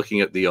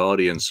looking at the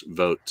audience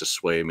vote to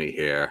sway me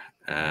here.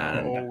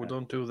 And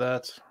don't do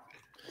that.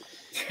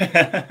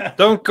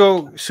 Don't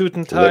go suit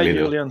and tie,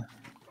 Julian.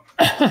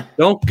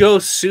 Don't go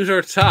suit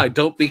or tie.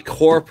 Don't be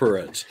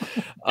corporate.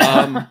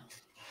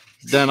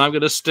 Then I'm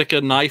going to stick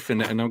a knife in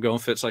it, and I'm going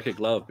Fits Like a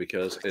Glove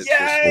because it's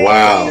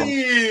wow.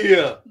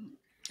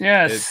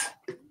 Yes.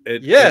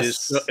 It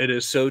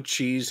is so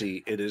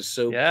cheesy. It is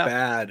so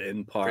bad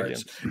in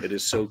parts. Brilliant. It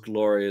is so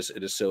glorious.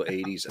 It is so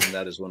 80s, and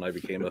that is when I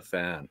became a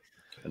fan.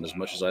 And as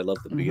much as I love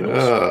the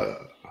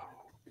Beatles,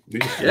 you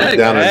just went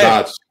down a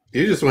notch.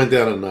 You just went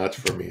down a notch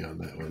for me on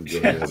that one,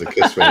 Julian, as a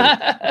Kiss fan.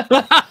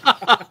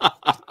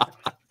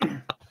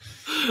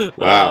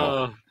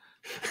 Wow.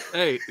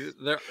 Hey,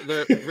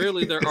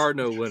 there are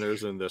no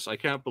winners in this. I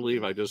can't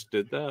believe I just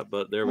did that,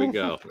 but there we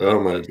go. Oh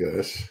my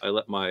gosh! I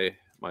let my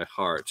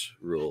heart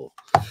rule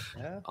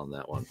on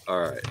that one. All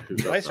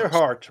right. Rise your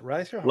heart.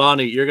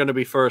 Lonnie, you're going to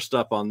be first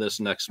up on this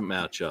next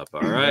matchup.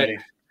 All right.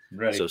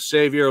 Ready. So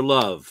Save Your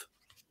Love.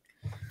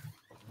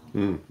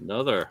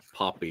 Another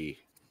poppy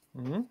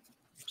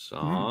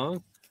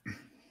song.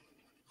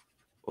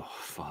 Oh,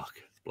 fuck.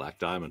 Black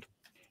Diamond.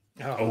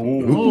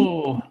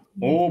 Oh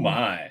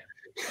my.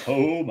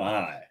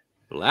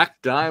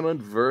 Black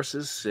Diamond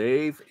versus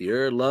Save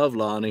Your Love,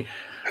 Lonnie.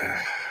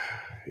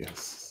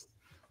 Yes.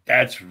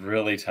 That's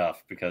really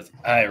tough because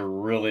I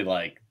really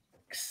like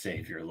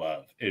Save Your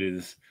Love. It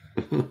is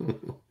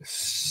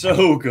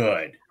so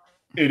good.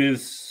 It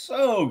is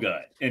so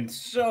good and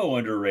so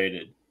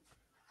underrated.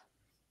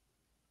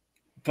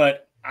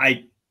 But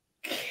I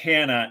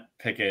cannot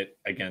pick it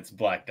against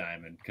Black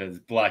Diamond because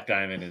Black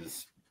Diamond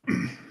is,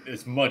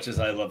 as much as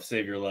I love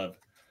Save Your Love,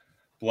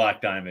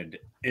 Black Diamond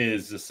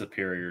is the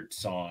superior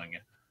song.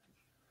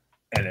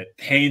 And it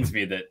pains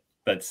me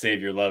that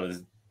Save Your Love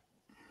is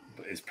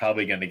is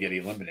probably going to get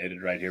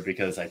eliminated right here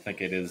because I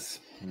think it is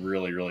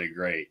really, really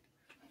great.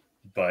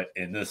 But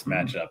in this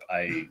matchup,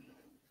 I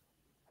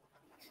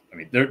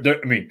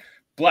mean,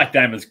 Black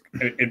Diamond's.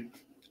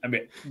 I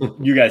mean,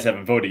 you guys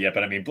haven't voted yet,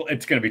 but I mean,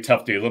 it's going to be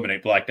tough to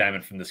eliminate Black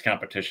Diamond from this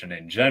competition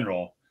in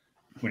general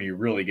when you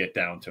really get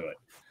down to it.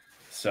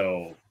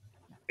 So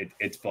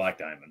it's Black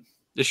Diamond.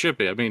 It should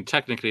be. I mean,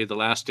 technically, the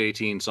last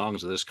 18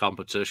 songs of this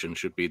competition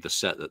should be the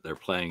set that they're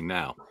playing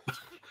now.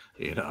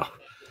 You know.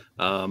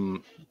 All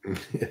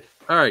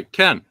right,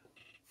 Ken.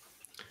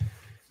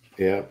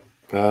 Yeah.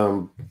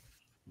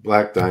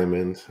 Black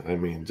Diamond. I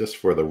mean, just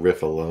for the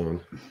riff alone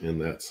in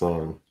that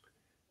song,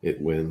 it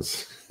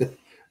wins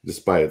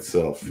just by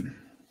itself.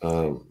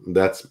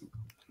 That's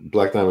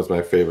Black Diamond's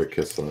my favorite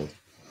Kiss song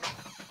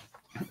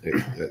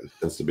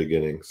since the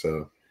beginning.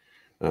 So,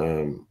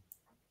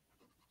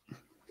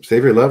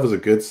 Save Your Love is a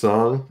good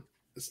song.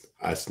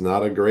 It's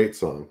not a great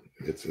song.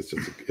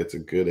 It's a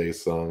good A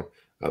song.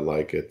 I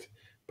like it,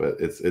 but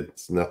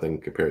it's nothing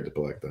compared to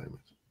Black Diamond.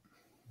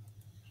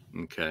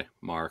 Okay,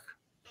 Mark.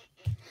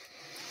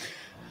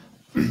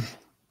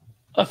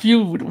 A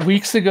few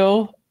weeks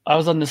ago, I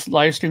was on this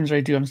live streams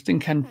I do. I'm thinking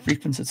Ken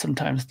frequents it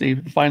sometimes. The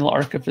Vinyl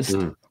Archivist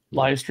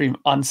live stream.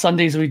 On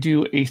Sundays, we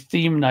do a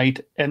theme night,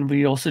 and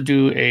we also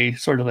do a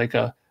sort of like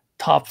a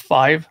top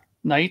 5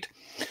 night.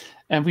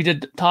 And we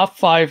did top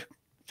 5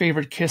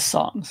 favorite Kiss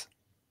songs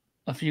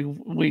a few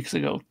weeks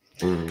ago.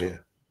 Yeah.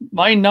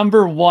 My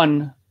number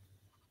 1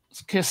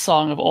 Kiss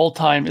song of all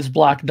time is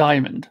Black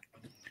Diamond.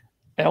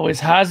 It always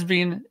has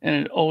been,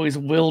 and it always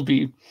will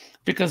be,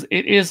 because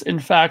it is, in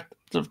fact,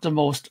 the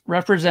most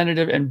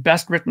representative and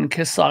best written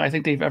Kiss song I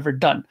think they've ever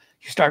done.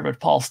 You start with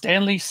Paul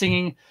Stanley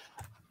singing,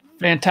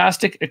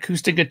 fantastic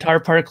acoustic guitar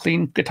part,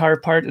 clean guitar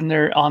part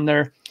on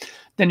there.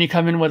 Then you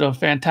come in with a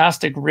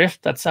fantastic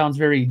riff that sounds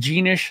very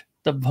Gene-ish.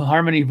 The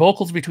harmony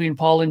vocals between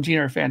Paul and Gene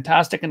are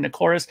fantastic in the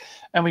chorus,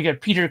 and we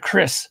get Peter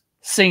Criss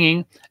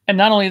singing. And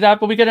not only that,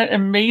 but we get an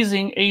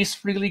amazing Ace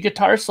Frehley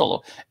guitar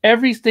solo.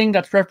 Everything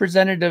that's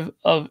representative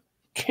of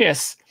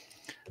Kiss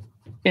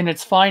in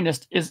its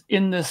finest is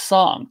in this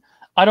song.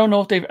 I don't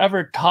know if they've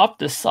ever topped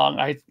this song.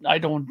 I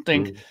don't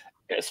think,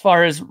 as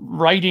far as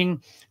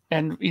writing,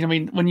 and I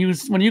mean, when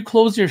you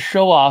close your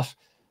show off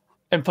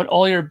and put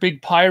all your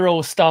big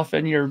pyro stuff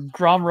and your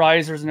drum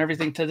risers and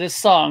everything to this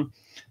song,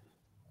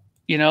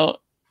 you know,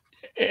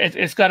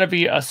 it's got to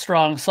be a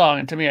strong song.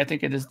 And to me, I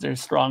think it is their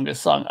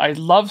strongest song. I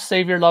love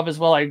Save Your Love as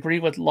well. I agree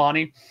with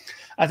Lonnie.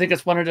 I think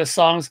it's one of the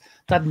songs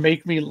that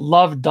make me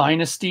love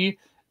Dynasty.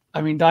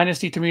 I mean,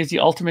 Dynasty to me is the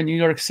ultimate New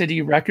York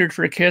City record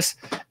for Kiss,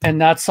 and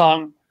that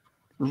song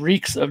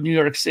reeks of New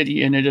York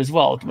City in it as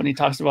well. When he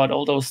talks about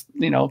all those,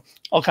 you know,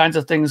 all kinds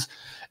of things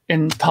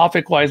in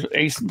topic-wise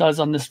Ace does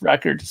on this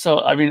record.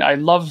 So, I mean, I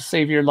love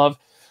Save Your Love,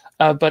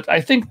 but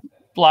I think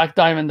Black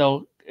Diamond,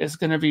 though, is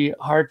going to be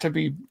hard to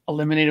be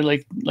eliminated,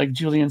 like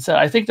Julien said.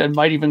 I think that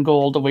might even go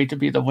all the way to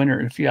be the winner,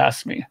 if you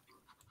ask me.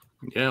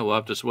 Yeah, we'll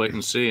have to wait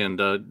and see. And,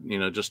 you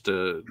know, just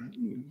to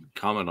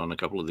comment on a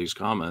couple of these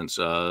comments,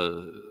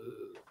 no,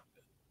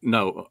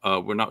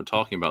 we're not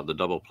talking about the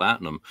double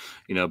platinum,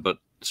 you know, but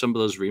some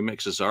of those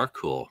remixes are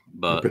cool.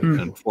 But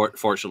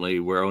unfortunately,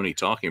 we're only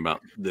talking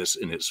about this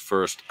in its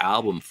first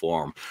album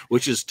form,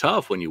 which is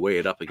tough when you weigh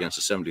it up against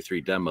the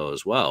 73 demo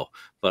as well.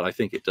 But I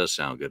think it does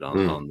sound good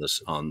on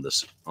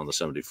the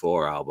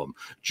 74 album.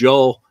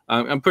 Joel,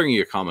 I'm bringing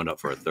your comment up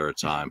for a third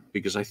time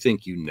because I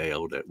think you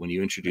nailed it. When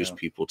you introduce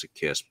people to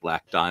Kiss,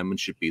 Black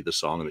Diamond should be the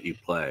song that you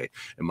play.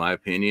 In my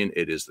opinion,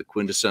 it is the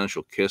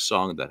quintessential Kiss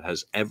song that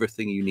has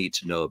everything you need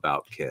to know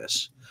about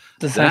Kiss.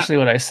 That's actually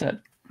what I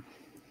said.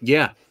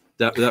 Yeah,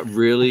 that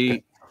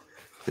really,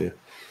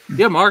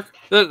 yeah, Mark,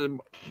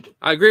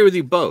 I agree with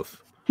you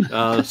both.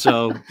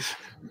 So,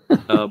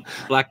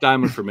 Black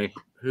Diamond for me.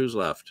 Who's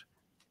left?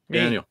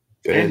 Daniel.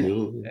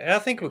 I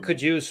think we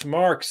could use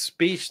Mark's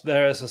speech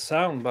there as a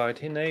soundbite.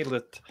 He nailed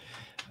it.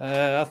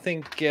 I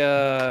think,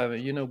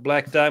 you know,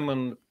 Black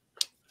Diamond,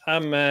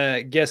 I'm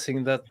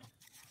guessing that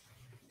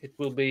it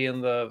will be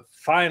in the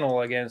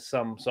final against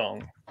some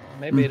song.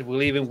 Maybe it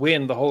will even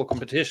win the whole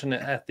competition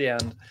at the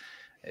end.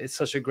 It's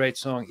such a great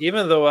song.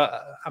 Even though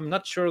I'm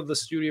not sure the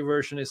studio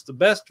version is the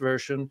best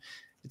version,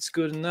 it's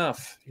good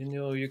enough. You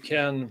know, you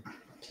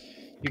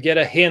get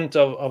a hint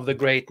of the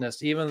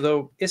greatness, even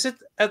though, is it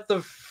at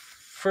the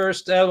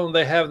first album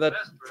they have that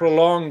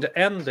prolonged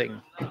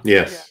ending?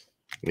 Yes.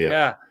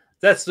 Yeah.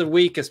 That's the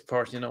weakest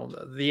part, you know.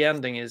 The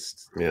ending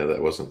is... Yeah, that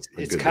wasn't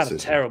a it's good kind decision.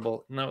 of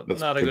terrible. No, That's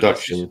not a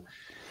production. good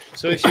decision.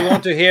 So if you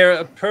want to hear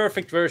a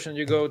perfect version,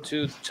 you go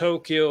to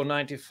Tokyo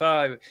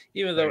 95.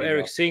 Even though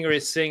Eric Singer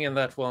is singing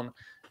that one,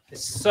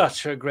 it's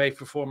such a great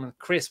performance,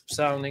 crisp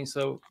sounding.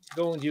 So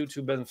go on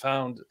YouTube and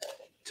found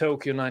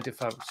Tokyo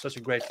 95. Such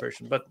a great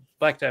version. But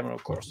Black Diamond,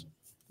 of course.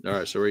 All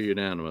right, so we're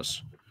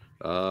unanimous.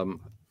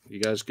 You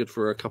guys good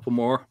for a couple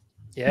more?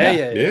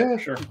 Yeah,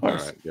 Sure. All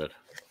right, good.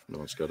 No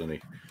one's got any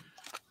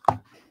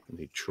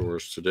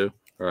chores to do.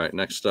 All right,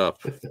 next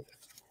up.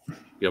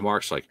 Yeah,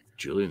 Mark's like,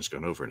 Julian's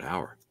gone over an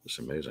hour. It's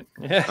amazing.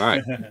 Yeah. All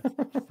right.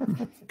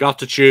 Got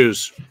to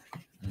choose.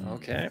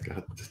 Okay.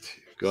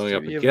 Going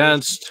up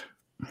against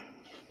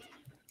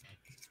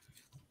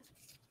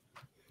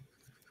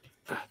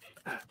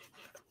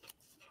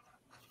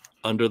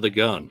Under the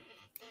Gun.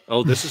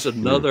 Oh, this is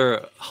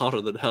another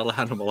hotter than hell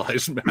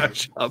Animalized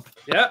matchup.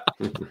 Yeah.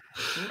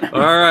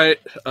 All right.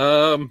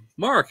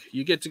 Mark,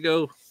 you get to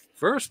go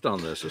first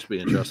on this. This will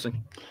be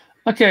interesting.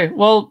 Okay,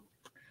 well,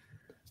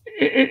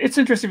 it's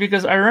interesting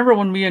because I remember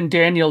when me and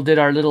Daniel did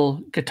our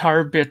little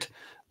guitar bit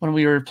when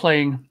we were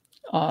playing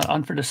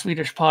on for the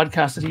Swedish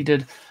podcast that he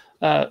did,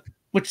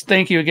 which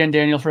thank you again,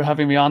 Daniel, for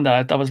having me on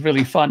that. That was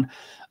really fun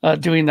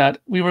doing that.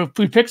 We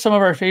picked some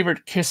of our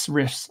favorite Kiss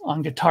riffs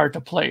on guitar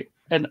to play,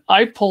 and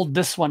I pulled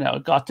this one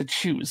out, got to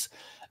choose.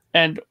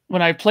 And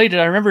when I played it,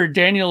 I remember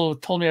Daniel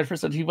told me at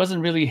first that he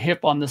wasn't really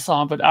hip on the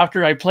song, but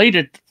after I played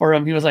it for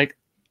him, he was like,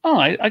 oh,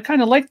 I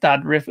kind of like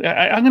that riff.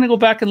 I'm going to go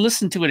back and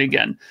listen to it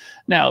again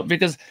now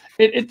because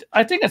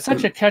I think it's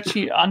such a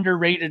catchy,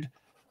 underrated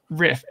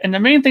riff. And the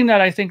main thing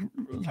that I think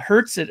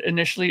hurts it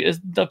initially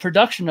is the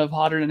production of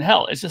Hotter Than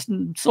Hell. It's just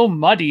so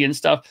muddy and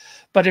stuff.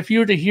 But if you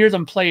were to hear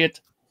them play it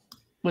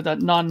with a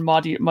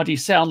non-muddy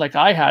sound like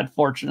I had,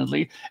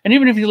 fortunately, and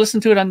even if you listen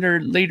to it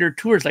under later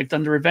tours, like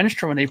on the Revenge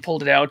tour when they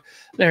pulled it out,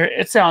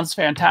 it sounds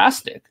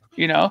fantastic.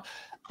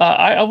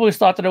 I always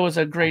thought that it was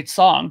a great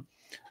song.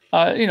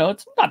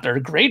 It's not their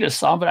greatest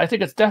song, but I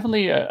think it's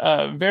definitely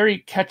a very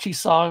catchy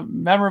song,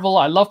 memorable.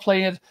 I love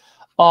playing it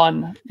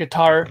on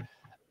guitar.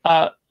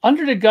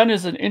 Under the Gun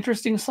is an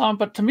interesting song,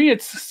 but to me,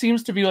 it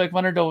seems to be like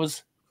one of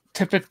those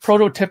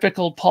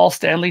prototypical Paul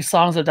Stanley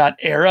songs of that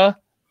era,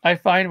 I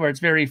find, where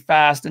it's very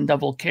fast and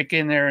double kick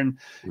in there and,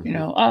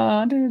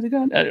 Under the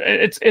Gun.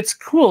 It's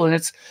cool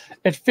and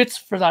it fits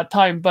for that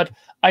time. But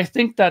I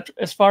think that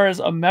as far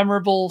as a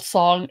memorable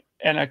song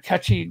and a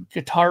catchy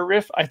guitar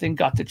riff, I think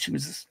Got to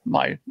Choose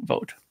my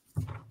vote.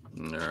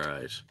 All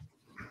right.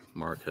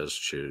 Mark has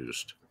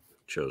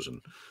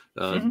chosen.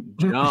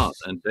 John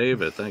and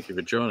David, thank you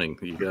for joining.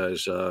 You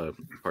guys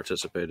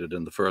participated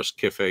in the first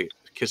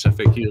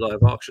KissFAQ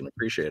live auction.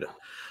 Appreciate it.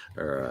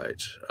 All right.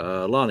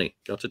 Lonnie,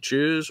 Got to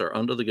Choose or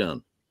Under the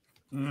Gun?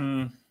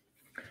 Under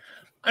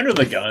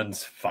the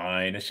Gun's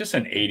fine. It's just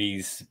an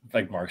 80s,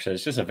 like Mark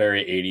says, just a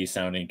very 80s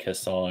sounding Kiss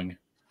song.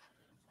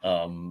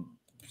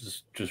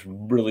 Just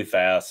really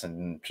fast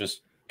and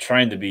just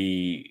trying to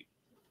be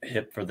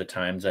hip for the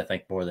times, I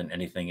think, more than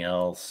anything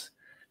else.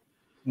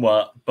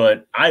 Well,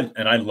 but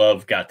I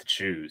love Got to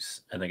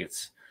Choose. I think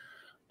it's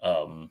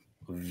a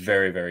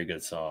very, very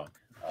good song.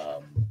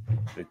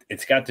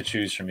 It's Got to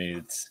Choose for me.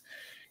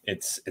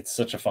 It's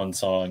such a fun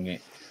song.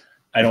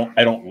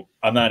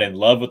 I'm not in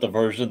love with the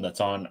version that's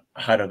on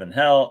Hotter Than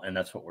Hell, and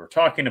that's what we're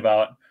talking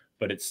about,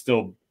 but it's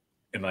still,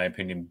 in my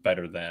opinion,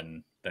 better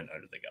than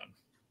Under the Gun.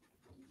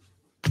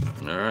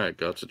 All right,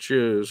 Got to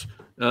Choose.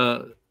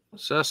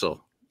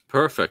 Cecil,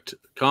 perfect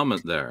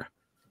comment there.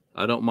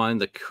 I don't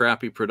mind the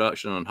crappy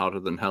production on Hotter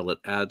Than Hell. It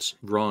adds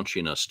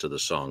raunchiness to the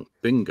song.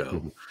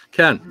 Bingo.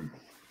 Ken?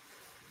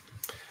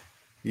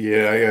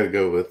 Yeah, I got to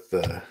go with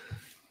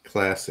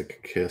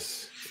classic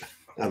Kiss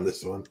on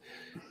this one.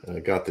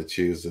 Got to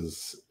Choose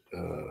is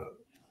an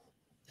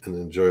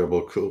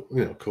enjoyable,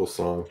 cool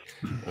song.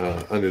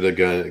 Under the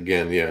Gun,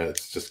 again, yeah,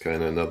 it's just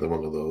kind of another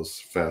one of those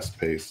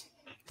fast-paced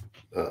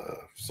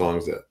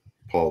songs that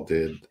Paul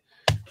did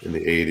in the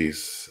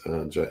 80s. I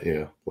don't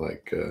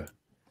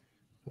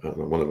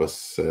know, one of us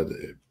said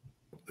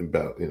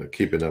about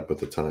keeping up with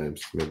the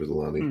times, maybe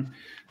Lonnie.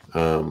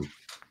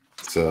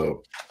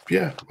 So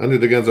yeah, Under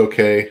the Gun's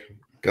okay.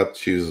 Got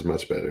to Choose is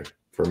much better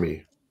for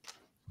me.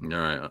 All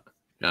right.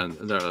 And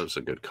that was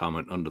a good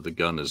comment. Under the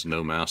Gun is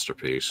no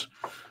masterpiece.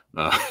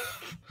 No,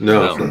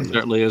 it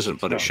certainly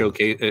isn't, but it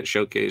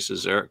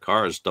showcases Eric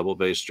Carr's double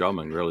bass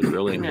drumming really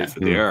brilliantly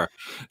for the era.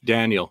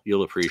 Daniel,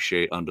 you'll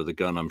appreciate Under the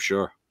Gun, I'm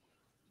sure.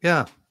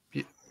 Yeah,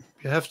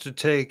 you have to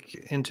take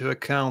into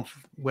account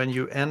when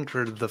you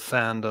entered the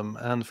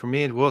fandom, and for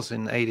me it was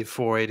in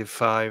 84,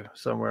 85,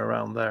 somewhere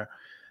around there.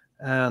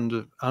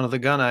 And Under the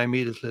Gun I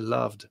immediately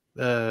loved.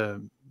 I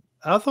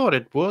thought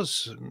it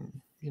was,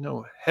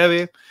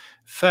 heavy,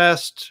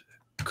 fast,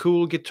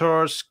 cool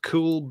guitars,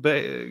 cool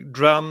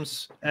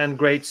drums, and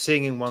great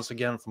singing once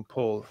again from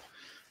Paul.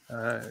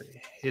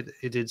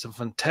 He did some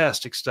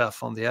fantastic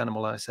stuff on the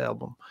Animalize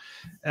album.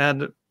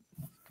 And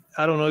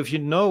I don't know if you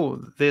know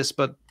this,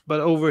 but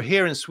over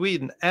here in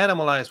Sweden,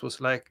 Animalize was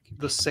like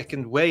the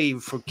second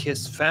wave for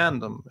Kiss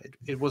fandom.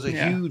 It was a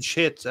huge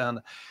hit, and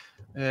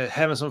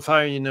Heavens on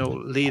Fire,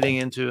 leading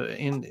into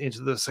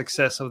the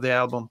success of the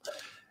album.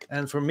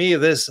 And for me,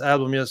 this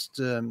album just,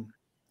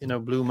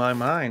 blew my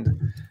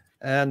mind.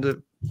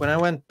 And when I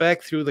went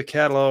back through the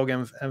catalog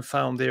and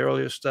found the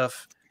earlier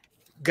stuff,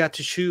 Got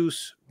to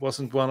Choose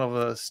wasn't one of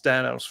the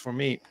standouts for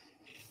me.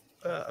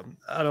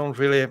 I don't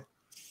really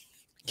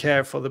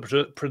care for the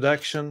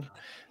production.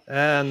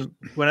 And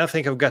when I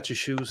think of Got to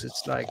Choose,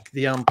 it's like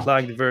the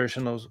unplugged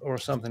version or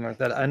something like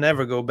that. I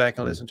never go back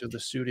and listen to the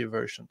studio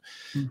version.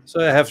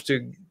 So I have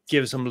to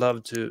give some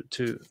love to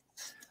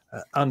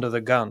Under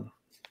the Gun.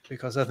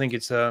 because I think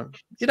it's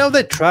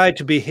they tried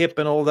to be hip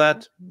and all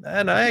that,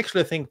 and I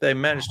actually think they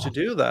managed to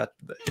do that.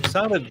 It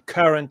sounded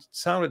current,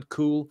 sounded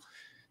cool,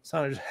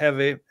 sounded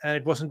heavy, and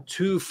it wasn't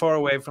too far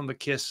away from the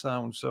Kiss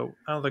sound. So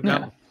Under the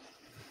Gun.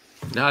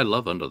 Yeah, I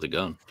love Under the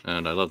Gun,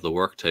 and I love the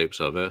work tapes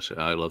of it.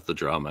 I love the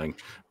drumming,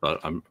 but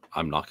I'm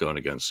not going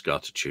against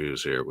Got to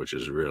Choose here, which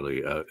is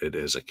really it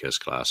is a Kiss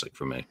classic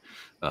for me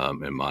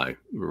in my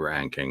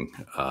ranking.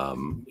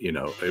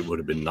 It would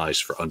have been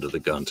nice for Under the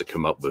Gun to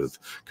come up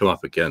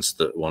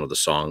against one of the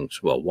songs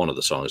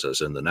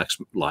that's in the next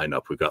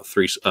lineup. We've got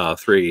three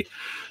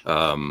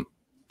song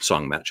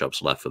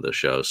matchups left for this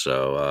show,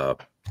 so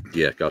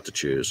Got to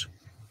Choose.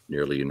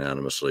 Nearly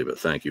unanimously, but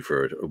thank you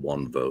for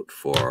one vote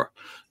for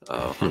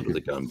Under the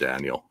Gun,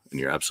 Daniel. And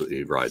you're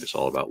absolutely right. It's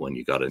all about when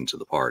you got into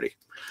the party.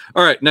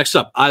 All right, next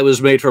up, I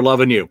Was Made for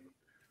Loving You.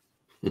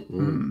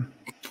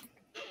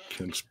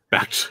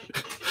 Back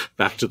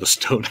to the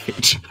Stone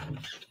Age.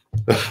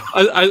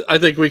 I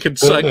think we can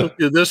cycle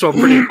through this one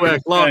pretty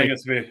quick. Lonnie.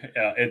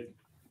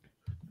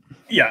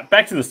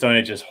 Back to the Stone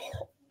Age is.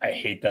 I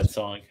hate that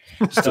song.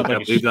 Still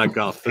can't believe that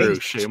got through.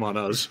 Shame on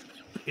us.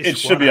 It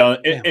should be on.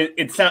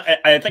 It sound.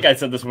 I think I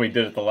said this when we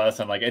did it the last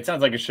time. Like, it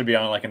sounds like it should be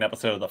on like an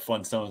episode of the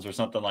Flintstones or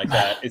something like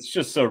that. It's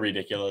just so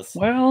ridiculous.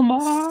 Well,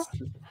 Ma.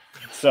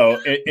 So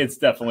it's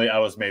definitely I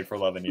Was Made for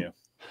Loving You.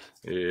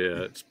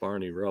 Yeah, it's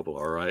Barney Rubble.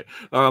 All right,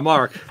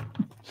 Mark.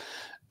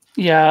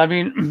 Yeah, I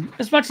mean,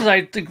 as much as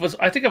I think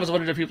I was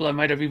one of the people I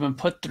might have even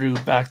put through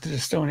Back to the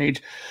Stone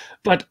Age,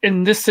 but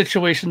in this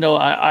situation, though,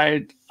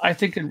 I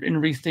think in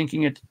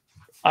rethinking it,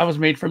 I Was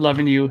Made for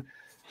Loving You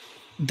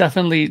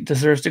definitely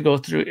deserves to go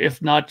through, if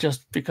not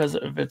just because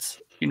of its,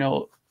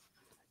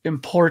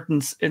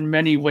 importance in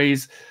many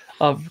ways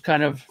of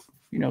kind of,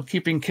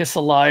 keeping Kiss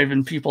alive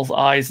in people's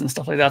eyes and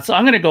stuff like that. So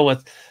I'm going to go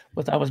with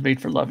I Was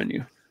Made for Loving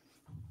You.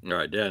 All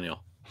right,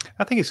 Daniel.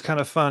 I think it's kind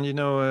of fun.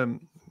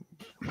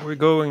 We're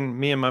going,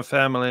 me and my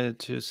family,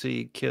 to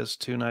see Kiss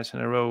 2 nights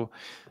in a row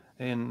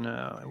in,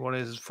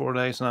 4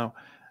 days now.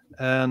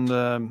 And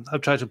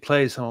I've tried to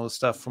play some of the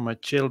stuff for my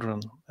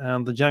children.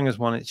 And the youngest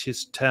one,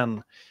 she's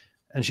 10.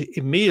 And she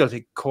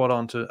immediately caught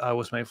on to I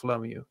Was Made for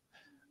Loving You.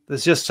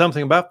 There's just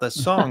something about that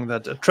song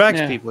that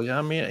attracts people.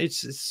 I mean, it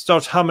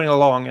starts humming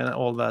along and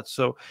all that.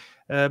 So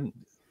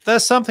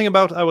there's something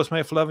about I Was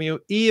Made for Loving You,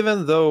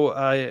 even though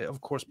I, of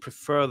course,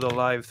 prefer the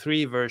Live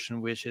 3 version,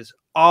 which is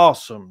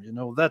awesome.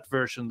 That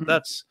version,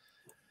 that's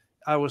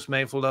I Was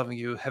Made for Loving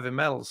You heavy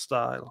metal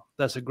style.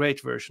 That's a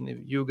great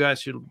version. You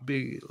guys should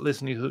be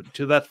listening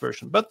to that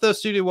version. But the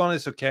studio one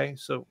is okay,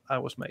 so I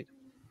Was Made.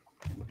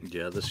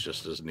 Yeah, this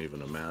just isn't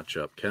even a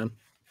matchup. Ken?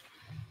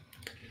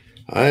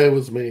 I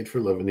Was Made for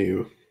Loving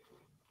You.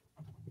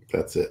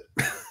 That's it.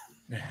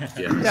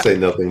 Yeah. Say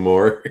nothing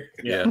more.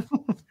 Yeah.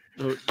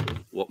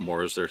 What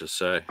more is there to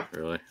say,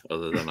 really,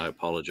 other than I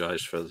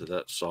apologize for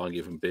that song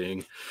even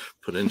being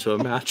put into a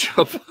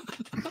matchup?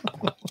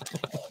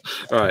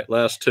 All right,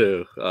 last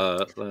two.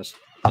 Last.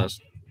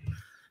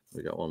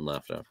 We got one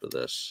left after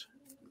this.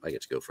 I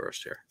get to go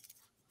first here.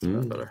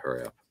 I better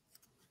hurry up.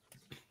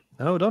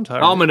 No, don't hurry.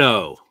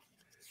 Domino.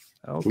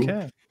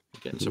 Okay.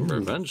 Getting some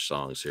revenge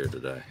songs here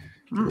today.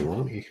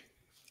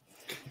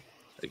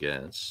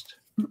 Against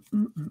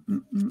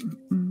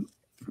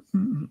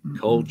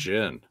Cold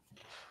Gin.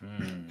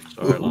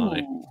 Sorry,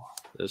 Lonnie.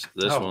 This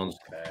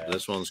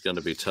one's going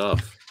to be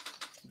tough.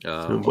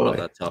 Not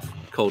that tough.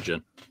 Cold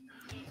Gin.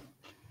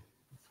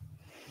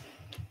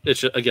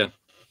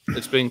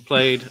 It's being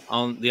played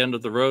on the End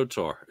of the Road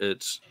tour.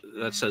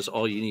 That says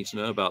all you need to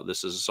know about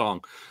this is a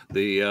song.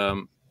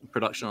 The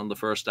production on the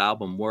first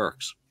album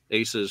works.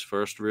 Ace's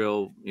first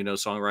real,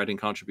 songwriting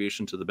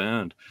contribution to the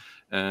band,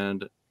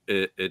 and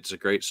it's a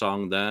great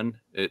song then.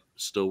 It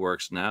still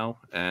works now,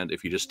 and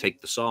if you just take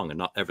the song and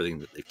not everything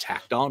that they've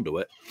tacked onto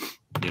it,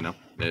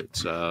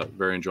 it's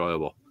very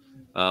enjoyable.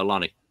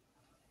 Lonnie.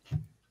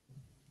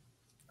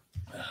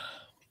 I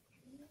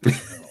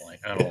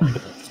don't like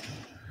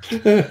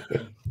this.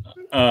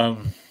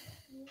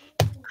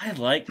 I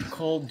like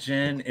Cold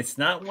Gin. It's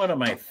not one of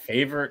my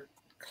favorite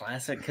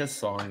classic Kiss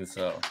songs,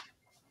 though.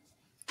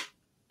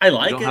 I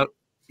like it.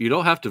 You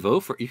don't have to vote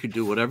for it. You can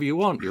do whatever you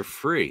want. You're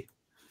free.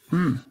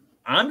 I'm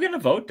going to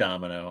vote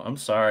Domino. I'm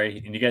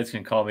sorry. And you guys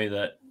can call me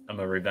that I'm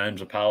a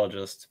revenge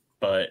apologist,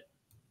 but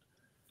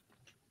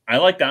I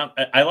like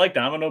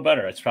Domino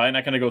better. It's probably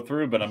not going to go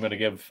through, but I'm going to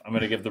give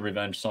the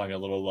revenge song a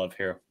little love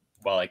here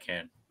while I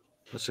can.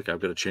 Looks like I'm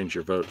going to change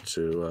your vote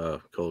to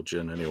Cold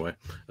Gin anyway.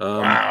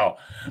 Wow.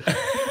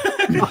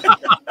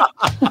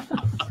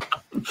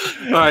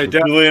 All right,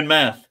 Julien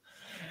Maths.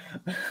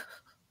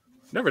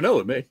 Never know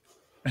with me.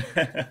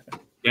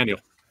 Daniel.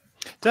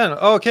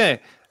 Okay.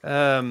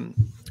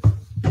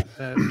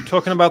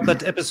 Talking about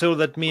that episode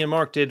that me and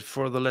Mark did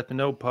for the Let Me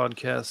Know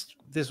podcast,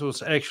 this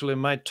was actually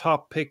my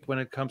top pick when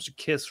it comes to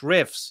Kiss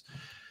riffs.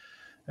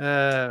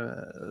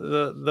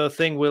 The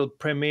thing will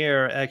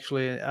premiere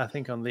actually, I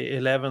think, on the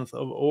 11th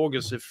of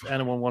August if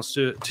anyone wants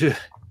to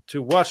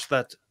watch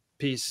that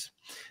piece.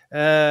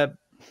 But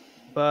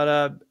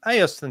I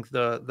just think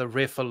the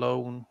riff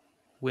alone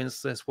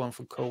wins this one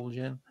for Cold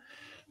Gin.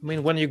 I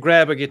mean, when you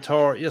grab a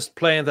guitar, just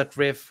playing that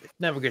riff, it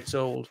never gets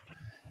old.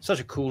 Such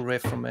a cool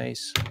riff from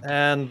Ace,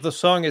 and the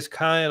song is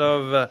kind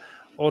of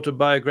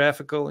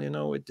autobiographical. You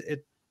know,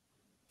 it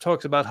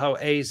talks about how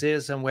Ace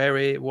is and where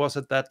he was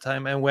at that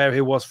time and where he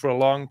was for a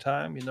long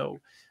time. You know,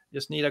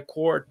 just need a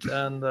quart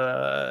and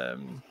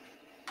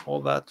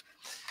all that.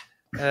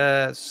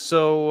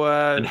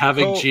 And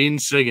having Gene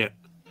sing it.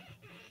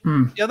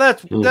 Yeah,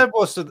 that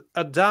was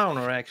a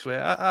downer. Actually,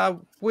 I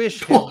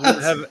wish he would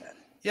have.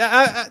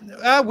 Yeah,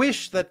 I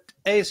wish that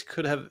Ace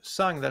could have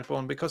sung that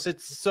one because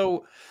it's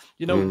so.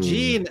 You know,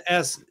 Gene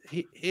as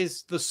he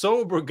is the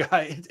sober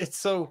guy. It's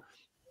so.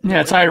 Yeah,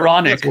 it's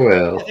ironic.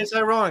 It's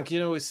ironic, you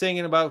know, he's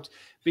singing about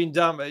being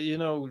dumb, you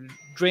know,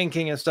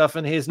 drinking and stuff,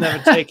 and he's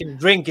never taken a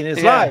drink in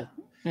his life.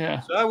 Yeah.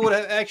 So I would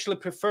have actually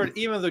preferred,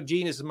 even though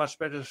Gene is a much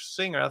better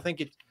singer, I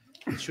think it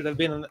should have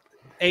been an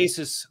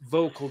Ace's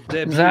vocal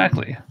debut.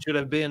 Exactly. It should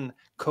have been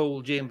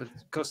Cold Gin,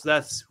 because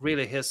that's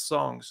really his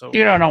song. So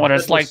you don't know what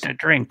it's like to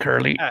drink,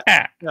 Curly.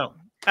 No,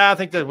 I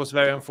think that was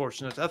very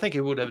unfortunate. I think he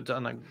would have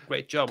done a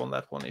great job on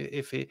that one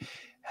if he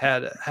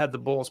had the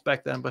balls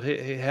back then, but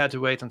he had to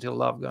wait until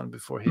Love Gun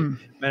before he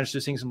managed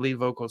to sing some lead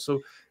vocals. So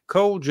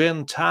Cold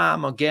Gin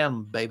time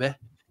again, baby.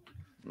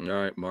 All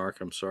right,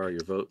 Mark, I'm sorry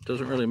your vote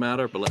doesn't really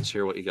matter, but let's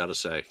hear what you got to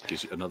say.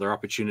 Gives you another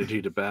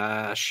opportunity to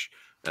bash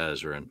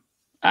Ezrin.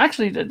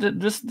 Actually,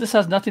 this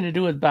has nothing to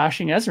do with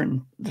bashing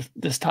Ezrin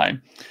this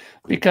time,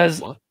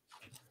 because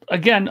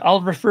again,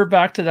 I'll refer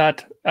back to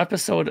that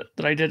episode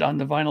that I did on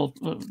the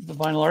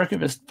Vinyl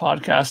Archivist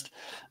podcast,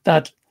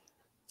 that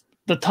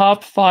the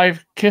top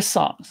 5 Kiss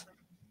songs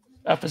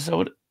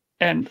episode,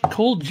 and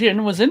Cold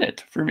Gin was in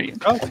it for me.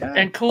 Okay.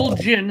 And Cold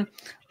Gin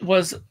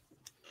is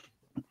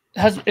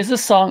a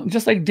song,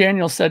 just like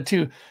Daniel said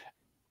too,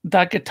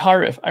 that guitar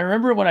riff. I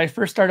remember when I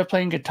first started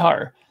playing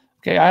guitar,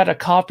 okay, I had a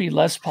copy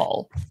Les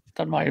Paul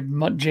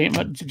that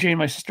Jane,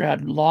 my sister,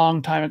 had a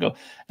long time ago,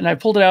 and I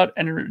pulled it out,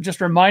 and it just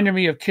reminded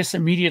me of Kiss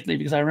immediately,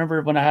 because I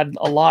remember when I had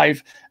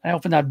Alive, and I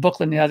opened that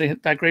booklet, and they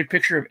had that great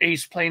picture of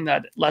Ace playing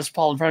that Les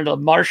Paul in front of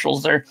the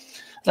Marshalls there.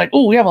 It's like,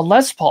 oh, we have a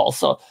Les Paul.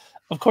 So,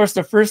 of course,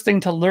 the first thing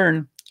to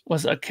learn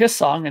was a Kiss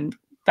song, and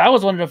that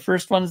was one of the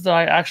first ones that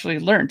I actually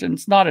learned. And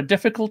it's not a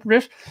difficult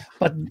riff,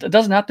 but it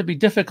doesn't have to be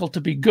difficult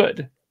to be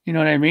good. You know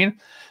what I mean?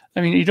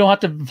 I mean, you don't have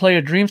to play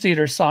a Dream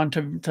Theater song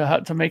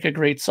to make a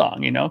great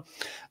song, you know?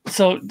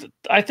 So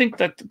I think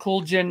that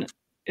Cold Gin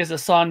is a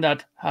song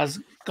that has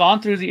gone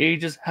through the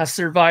ages, has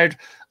survived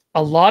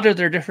a lot of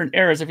their different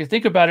eras. If you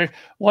think about it,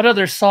 what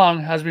other song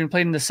has been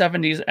played in the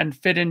 70s and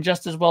fit in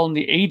just as well in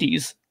the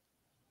 80s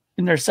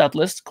in their set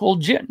list?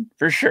 Cold Gin,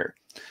 for sure.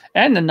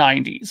 And the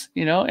 90s,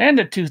 you know, and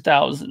the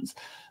 2000s.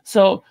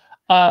 So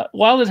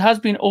while it has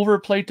been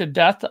overplayed to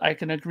death, I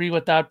can agree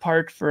with that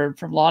part from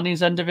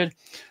Lonnie's end of it.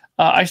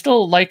 I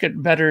still like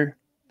it better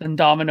than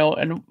Domino,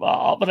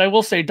 but I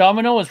will say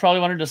Domino is probably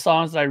one of the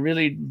songs that I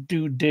really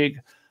do dig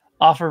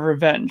off of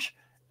Revenge,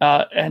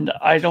 and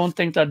I don't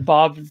think that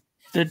Bob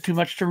did too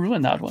much to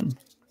ruin that one.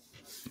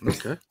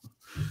 Okay.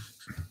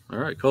 All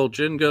right, Cold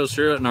Gin goes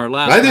through it, and our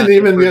last. I didn't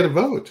even get a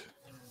vote.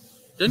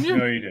 Didn't you?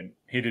 No, you didn't.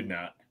 He did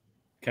not.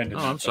 Ken did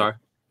not. I'm sorry,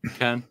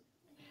 Ken.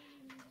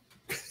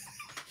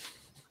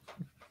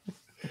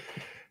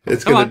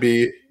 It's going to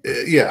be,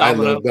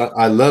 Domino.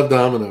 I love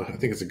Domino. I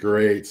think it's a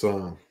great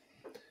song.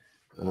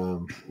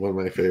 One of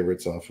my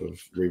favorites off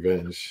of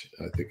Revenge.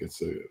 I think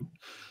it's a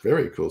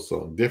very cool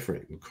song,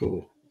 different and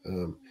cool.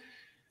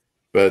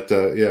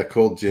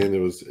 Cold Gin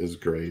is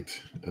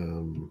great.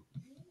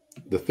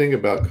 The thing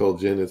about Cold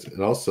Gin is,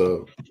 and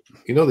also,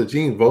 you know, the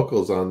Gene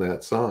vocals on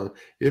that song,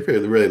 if you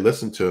really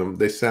listen to him,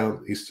 he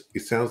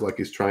sounds like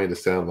he's trying to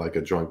sound like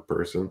a drunk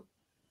person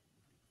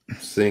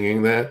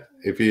singing that.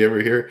 If you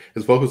ever hear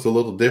his vocals, a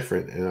little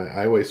different, and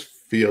I always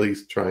feel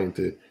he's trying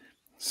to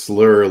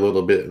slur a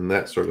little bit and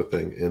that sort of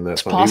thing in that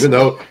song, even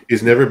though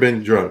he's never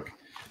been drunk.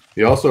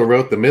 He also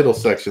wrote the middle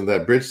section,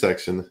 that bridge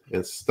section,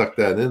 and stuck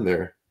that in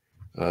there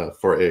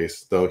for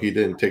Ace, though he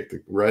didn't take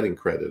the writing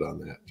credit on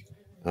that.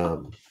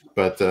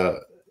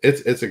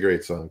 It's a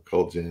great song,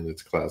 Cold Gin.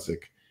 It's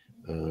classic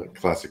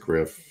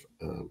riff.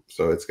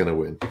 So it's gonna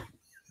win.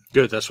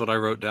 Good. That's what I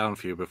wrote down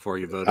for you before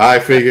you voted. I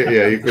figured.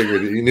 Yeah, you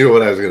figured. You knew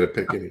what I was going to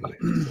pick anyway.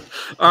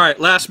 All right.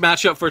 Last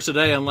matchup for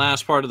today and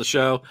last part of the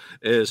show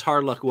is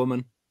Hard Luck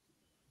Woman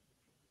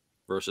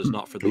versus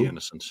Not for the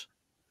Innocent.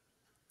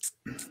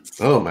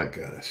 Oh my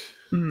gosh.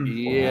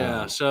 Yeah.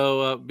 Wow.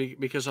 So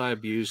because I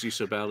abused you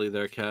so badly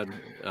there, Ken,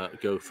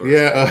 go first.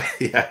 Yeah.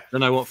 Yeah.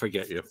 Then I won't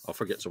forget you. I'll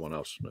forget someone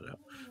else.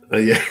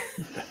 Yeah.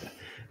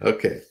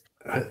 Okay.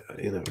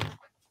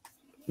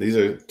 These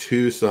are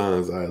two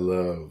songs I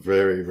love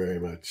very, very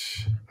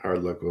much.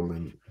 Hard Luck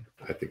Woman,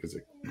 I think, is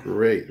a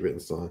great written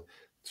song.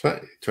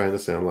 Trying to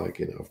sound like,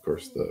 of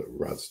course, the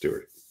Rod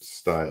Stewart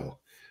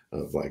style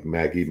of like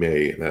Maggie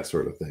May and that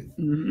sort of thing.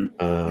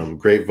 Mm-hmm.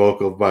 Great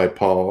vocal by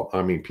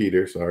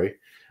Peter, sorry.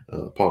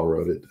 Paul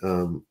wrote it.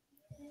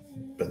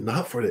 But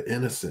Not for the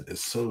Innocent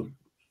is so,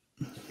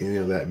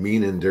 that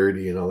mean and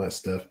dirty and all that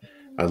stuff.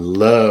 I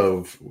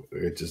love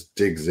it, just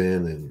digs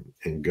in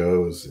and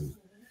goes, and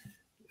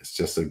it's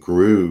just a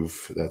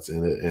groove that's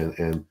in it,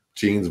 and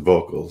Gene's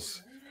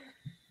vocals,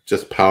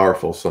 just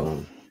powerful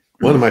song.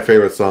 One of my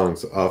favorite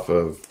songs off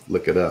of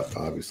Lick It Up,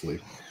 obviously.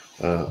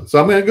 So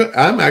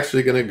I'm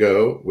actually gonna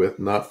go with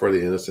Not for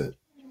the Innocent,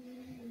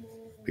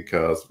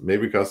 because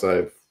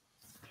I've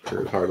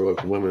heard Hard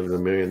Luck Woman a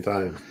million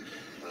times,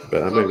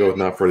 but I'm gonna go with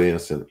Not for the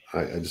Innocent.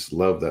 I just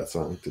love that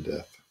song to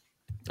death.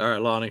 All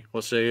right, Lonnie,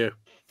 what say you?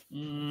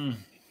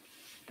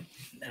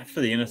 Not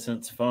for the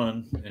Innocent's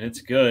fun, and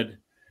it's good.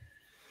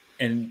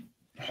 And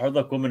Hard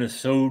Luck Woman is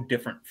so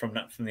different from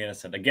Not from the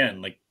Innocent.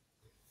 Again, like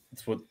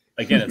it's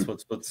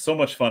what's so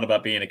much fun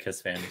about being a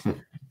Kiss fan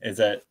is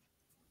that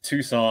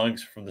two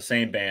songs from the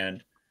same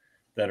band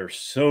that are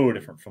so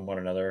different from one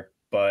another,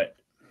 but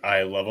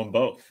I love them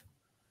both.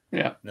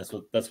 Yeah, and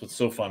that's what's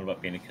so fun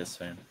about being a Kiss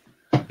fan.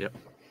 Yep.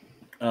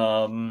 But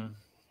I'm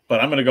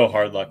gonna go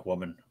Hard Luck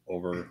Woman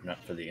over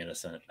Not for the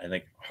Innocent. I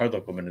think Hard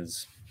Luck Woman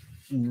is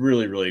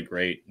really, really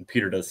great, and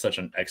Peter does such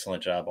an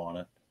excellent job on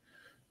it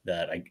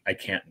that I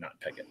can't not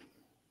pick it.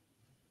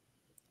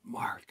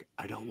 Mark,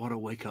 I don't want to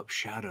wake up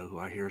Shadow, who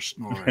I hear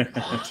snoring.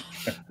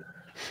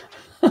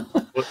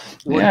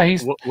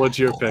 What's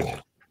your pick?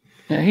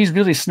 Yeah, he's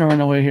really snoring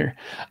away here.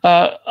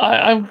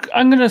 I'm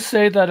going to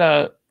say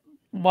that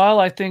while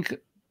I think,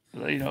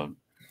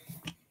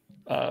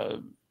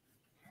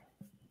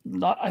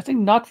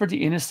 Not for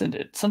the Innocent,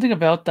 something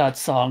about that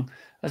song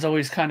has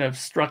always kind of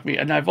struck me,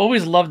 and I've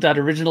always loved that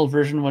original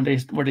version where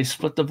they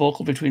split the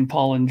vocal between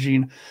Paul and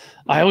Gene.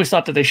 I always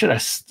thought that they should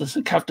have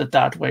kept it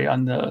that way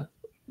on the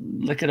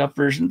Lick It Up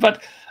version,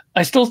 but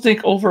I still think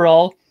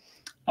overall,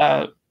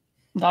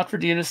 Not for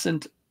the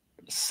Innocent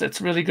sits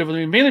really good with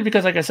me, mainly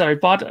because, like I said, I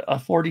bought a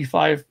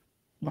 45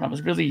 when I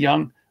was really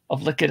young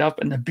of Lick It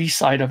Up, and the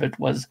B-side of it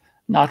was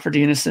Not for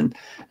the Innocent,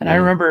 and I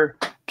remember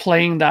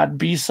playing that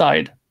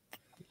B-side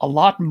a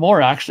lot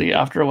more actually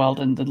after a while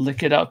than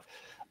Lick It Up.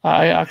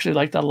 I actually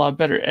like that a lot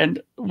better.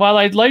 And while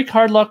I like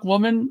Hard Luck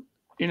Woman,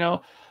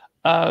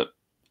 I'm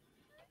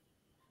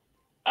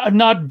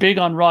not big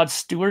on Rod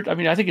Stewart. I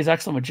mean, I think he's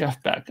excellent with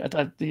Jeff Beck. I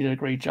thought he did a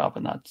great job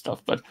in that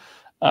stuff, but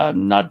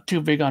not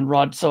too big on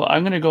Rod. So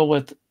I'm going to go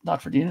with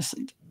Not for the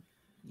Innocent.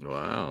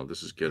 Wow,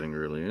 this is getting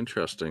really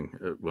interesting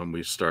when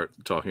we start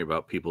talking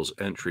about people's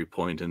entry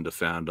point into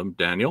fandom.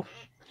 Daniel?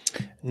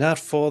 Not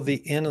for the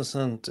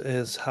Innocent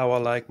is how I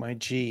like my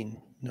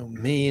Gene.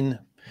 Mean,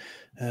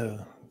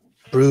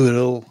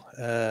 brutal,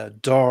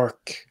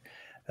 dark.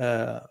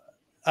 I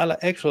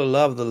actually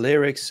love the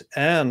lyrics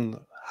and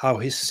how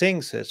he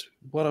sings it.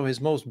 One of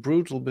his most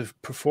brutal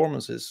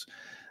performances.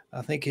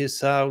 I think he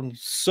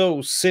sounds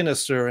so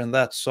sinister in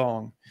that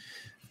song.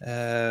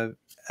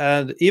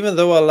 And even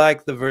though I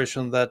like the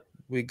version that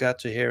we got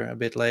to hear a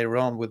bit later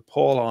on with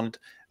Paul on it,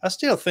 I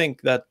still think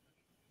that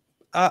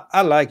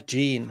I like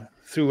Gene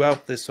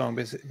throughout this song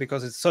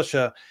because it's such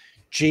a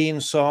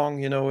Gene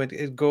song.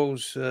 It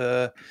goes...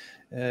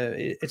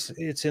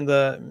 it's in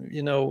the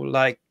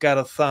like God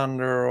of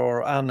Thunder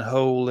or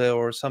Unholy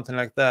or something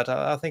like that.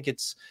 I think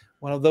it's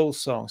one of those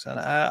songs, and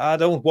I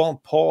don't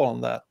want Paul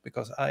on that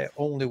because I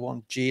only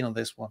want Gene on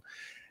this one,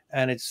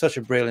 and it's such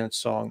a brilliant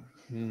song.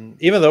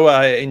 Even though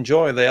I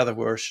enjoy the other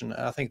version,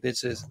 I think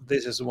this is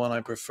the one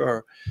I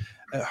prefer.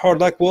 Hard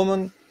Luck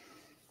Woman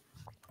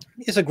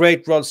is a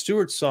great Rod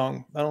Stewart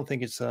song. I don't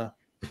think it's a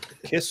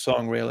Kiss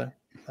song really.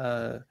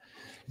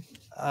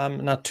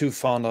 I'm not too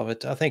fond of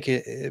it. I think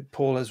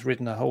Paul has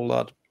written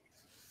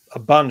a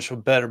bunch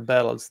of better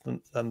ballads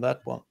than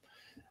that one.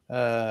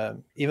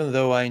 Even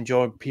though I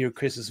enjoy Peter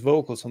Criss's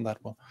vocals on that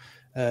one.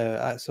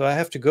 So I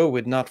have to go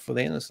with Not for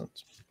the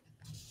Innocent.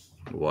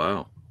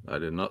 Wow, I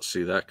did not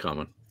see that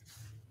coming.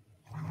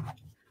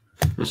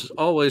 This is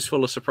always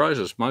full of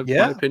surprises. My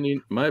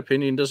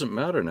opinion doesn't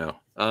matter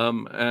now.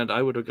 And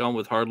I would have gone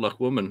with Hard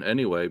Luck Woman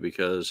anyway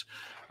because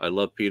I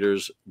love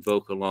Peter's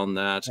vocal on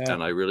that,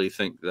 and I really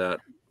think that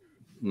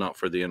Not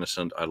for the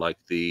Innocent, I like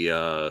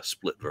the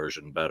split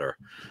version better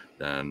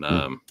than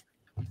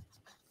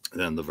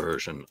the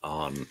version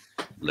on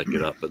Lick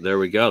It Up. But there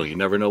we go. You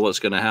never know what's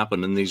going to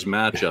happen in these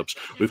matchups.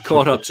 We've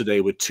caught up today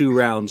with 2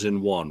 rounds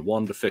in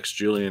one to fix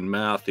Julien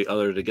Maths, the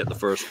other to get the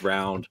first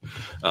round,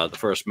 the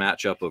first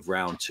matchup of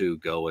round 2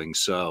 going.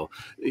 So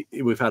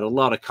we've had a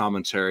lot of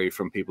commentary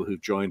from people who've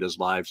joined us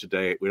live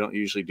today. We don't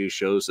usually do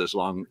shows this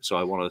long, so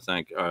I want to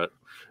thank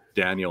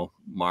Daniel,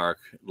 Mark,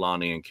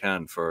 Lonnie, and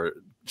Ken for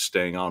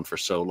staying on for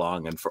so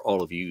long, and for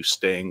all of you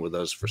staying with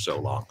us for so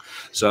long.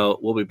 So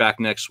we'll be back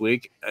next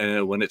week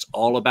when it's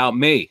all about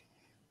me.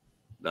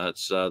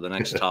 That's the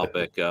next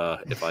topic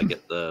if I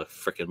get the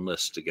frickin'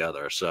 list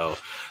together. So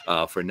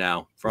for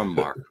now, from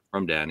Mark,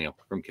 from Daniel,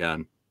 from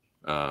Ken,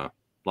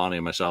 Lonnie,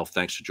 and myself,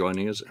 thanks for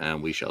joining us,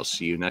 and we shall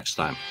see you next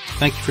time.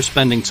 Thank you for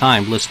spending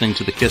time listening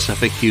to the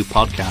KissFAQ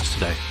podcast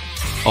today.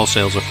 All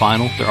sales are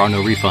final. There are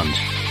no refunds.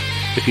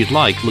 If you'd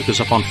like, look us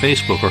up on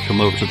Facebook or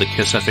come over to the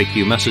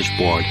KissFAQ message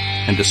board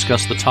and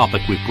discuss the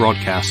topic we've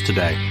broadcast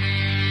today.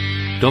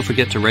 Don't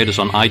forget to rate us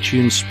on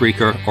iTunes,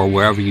 Spreaker, or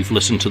wherever you've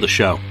listened to the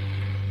show.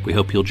 We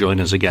hope you'll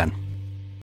join us again.